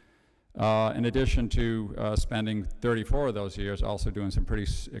internationally. In addition to spending 34 of those years also doing some pretty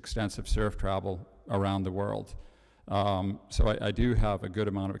extensive surf travel around the world. So I do have a good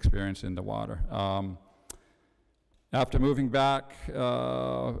amount of experience in the water. After moving back,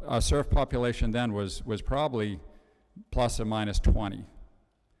 our surf population then was probably plus or minus 20.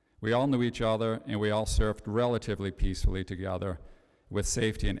 We all knew each other, and we all surfed relatively peacefully together with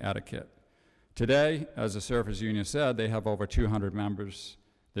safety and etiquette. Today, as the Surfers Union said, they have over 200 members.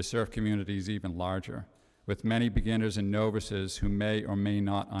 The surf community is even larger, with many beginners and novices who may or may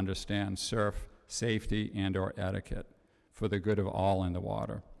not understand surf safety and/or etiquette for the good of all in the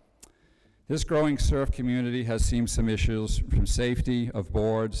water. This growing surf community has seen some issues from safety of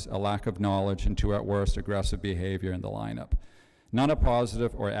boards, a lack of knowledge, and to at worst aggressive behavior in the lineup. None are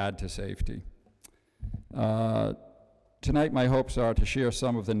positive or add to safety. Tonight my hopes are to share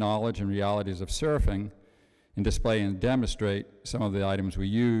some of the knowledge and realities of surfing and display and demonstrate some of the items we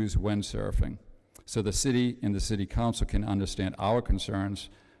use when surfing, so the city and the city council can understand our concerns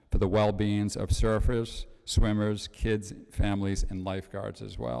for the well-beings of surfers, swimmers, kids, families, and lifeguards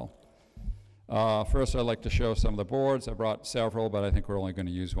as well. First, I'd like to show some of the boards. I brought several, but I think we're only going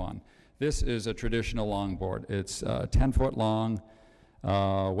to use one. This is a traditional longboard. It's 10 foot long,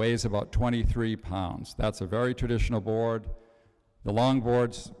 weighs about 23 pounds. That's a very traditional board. The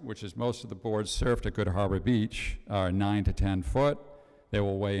longboards, which is most of the boards surfed at Good Harbor Beach, are 9 to 10 foot. They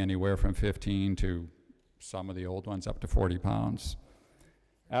will weigh anywhere from 15 to, some of the old ones, up to 40 pounds.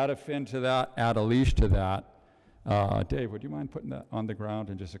 Add a fin to that, add a leash to that. Dave, would you mind putting that on the ground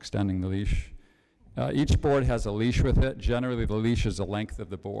and just extending the leash? Each board has a leash with it. Generally, the leash is the length of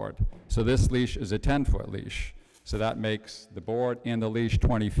the board. So this leash is a 10-foot leash. So that makes the board and the leash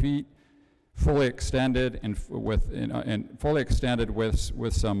 20 feet, fully extended and fully extended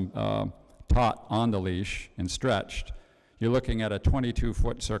with some taut on the leash and stretched. You're looking at a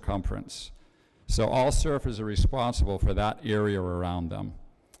 22-foot circumference. So all surfers are responsible for that area around them.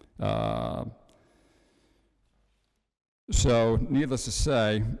 So needless to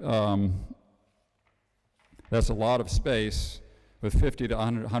say, that's a lot of space with 50 to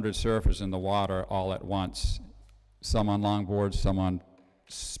 100 surfers in the water all at once. Some on longboards, some on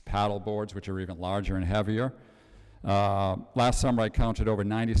paddle boards, which are even larger and heavier. Last summer I counted over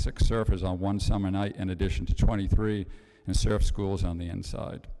 96 surfers on one summer night, in addition to 23 in surf schools on the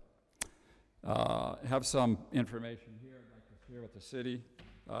inside. Have some information here I'd like to share with the city.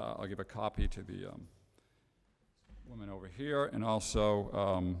 I'll give a copy to the woman over here, and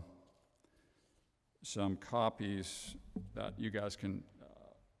also some copies that you guys can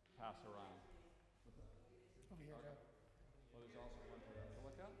pass around. Over here, okay. Well, there's also one for that to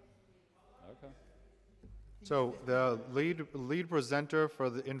look at. Okay. So the lead presenter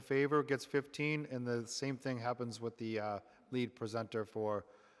for the in favor gets 15, and the same thing happens with the lead presenter for,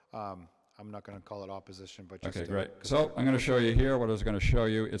 I'm not going to call it opposition, but just... Okay, great. So I'm going to show you here what I was going to show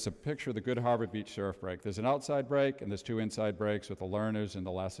you. It's a picture of the Good Harbor Beach surf break. There's an outside break, and there's two inside breaks with the learners, and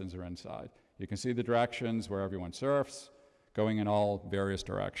the lessons are inside. You can see the directions where everyone surfs, going in all various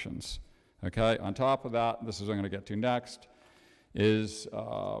directions. Okay, on top of that, this is what I'm going to get to next, is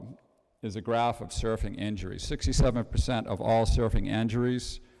a graph of surfing injuries. 67% of all surfing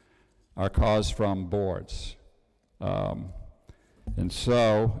injuries are caused from boards. And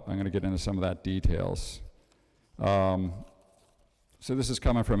so I'm going to get into some of that details. So this is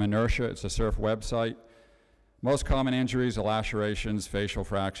coming from Inertia. It's a surf website. Most common injuries are lacerations, facial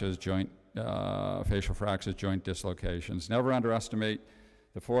fractures, joint dislocations. Never underestimate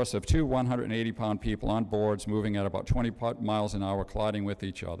the force of two 180-pound people on boards moving at about 20 miles an hour colliding with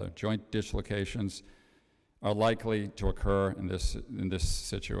each other. Joint dislocations are likely to occur in this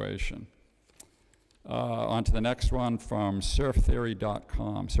situation. On to the next one from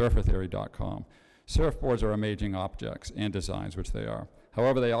surfertheory.com. Surfboards are amazing objects and designs, which they are.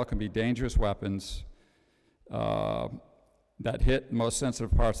 However, they all can be dangerous weapons that hit most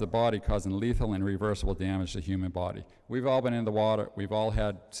sensitive parts of the body, causing lethal and irreversible damage to the human body. We've all been in the water. We've all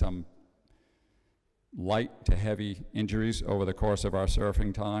had some light to heavy injuries over the course of our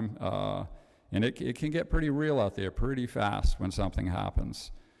surfing time. And it can get pretty real out there pretty fast when something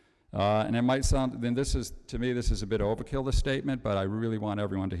happens. And it might sound, then this is, to me, this is a bit overkill, this statement, but I really want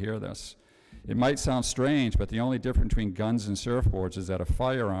everyone to hear this. It might sound strange, but the only difference between guns and surfboards is that a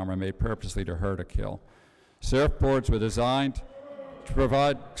firearm are made purposely to hurt or kill. Surfboards were designed to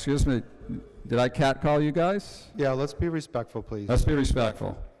provide, excuse me, did I catcall you guys? Yeah, let's be respectful, please. Let's be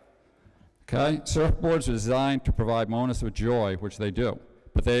respectful. Okay? Surfboards are designed to provide moments of joy, which they do,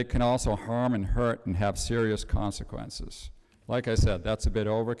 but they can also harm and hurt and have serious consequences. Like I said, that's a bit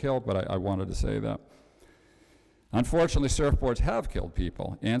overkill, but I wanted to say that. Unfortunately, surfboards have killed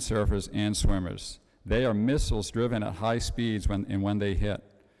people, and surfers, and swimmers. They are missiles driven at high speeds when they hit.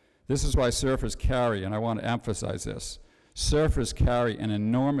 This is why surfers carry, and I want to emphasize this, surfers carry an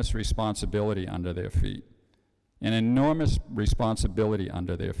enormous responsibility under their feet. An enormous responsibility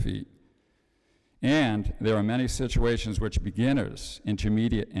under their feet. And there are many situations which beginners,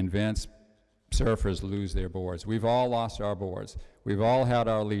 intermediate, and advanced surfers lose their boards. We've all lost our boards. We've all had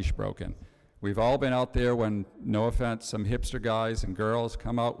our leash broken. We've all been out there when, no offense, some hipster guys and girls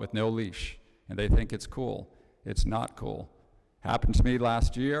come out with no leash, and they think it's cool. It's not cool. Happened to me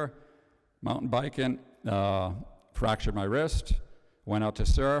last year, mountain biking, fractured my wrist, went out to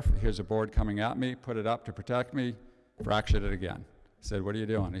surf, here's a board coming at me, put it up to protect me, fractured it again. I said, what are you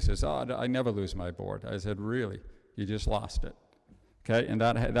doing? He says, oh, I never lose my board. I said, really? You just lost it. Okay, and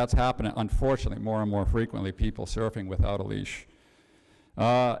that's happening, unfortunately, more and more frequently, people surfing without a leash.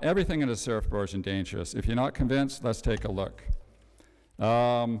 Everything in a surfboard is dangerous. If you're not convinced, let's take a look.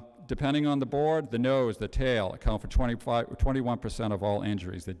 Depending on the board, the nose, the tail account for 21% of all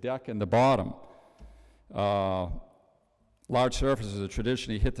injuries. The deck and the bottom. Large surfaces that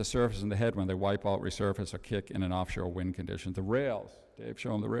traditionally hit the surface in the head when they wipe out, resurface, or kick in an offshore wind condition. The rails, Dave,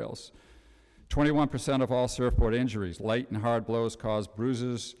 show them the rails. 21% of all surfboard injuries, light and hard blows cause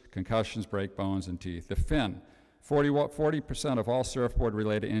bruises, concussions, break bones, and teeth. The fin, 40% of all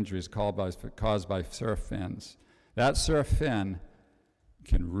surfboard-related injuries caused by surf fins. That surf fin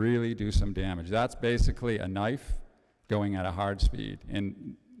can really do some damage. That's basically a knife going at a hard speed.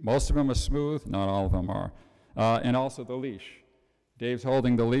 And most of them are smooth, not all of them are. And also the leash. Dave's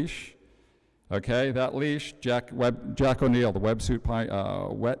holding the leash. Okay, that leash, Jack O'Neill, the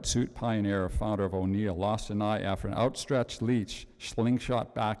wetsuit pioneer, founder of O'Neill, lost an eye after an outstretched leash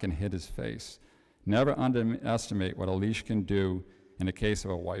slingshot back and hit his face. Never underestimate what a leash can do in the case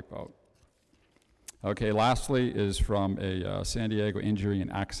of a wipeout. Okay, lastly is from a San Diego injury and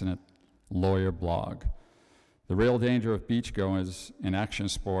accident lawyer blog. The real danger of beachgoers in action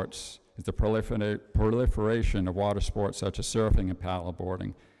sports is the proliferation of water sports such as surfing and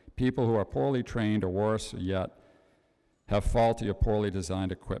paddleboarding. People who are poorly trained, or worse yet, have faulty or poorly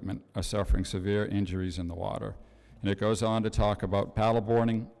designed equipment, are suffering severe injuries in the water. And it goes on to talk about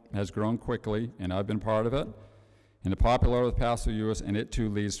paddleboarding has grown quickly, and I've been part of it, and the popularity of the past few years, and it too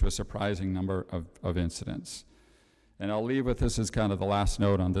leads to a surprising number of incidents. And I'll leave with this as kind of the last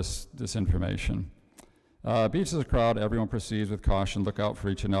note on this information. Beach is a crowd, everyone proceeds with caution, look out for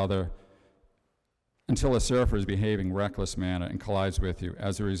each another, until a surfer is behaving in reckless manner and collides with you.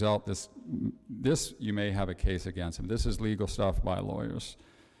 As a result, this you may have a case against him. This is legal stuff by lawyers.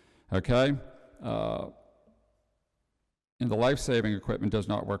 Okay? And the life-saving equipment does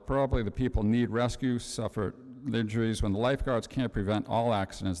not work properly. The people need rescue, suffer injuries. When the lifeguards can't prevent all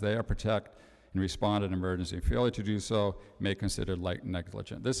accidents, they are protect and respond in emergency. Failure to do so may be considered light and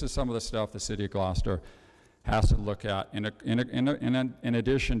negligent. This is some of the stuff the city of Gloucester has to look at in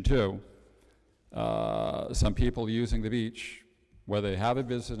addition to some people using the beach, whether they have a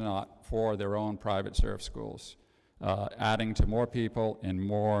business or not, for their own private surf schools, adding to more people and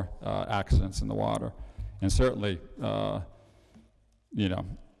more accidents in the water. And certainly, you know,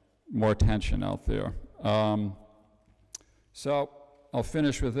 more tension out there. So I'll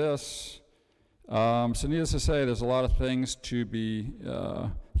finish with this. So needless to say, there's a lot of things to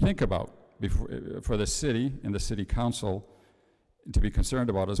think about for the city and the city council to be concerned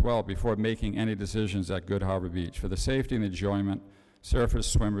about as well before making any decisions at Good Harbor Beach. For the safety and enjoyment, surfers,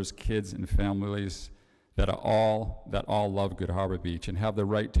 swimmers, kids, and families that all love Good Harbor Beach and have the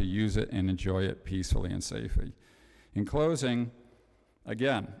right to use it and enjoy it peacefully and safely. In closing,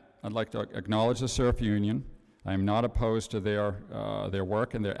 again, I'd like to acknowledge the Surf Union. I am not opposed to their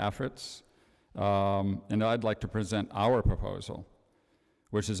work and their efforts, and I'd like to present our proposal,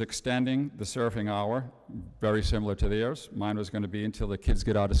 which is extending the surfing hour, very similar to theirs. Mine was going to be until the kids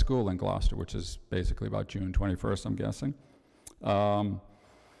get out of school in Gloucester, which is basically about June 21st, I'm guessing.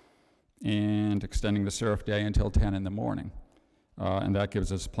 And extending the surf day until 10 in the morning. And that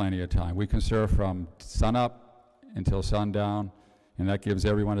gives us plenty of time. We can surf from sunup until sundown, and that gives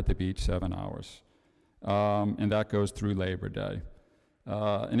everyone at the beach 7 hours. And that goes through Labor Day.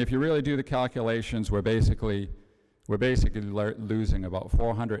 And if you really do the calculations, we're basically losing about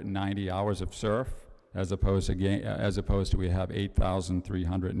 490 hours of surf, as opposed to we have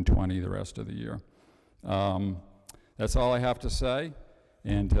 8,320 the rest of the year. That's all I have to say,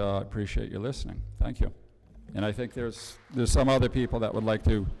 and appreciate you listening. Thank you. And I think there's some other people that would like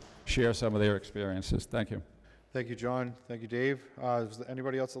to share some of their experiences. Thank you. Thank you, John. Thank you, Dave. Is there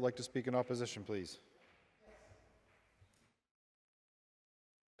anybody else that would like to speak in opposition, please?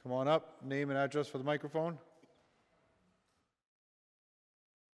 Come on up, name and address for the microphone.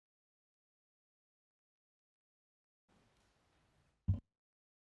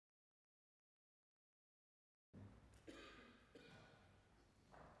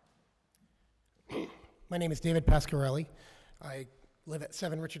 My name is David Pasquarelli. I live at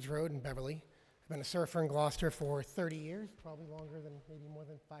 7 Richards Road in Beverly. I've been a surfer in Gloucester for 30 years, probably longer than maybe more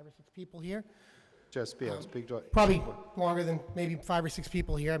than 5 or 6 people here. Just speak to it. Probably longer than maybe 5 or 6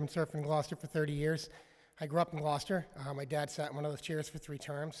 people here. I've been surfing in Gloucester for 30 years. I grew up in Gloucester. My dad sat in one of those chairs for 3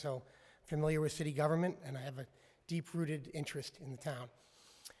 terms, so familiar with city government, and I have a deep-rooted interest in the town.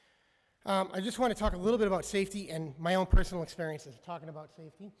 I just want to talk a little bit about safety and my own personal experiences talking about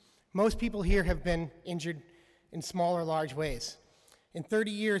safety. Most people here have been injured in small or large ways. In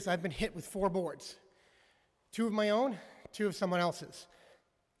 30 years, I've been hit with 4 boards. 2 of my own, 2 of someone else's.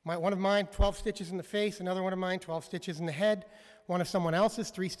 One of mine, 12 stitches in the face, another one of mine, 12 stitches in the head. One of someone else's,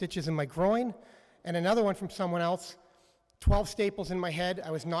 3 stitches in my groin, and another one from someone else, 12 staples in my head. I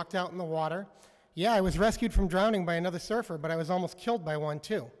was knocked out in the water. Yeah, I was rescued from drowning by another surfer, but I was almost killed by one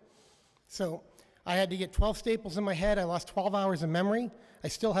too. So I had to get 12 staples in my head. I lost 12 hours of memory. I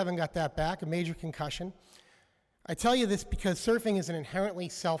still haven't got that back, a major concussion. I tell you this because surfing is an inherently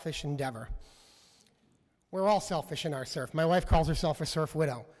selfish endeavor. We're all selfish in our surf. My wife calls herself a surf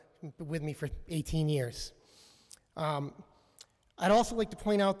widow, been with me for 18 years. I'd also like to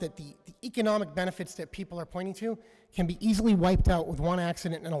point out that the economic benefits that people are pointing to can be easily wiped out with one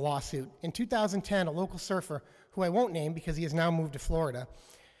accident and a lawsuit. In 2010, a local surfer, who I won't name because he has now moved to Florida,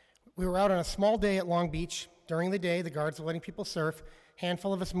 we were out on a small day at Long Beach. During the day, the guards were letting people surf. A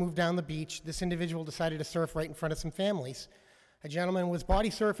handful of us moved down the beach. This individual decided to surf right in front of some families. A gentleman was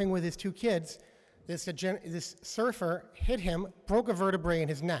body surfing with his 2 kids. This surfer hit him, broke a vertebrae in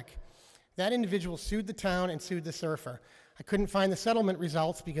his neck. That individual sued the town and sued the surfer. I couldn't find the settlement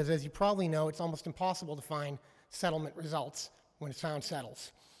results because, as you probably know, it's almost impossible to find settlement results when a town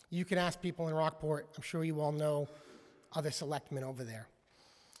settles. You can ask people in Rockport. I'm sure you all know other selectmen over there.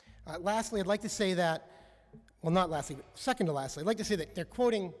 Lastly, I'd like to say that, well, not lastly, but second to lastly, I'd like to say that they're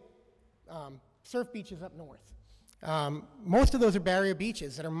quoting surf beaches up north. Most of those are barrier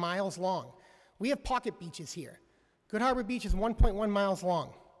beaches that are miles long. We have pocket beaches here. Good Harbor Beach is 1.1 miles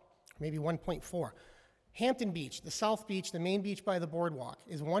long, maybe 1.4. Hampton Beach, the South Beach, the main beach by the boardwalk,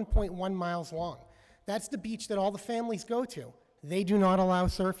 is 1.1 miles long. That's the beach that all the families go to. They do not allow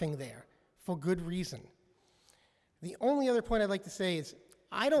surfing there, for good reason. The only other point I'd like to say is,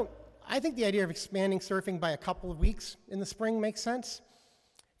 I think the idea of expanding surfing by a couple of weeks in the spring makes sense.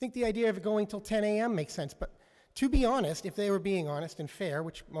 I think the idea of going till 10 a.m. makes sense, but to be honest, if they were being honest and fair,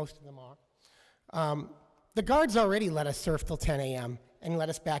 which most of them are, the guards already let us surf till 10 a.m. and let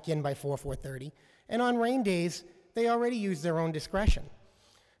us back in by 4:30. And on rain days, they already use their own discretion.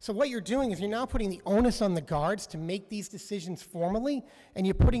 So what you're doing is you're now putting the onus on the guards to make these decisions formally, and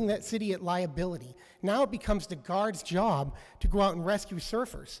you're putting that city at liability. Now it becomes the guards' job to go out and rescue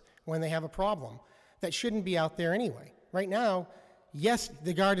surfers when they have a problem that shouldn't be out there anyway. Right now, yes,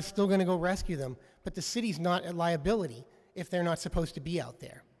 the guard is still going to go rescue them, but the city's not at liability if they're not supposed to be out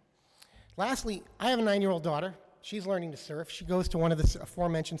there. Lastly, I have a 9-year-old daughter. She's learning to surf. She goes to one of the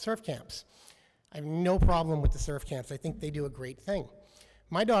aforementioned surf camps. I have no problem with the surf camps. I think they do a great thing.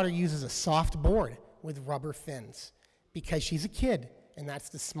 My daughter uses a soft board with rubber fins because she's a kid, and that's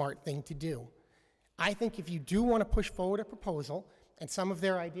the smart thing to do. I think if you do want to push forward a proposal, and some of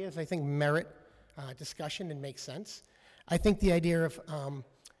their ideas I think merit discussion and make sense, I think the idea of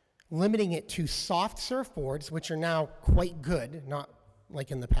limiting it to soft surfboards, which are now quite good, not like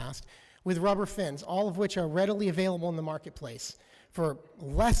in the past, with rubber fins, all of which are readily available in the marketplace for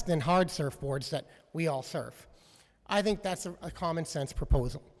less than hard surfboards that we all surf. I think that's a common sense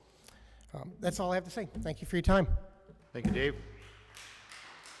proposal. That's all I have to say. Thank you for your time. Thank you, Dave.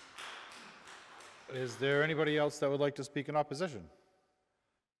 Is there anybody else that would like to speak in opposition?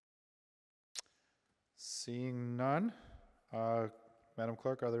 Seeing none, Madam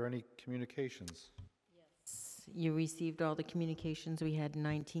Clerk, are there any communications? You received all the communications. We had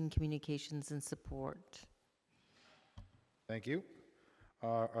 19 communications in support. Thank you.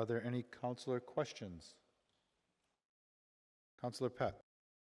 Are there any councilor questions? Councilor Pett.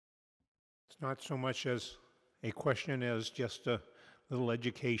 It's not so much as a question as just a little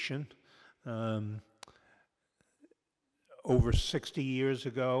education. Over 60 years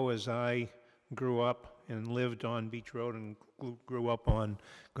ago, as I grew up and lived on Beach Road and grew up on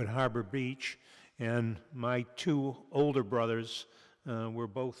Good Harbor Beach, and my 2 older brothers were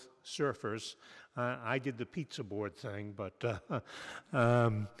both surfers. I did the pizza board thing, but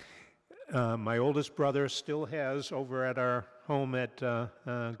my oldest brother still has, over at our home at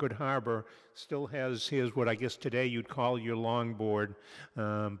Good Harbor, still has his, what I guess today you'd call your longboard,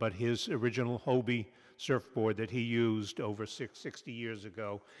 but his original Hobie surfboard that he used over 60 years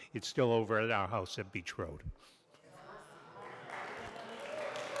ago, it's still over at our house at Beach Road.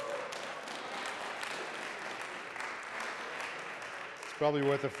 Probably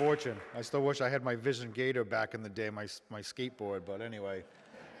worth a fortune. I still wish I had my Vision Gator back in the day, my skateboard, but anyway.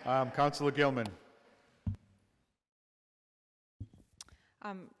 Councilor Gilman.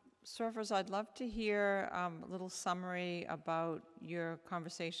 Surfers, I'd love to hear a little summary about your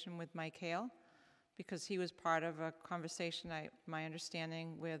conversation with Mike Hale, because he was part of a conversation, my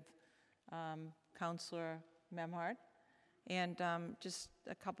understanding, with Councilor Memhard. And just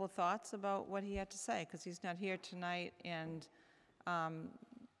a couple of thoughts about what he had to say, because he's not here tonight, and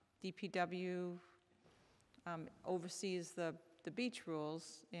DPW oversees the beach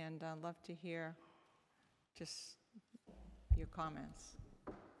rules, and I'd love to hear just your comments.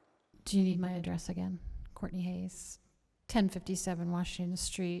 Do you need my address again? Courtney Hayes, 1057 Washington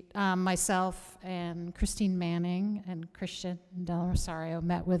Street. Myself and Christine Manning and Christian Del Rosario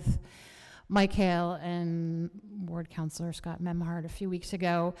met with Mike Hale and Ward Councilor Scott Memhard a few weeks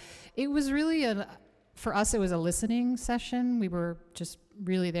ago. It was really for us, it was a listening session. We were just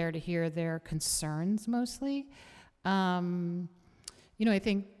really there to hear their concerns mostly. I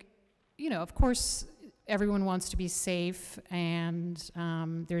think, of course, everyone wants to be safe, and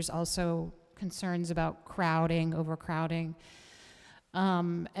there's also concerns about crowding, overcrowding.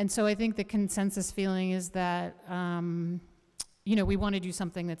 And so I think the consensus feeling is that, we want to do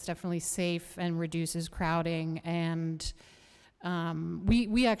something that's definitely safe and reduces crowding. And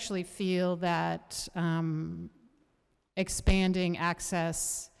we actually feel that expanding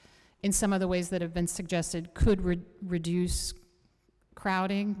access in some of the ways that have been suggested could reduce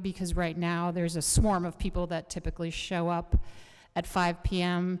crowding, because right now there's a swarm of people that typically show up at 5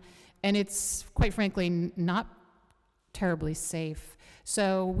 p.m. and it's quite frankly not terribly safe.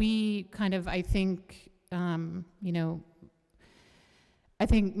 So we kind of, I think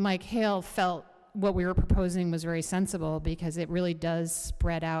Mike Hale felt what we were proposing was very sensible, because it really does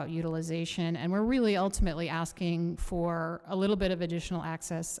spread out utilization, and we're really ultimately asking for a little bit of additional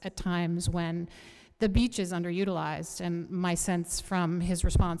access at times when the beach is underutilized. And my sense from his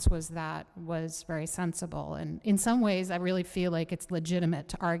response was that was very sensible. And in some ways, I really feel like it's legitimate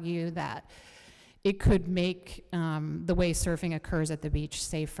to argue that it could make the way surfing occurs at the beach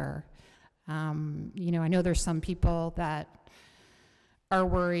safer. I know there's some people that are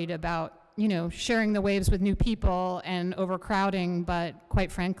worried about sharing the waves with new people and overcrowding, but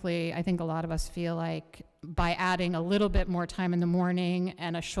quite frankly, I think a lot of us feel like by adding a little bit more time in the morning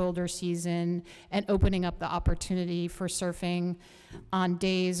and a shoulder season and opening up the opportunity for surfing on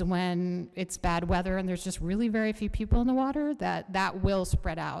days when it's bad weather and there's just really very few people in the water, that will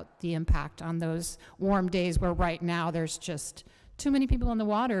spread out the impact on those warm days where right now there's just too many people in the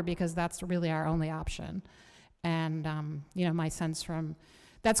water, because that's really our only option. And my sense from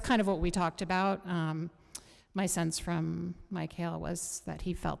that's kind of what we talked about. My sense from Mike Hale was that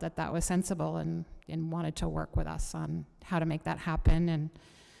he felt that was sensible and wanted to work with us on how to make that happen,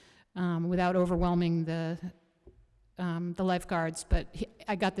 and without overwhelming the lifeguards. But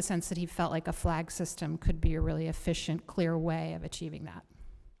I got the sense that he felt like a flag system could be a really efficient, clear way of achieving that.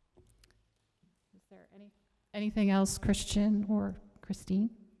 Is there anything else, Christian or Christine?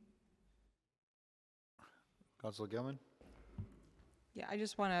 Councilor Gilman? Yeah, I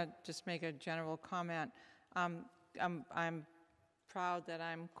just want to make a general comment. I'm proud that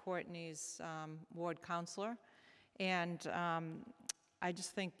I'm Courtney's ward counselor, and I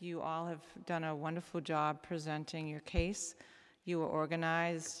just think you all have done a wonderful job presenting your case. You were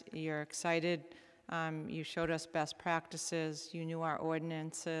organized, you're excited, you showed us best practices, you knew our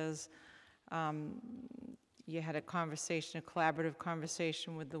ordinances, you had a collaborative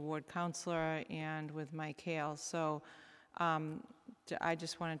conversation with the ward counselor and with Mike Hale. So I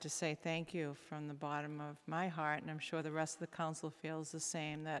just wanted to say thank you from the bottom of my heart, and I'm sure the rest of the council feels the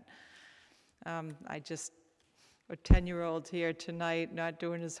same, that a 10-year-old here tonight not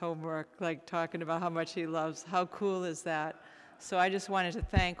doing his homework, like talking about how much he loves. How cool is that? So I just wanted to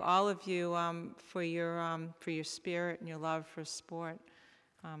thank all of you for your spirit and your love for sport.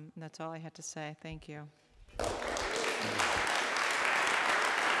 And that's all I had to say. Thank you.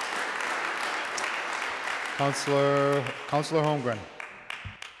 Councilor Holmgren.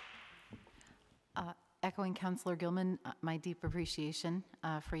 Echoing Councilor Gilman, my deep appreciation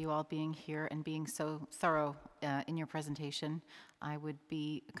for you all being here and being so thorough in your presentation. I would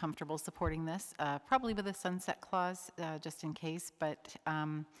be comfortable supporting this, probably with a sunset clause, just in case, but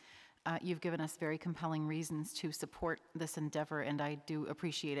you've given us very compelling reasons to support this endeavor, and I do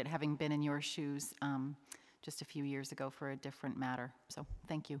appreciate it, having been in your shoes just a few years ago for a different matter. So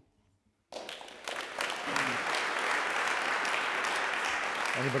thank you.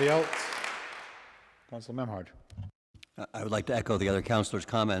 Anybody else? Councilor Memhard. I would like to echo the other councilors'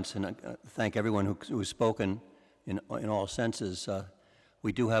 comments and thank everyone who has spoken in all senses.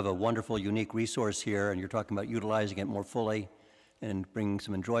 We do have a wonderful, unique resource here, and you're talking about utilizing it more fully and bringing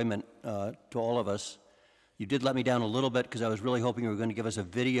some enjoyment to all of us. You did let me down a little bit because I was really hoping you were going to give us a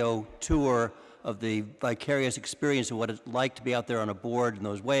video tour of the vicarious experience of what it's like to be out there on a board in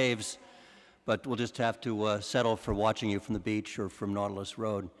those waves, but we'll just have to settle for watching you from the beach or from Nautilus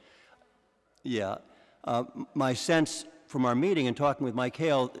Road. Yeah. My sense from our meeting and talking with Mike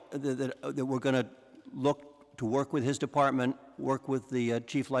Hale that we're going to look to work with his department, work with the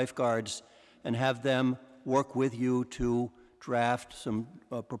chief lifeguards, and have them work with you to draft some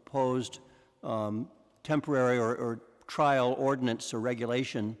proposed temporary or trial ordinance or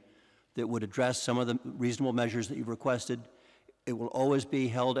regulation that would address some of the reasonable measures that you've requested. It will always be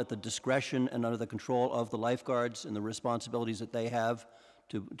held at the discretion and under the control of the lifeguards and the responsibilities that they have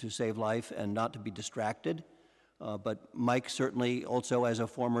to save life and not to be distracted. But Mike certainly, also as a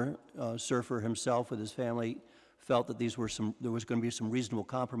former surfer himself with his family, felt that there was going to be some reasonable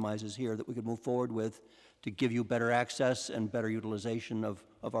compromises here that we could move forward with to give you better access and better utilization of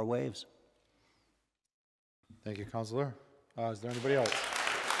our waves. Thank you, Councilor. Is there anybody else?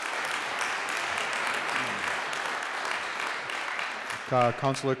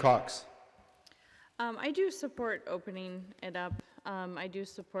 Councilor Cox. I do support opening it up. I do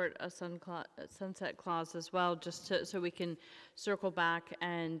support a sunset clause as well, just so we can circle back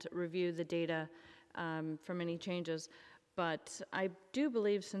and review the data from any changes. But I do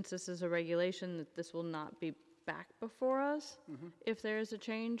believe, since this is a regulation, that this will not be back before us if there is a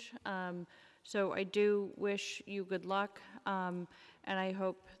change. So I do wish you good luck, and I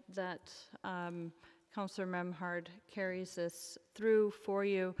hope that Councillor Memhard carries this through for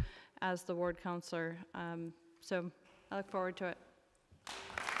you as the ward councillor. So I look forward to it.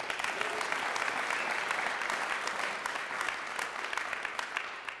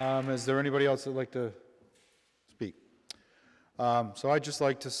 Is there anybody else that would like to speak? So I'd just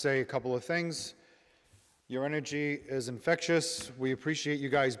like to say a couple of things. Your energy is infectious. We appreciate you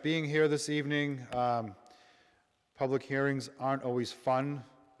guys being here this evening. Public hearings aren't always fun,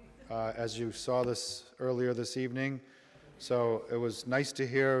 as you saw this earlier this evening. So it was nice to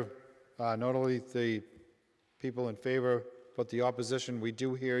hear not only the people in favor, but the opposition. We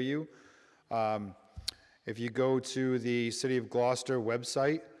do hear you. If you go to the City of Gloucester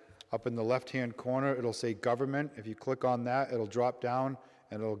website, up in the left-hand corner, it'll say government. If you click on that, it'll drop down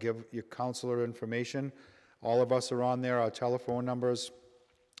and it'll give your councilor information. All of us are on there, our telephone numbers,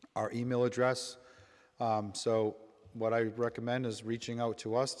 our email address. So what I recommend is reaching out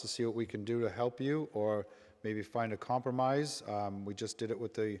to us to see what we can do to help you, or maybe find a compromise. We just did it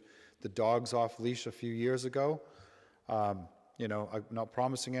with the dogs off leash a few years ago. You know, I'm not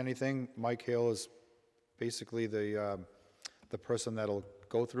promising anything. Mike Hale is basically the person that'll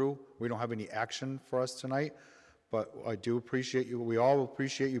go through. We don't have any action for us tonight, but I do appreciate you. We all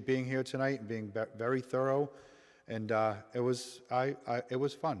appreciate you being here tonight and being very thorough. And it was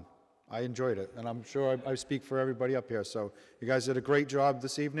fun. I enjoyed it, and I'm sure I speak for everybody up here. So you guys did a great job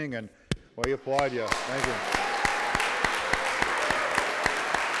this evening, and we applaud you. Thank you.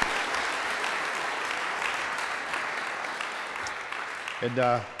 And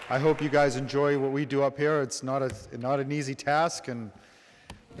I hope you guys enjoy what we do up here. It's not an easy task, and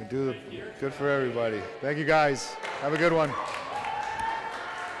we do good for everybody. Thank you, guys. Have a good one.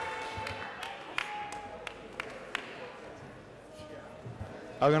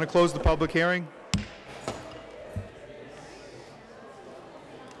 I'm going to close the public hearing.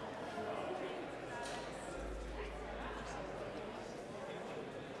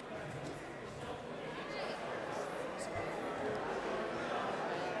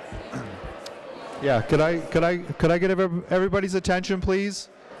 Yeah, could I get everybody's attention, please?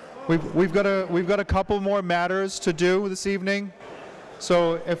 We've got a couple more matters to do this evening.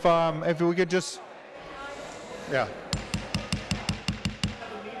 So if we could just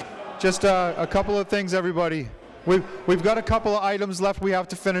a couple of things, everybody. We've got a couple of items left we have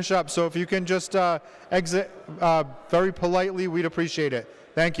to finish up. So if you can just exit very politely, we'd appreciate it.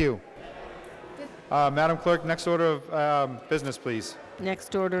 Thank you. Madam Clerk, next order of business, please.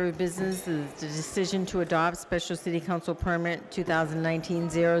 Next order of business is the decision to adopt Special City Council Permit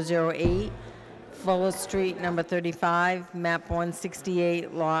 2019-008, Fuller Street, number 35, map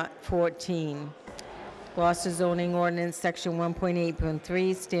 168, lot 14. Gloucester zoning ordinance, section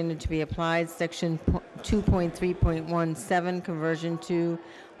 1.8.3, standard to be applied, section 2.3.17, conversion to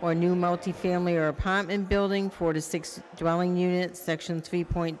or new multifamily or apartment building, 4 to 6 dwelling units, section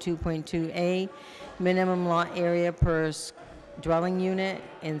 3.2.2A, minimum lot area per dwelling unit,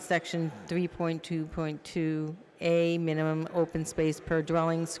 in section 3.2.2A, minimum open space per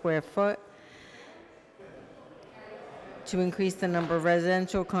dwelling square foot, to increase the number of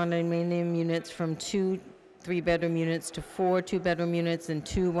residential condominium units from 2 3-bedroom units to 4 2-bedroom units and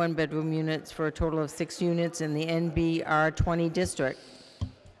 2 1-bedroom units for a total of 6 units in the NBR20 district.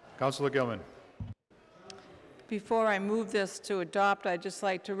 Councilor Gilman. Before I move this to adopt, I'd just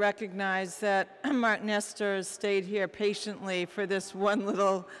like to recognize that Mark Nestor has stayed here patiently for this one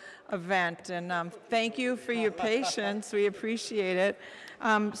little event, and thank you for your patience. We appreciate it.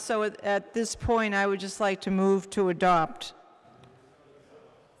 So at this point, I would just like to move to adopt.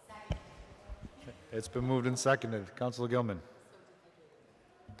 It's been moved and seconded. Councilor Gilman.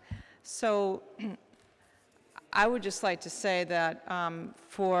 So I would just like to say that I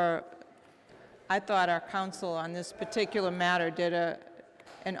thought our council on this particular matter did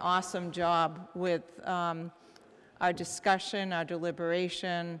an awesome job with our discussion, our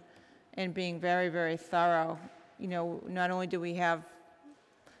deliberation, and being very, very thorough. You know, not only do we have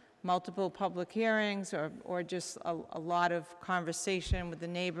multiple public hearings or just a lot of conversation with the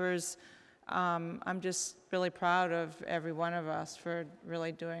neighbors, I'm just really proud of every one of us for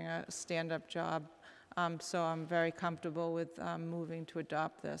really doing a stand-up job. So I'm very comfortable with moving to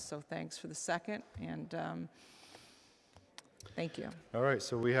adopt this. So thanks for the second, and thank you. All right,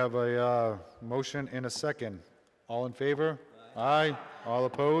 so we have a motion and a second. All in favor? Aye. All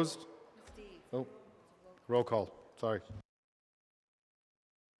opposed? Oh, roll call, sorry.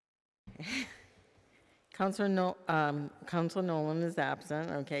 Councilor Nolan is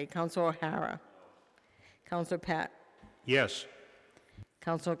absent. Okay. Councilor O'Hara. Councilor Pat. Yes.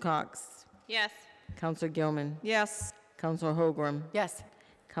 Councilor Cox. Yes. Councilor Gilman. Yes. Councilor Holgram. Yes.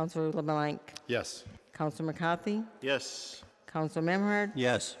 Councilor LeBlanc. Yes. Councilor McCarthy. Yes. Councilor Memhard.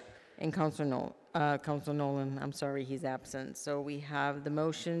 Yes. And Councilor Nolan, I'm sorry, he's absent. So we have the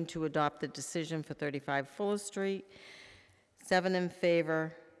motion to adopt the decision for 35 Fuller Street. 7 in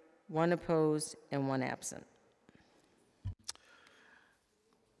favor, 1 opposed, and 1 absent.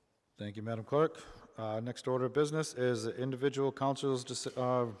 Thank you, Madam Clerk. Next order of business is the individual council's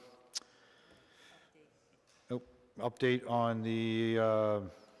update on the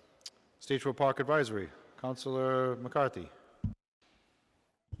Stage Park Advisory. Councilor McCarthy.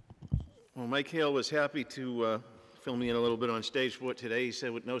 Well, Mike Hale was happy to fill me in a little bit on Stage 4 today. He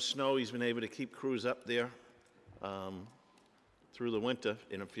said with no snow, he's been able to keep crews up there through the winter.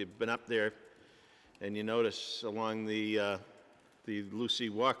 And if you've been up there and you notice along the Lucy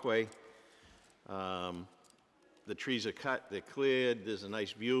walkway, the trees are cut, they're cleared. There's a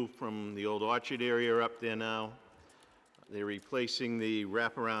nice view from the old orchard area up there now. They're replacing the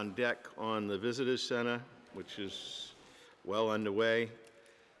wraparound deck on the visitor center, which is well underway.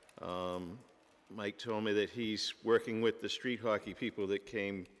 Mike told me that he's working with the street hockey people that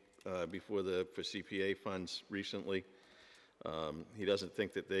came for CPA funds recently. He doesn't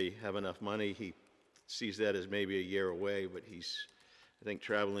think that they have enough money. He sees that as maybe a year away, but he's, I think,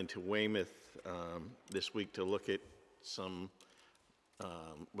 traveling to Weymouth this week to look at some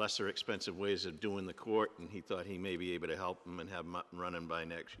lesser expensive ways of doing the court, and he thought he may be able to help them and have them up and running by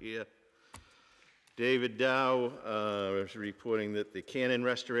next year. David Dow is reporting that the cannon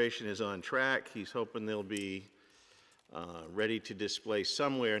restoration is on track. He's hoping they'll be ready to display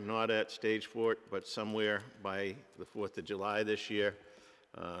somewhere, not at Stage 4, but somewhere by the 4th of July this year,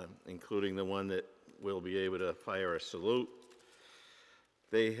 including the one that will be able to fire a salute.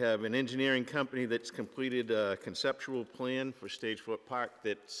 They have an engineering company that's completed a conceptual plan for Stage 4 Park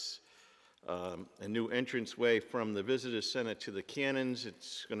that's a new entranceway from the visitor center to the cannons.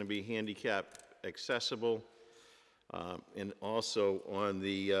 It's going to be handicap accessible, and also on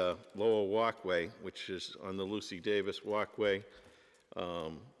the lower walkway, which is on the Lucy Davis walkway,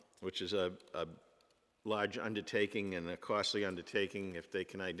 which is a large undertaking and a costly undertaking. If they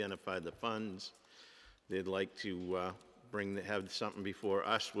can identify the funds, they'd like to have something before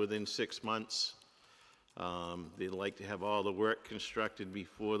us within 6 months. They'd like to have all the work constructed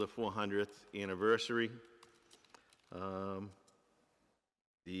before the 400th anniversary.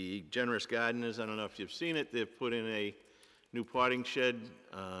 The Generous Gardeners, I don't know if you've seen it, they've put in a new potting shed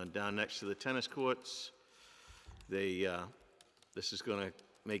down next to the tennis courts. This is going to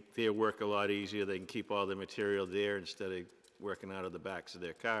make their work a lot easier. They can keep all the material there instead of working out of the backs of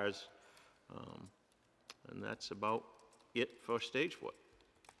their cars. And that's about it for Stage 4.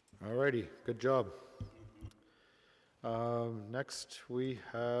 All righty, good job. Next, we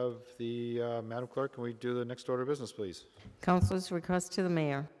have the, Madam Clerk, can we do the next order of business, please? Councilor's request to the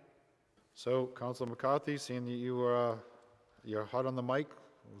mayor. So, Councilor McCarthy, seeing that you're hot on the mic,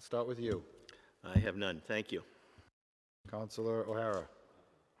 we'll start with you. I have none, thank you. Councilor O'Hara.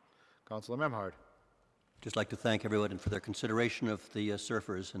 Councilor Memhard. Just like to thank everyone for their consideration of the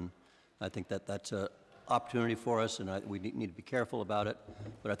surfers, and I think that that's an opportunity for us, and we need to be careful about it.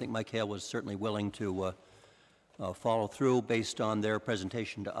 But I think Mike Hale was certainly willing to follow through based on their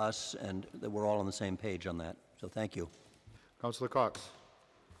presentation to us, and that we're all on the same page on that. So thank you. Councilor Cox.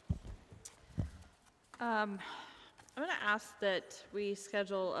 I'm going to ask that we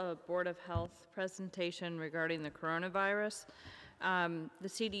schedule a Board of Health presentation regarding the coronavirus. The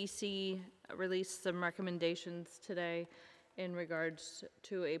CDC released some recommendations today in regards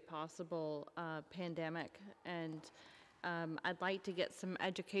to a possible pandemic, and I'd like to get some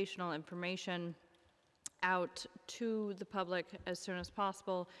educational information out to the public as soon as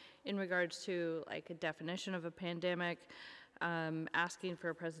possible in regards to like a definition of a pandemic, asking for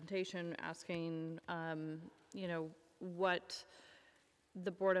a presentation, asking, you know, what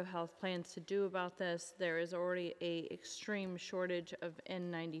the Board of Health plans to do about this. There is already a extreme shortage of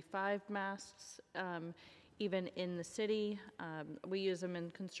N95 masks, even in the city. We use them in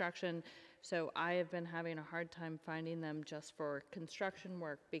construction, so I have been having a hard time finding them just for construction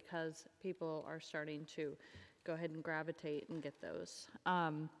work because people are starting to go ahead and gravitate and get those.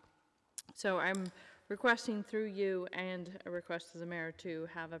 So I'm requesting through you and a request as a mayor to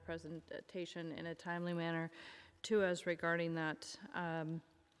have a presentation in a timely manner to us regarding that. Trying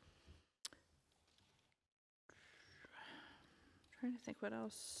to think what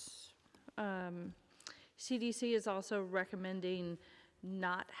else. CDC is also recommending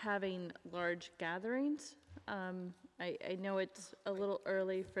not having large gatherings. I know it's a little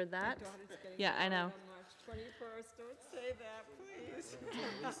early for that. Yeah, I know. March 21st, don't say that, please.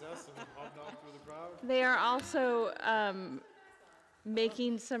 They are also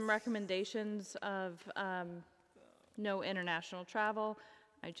making some recommendations of no international travel.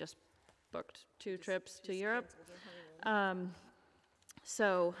 I just booked 2 trips to Europe.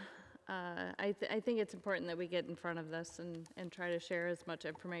 So I think it's important that we get in front of this and try to share as much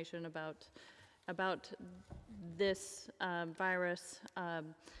information about this virus,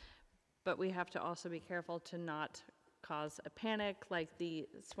 but we have to also be careful to not cause a panic like the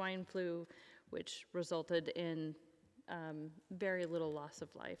swine flu, which resulted in very little loss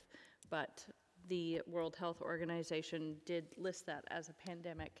of life. But the World Health Organization did list that as a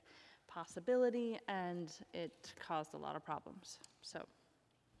pandemic possibility, and it caused a lot of problems. So,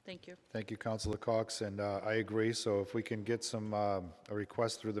 thank you. Thank you, Councilor Cox, and I agree. So if we can get some, a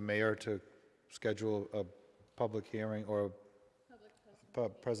request through the mayor to schedule a public hearing or a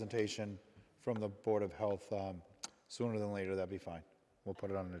presentation from the Board of Health sooner than later, that'd be fine. We'll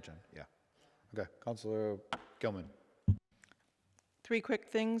put it on an agenda, yeah. Okay, Councilor Gilman. 3 quick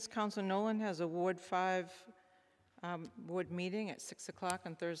things. Councilor Nolan has a Ward 5 board meeting at 6 o'clock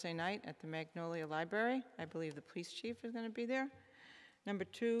on Thursday night at the Magnolia Library. I believe the police chief is going to be there. Number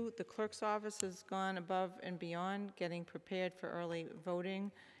 2, the clerk's office has gone above and beyond getting prepared for early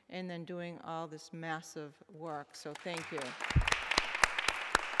voting and then doing all this massive work, so thank you.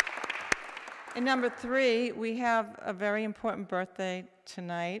 And number 3, we have a very important birthday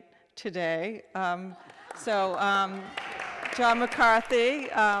today. John McCarthy,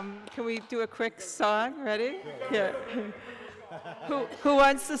 can we do a quick song? Ready? Yeah. Who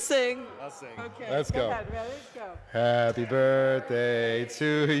wants to sing? I'll sing. Okay. Let's go. Ahead. Ready? Go. Happy birthday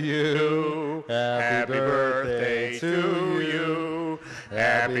to you. Happy birthday to you.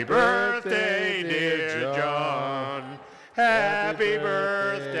 Happy birthday, dear John. Happy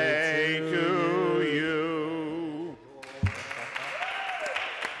birthday to you.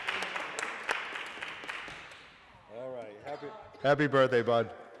 All right. Happy birthday, bud.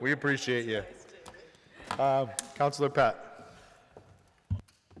 We appreciate you. Councilor Pat.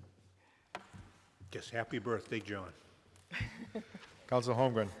 Just happy birthday, John. Councilor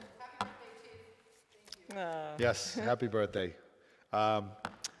Holmgren. Yes, happy birthday. I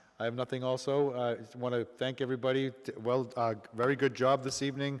have nothing also. I want to thank everybody. Very good job this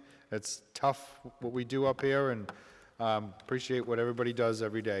evening. It's tough what we do up here, and appreciate what everybody does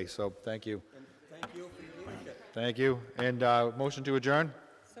every day. So thank you. And thank you for your leadership. Thank you. And motion to adjourn?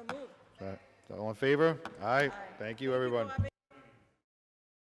 So moved. All in favor? Aye. Thank you, everyone.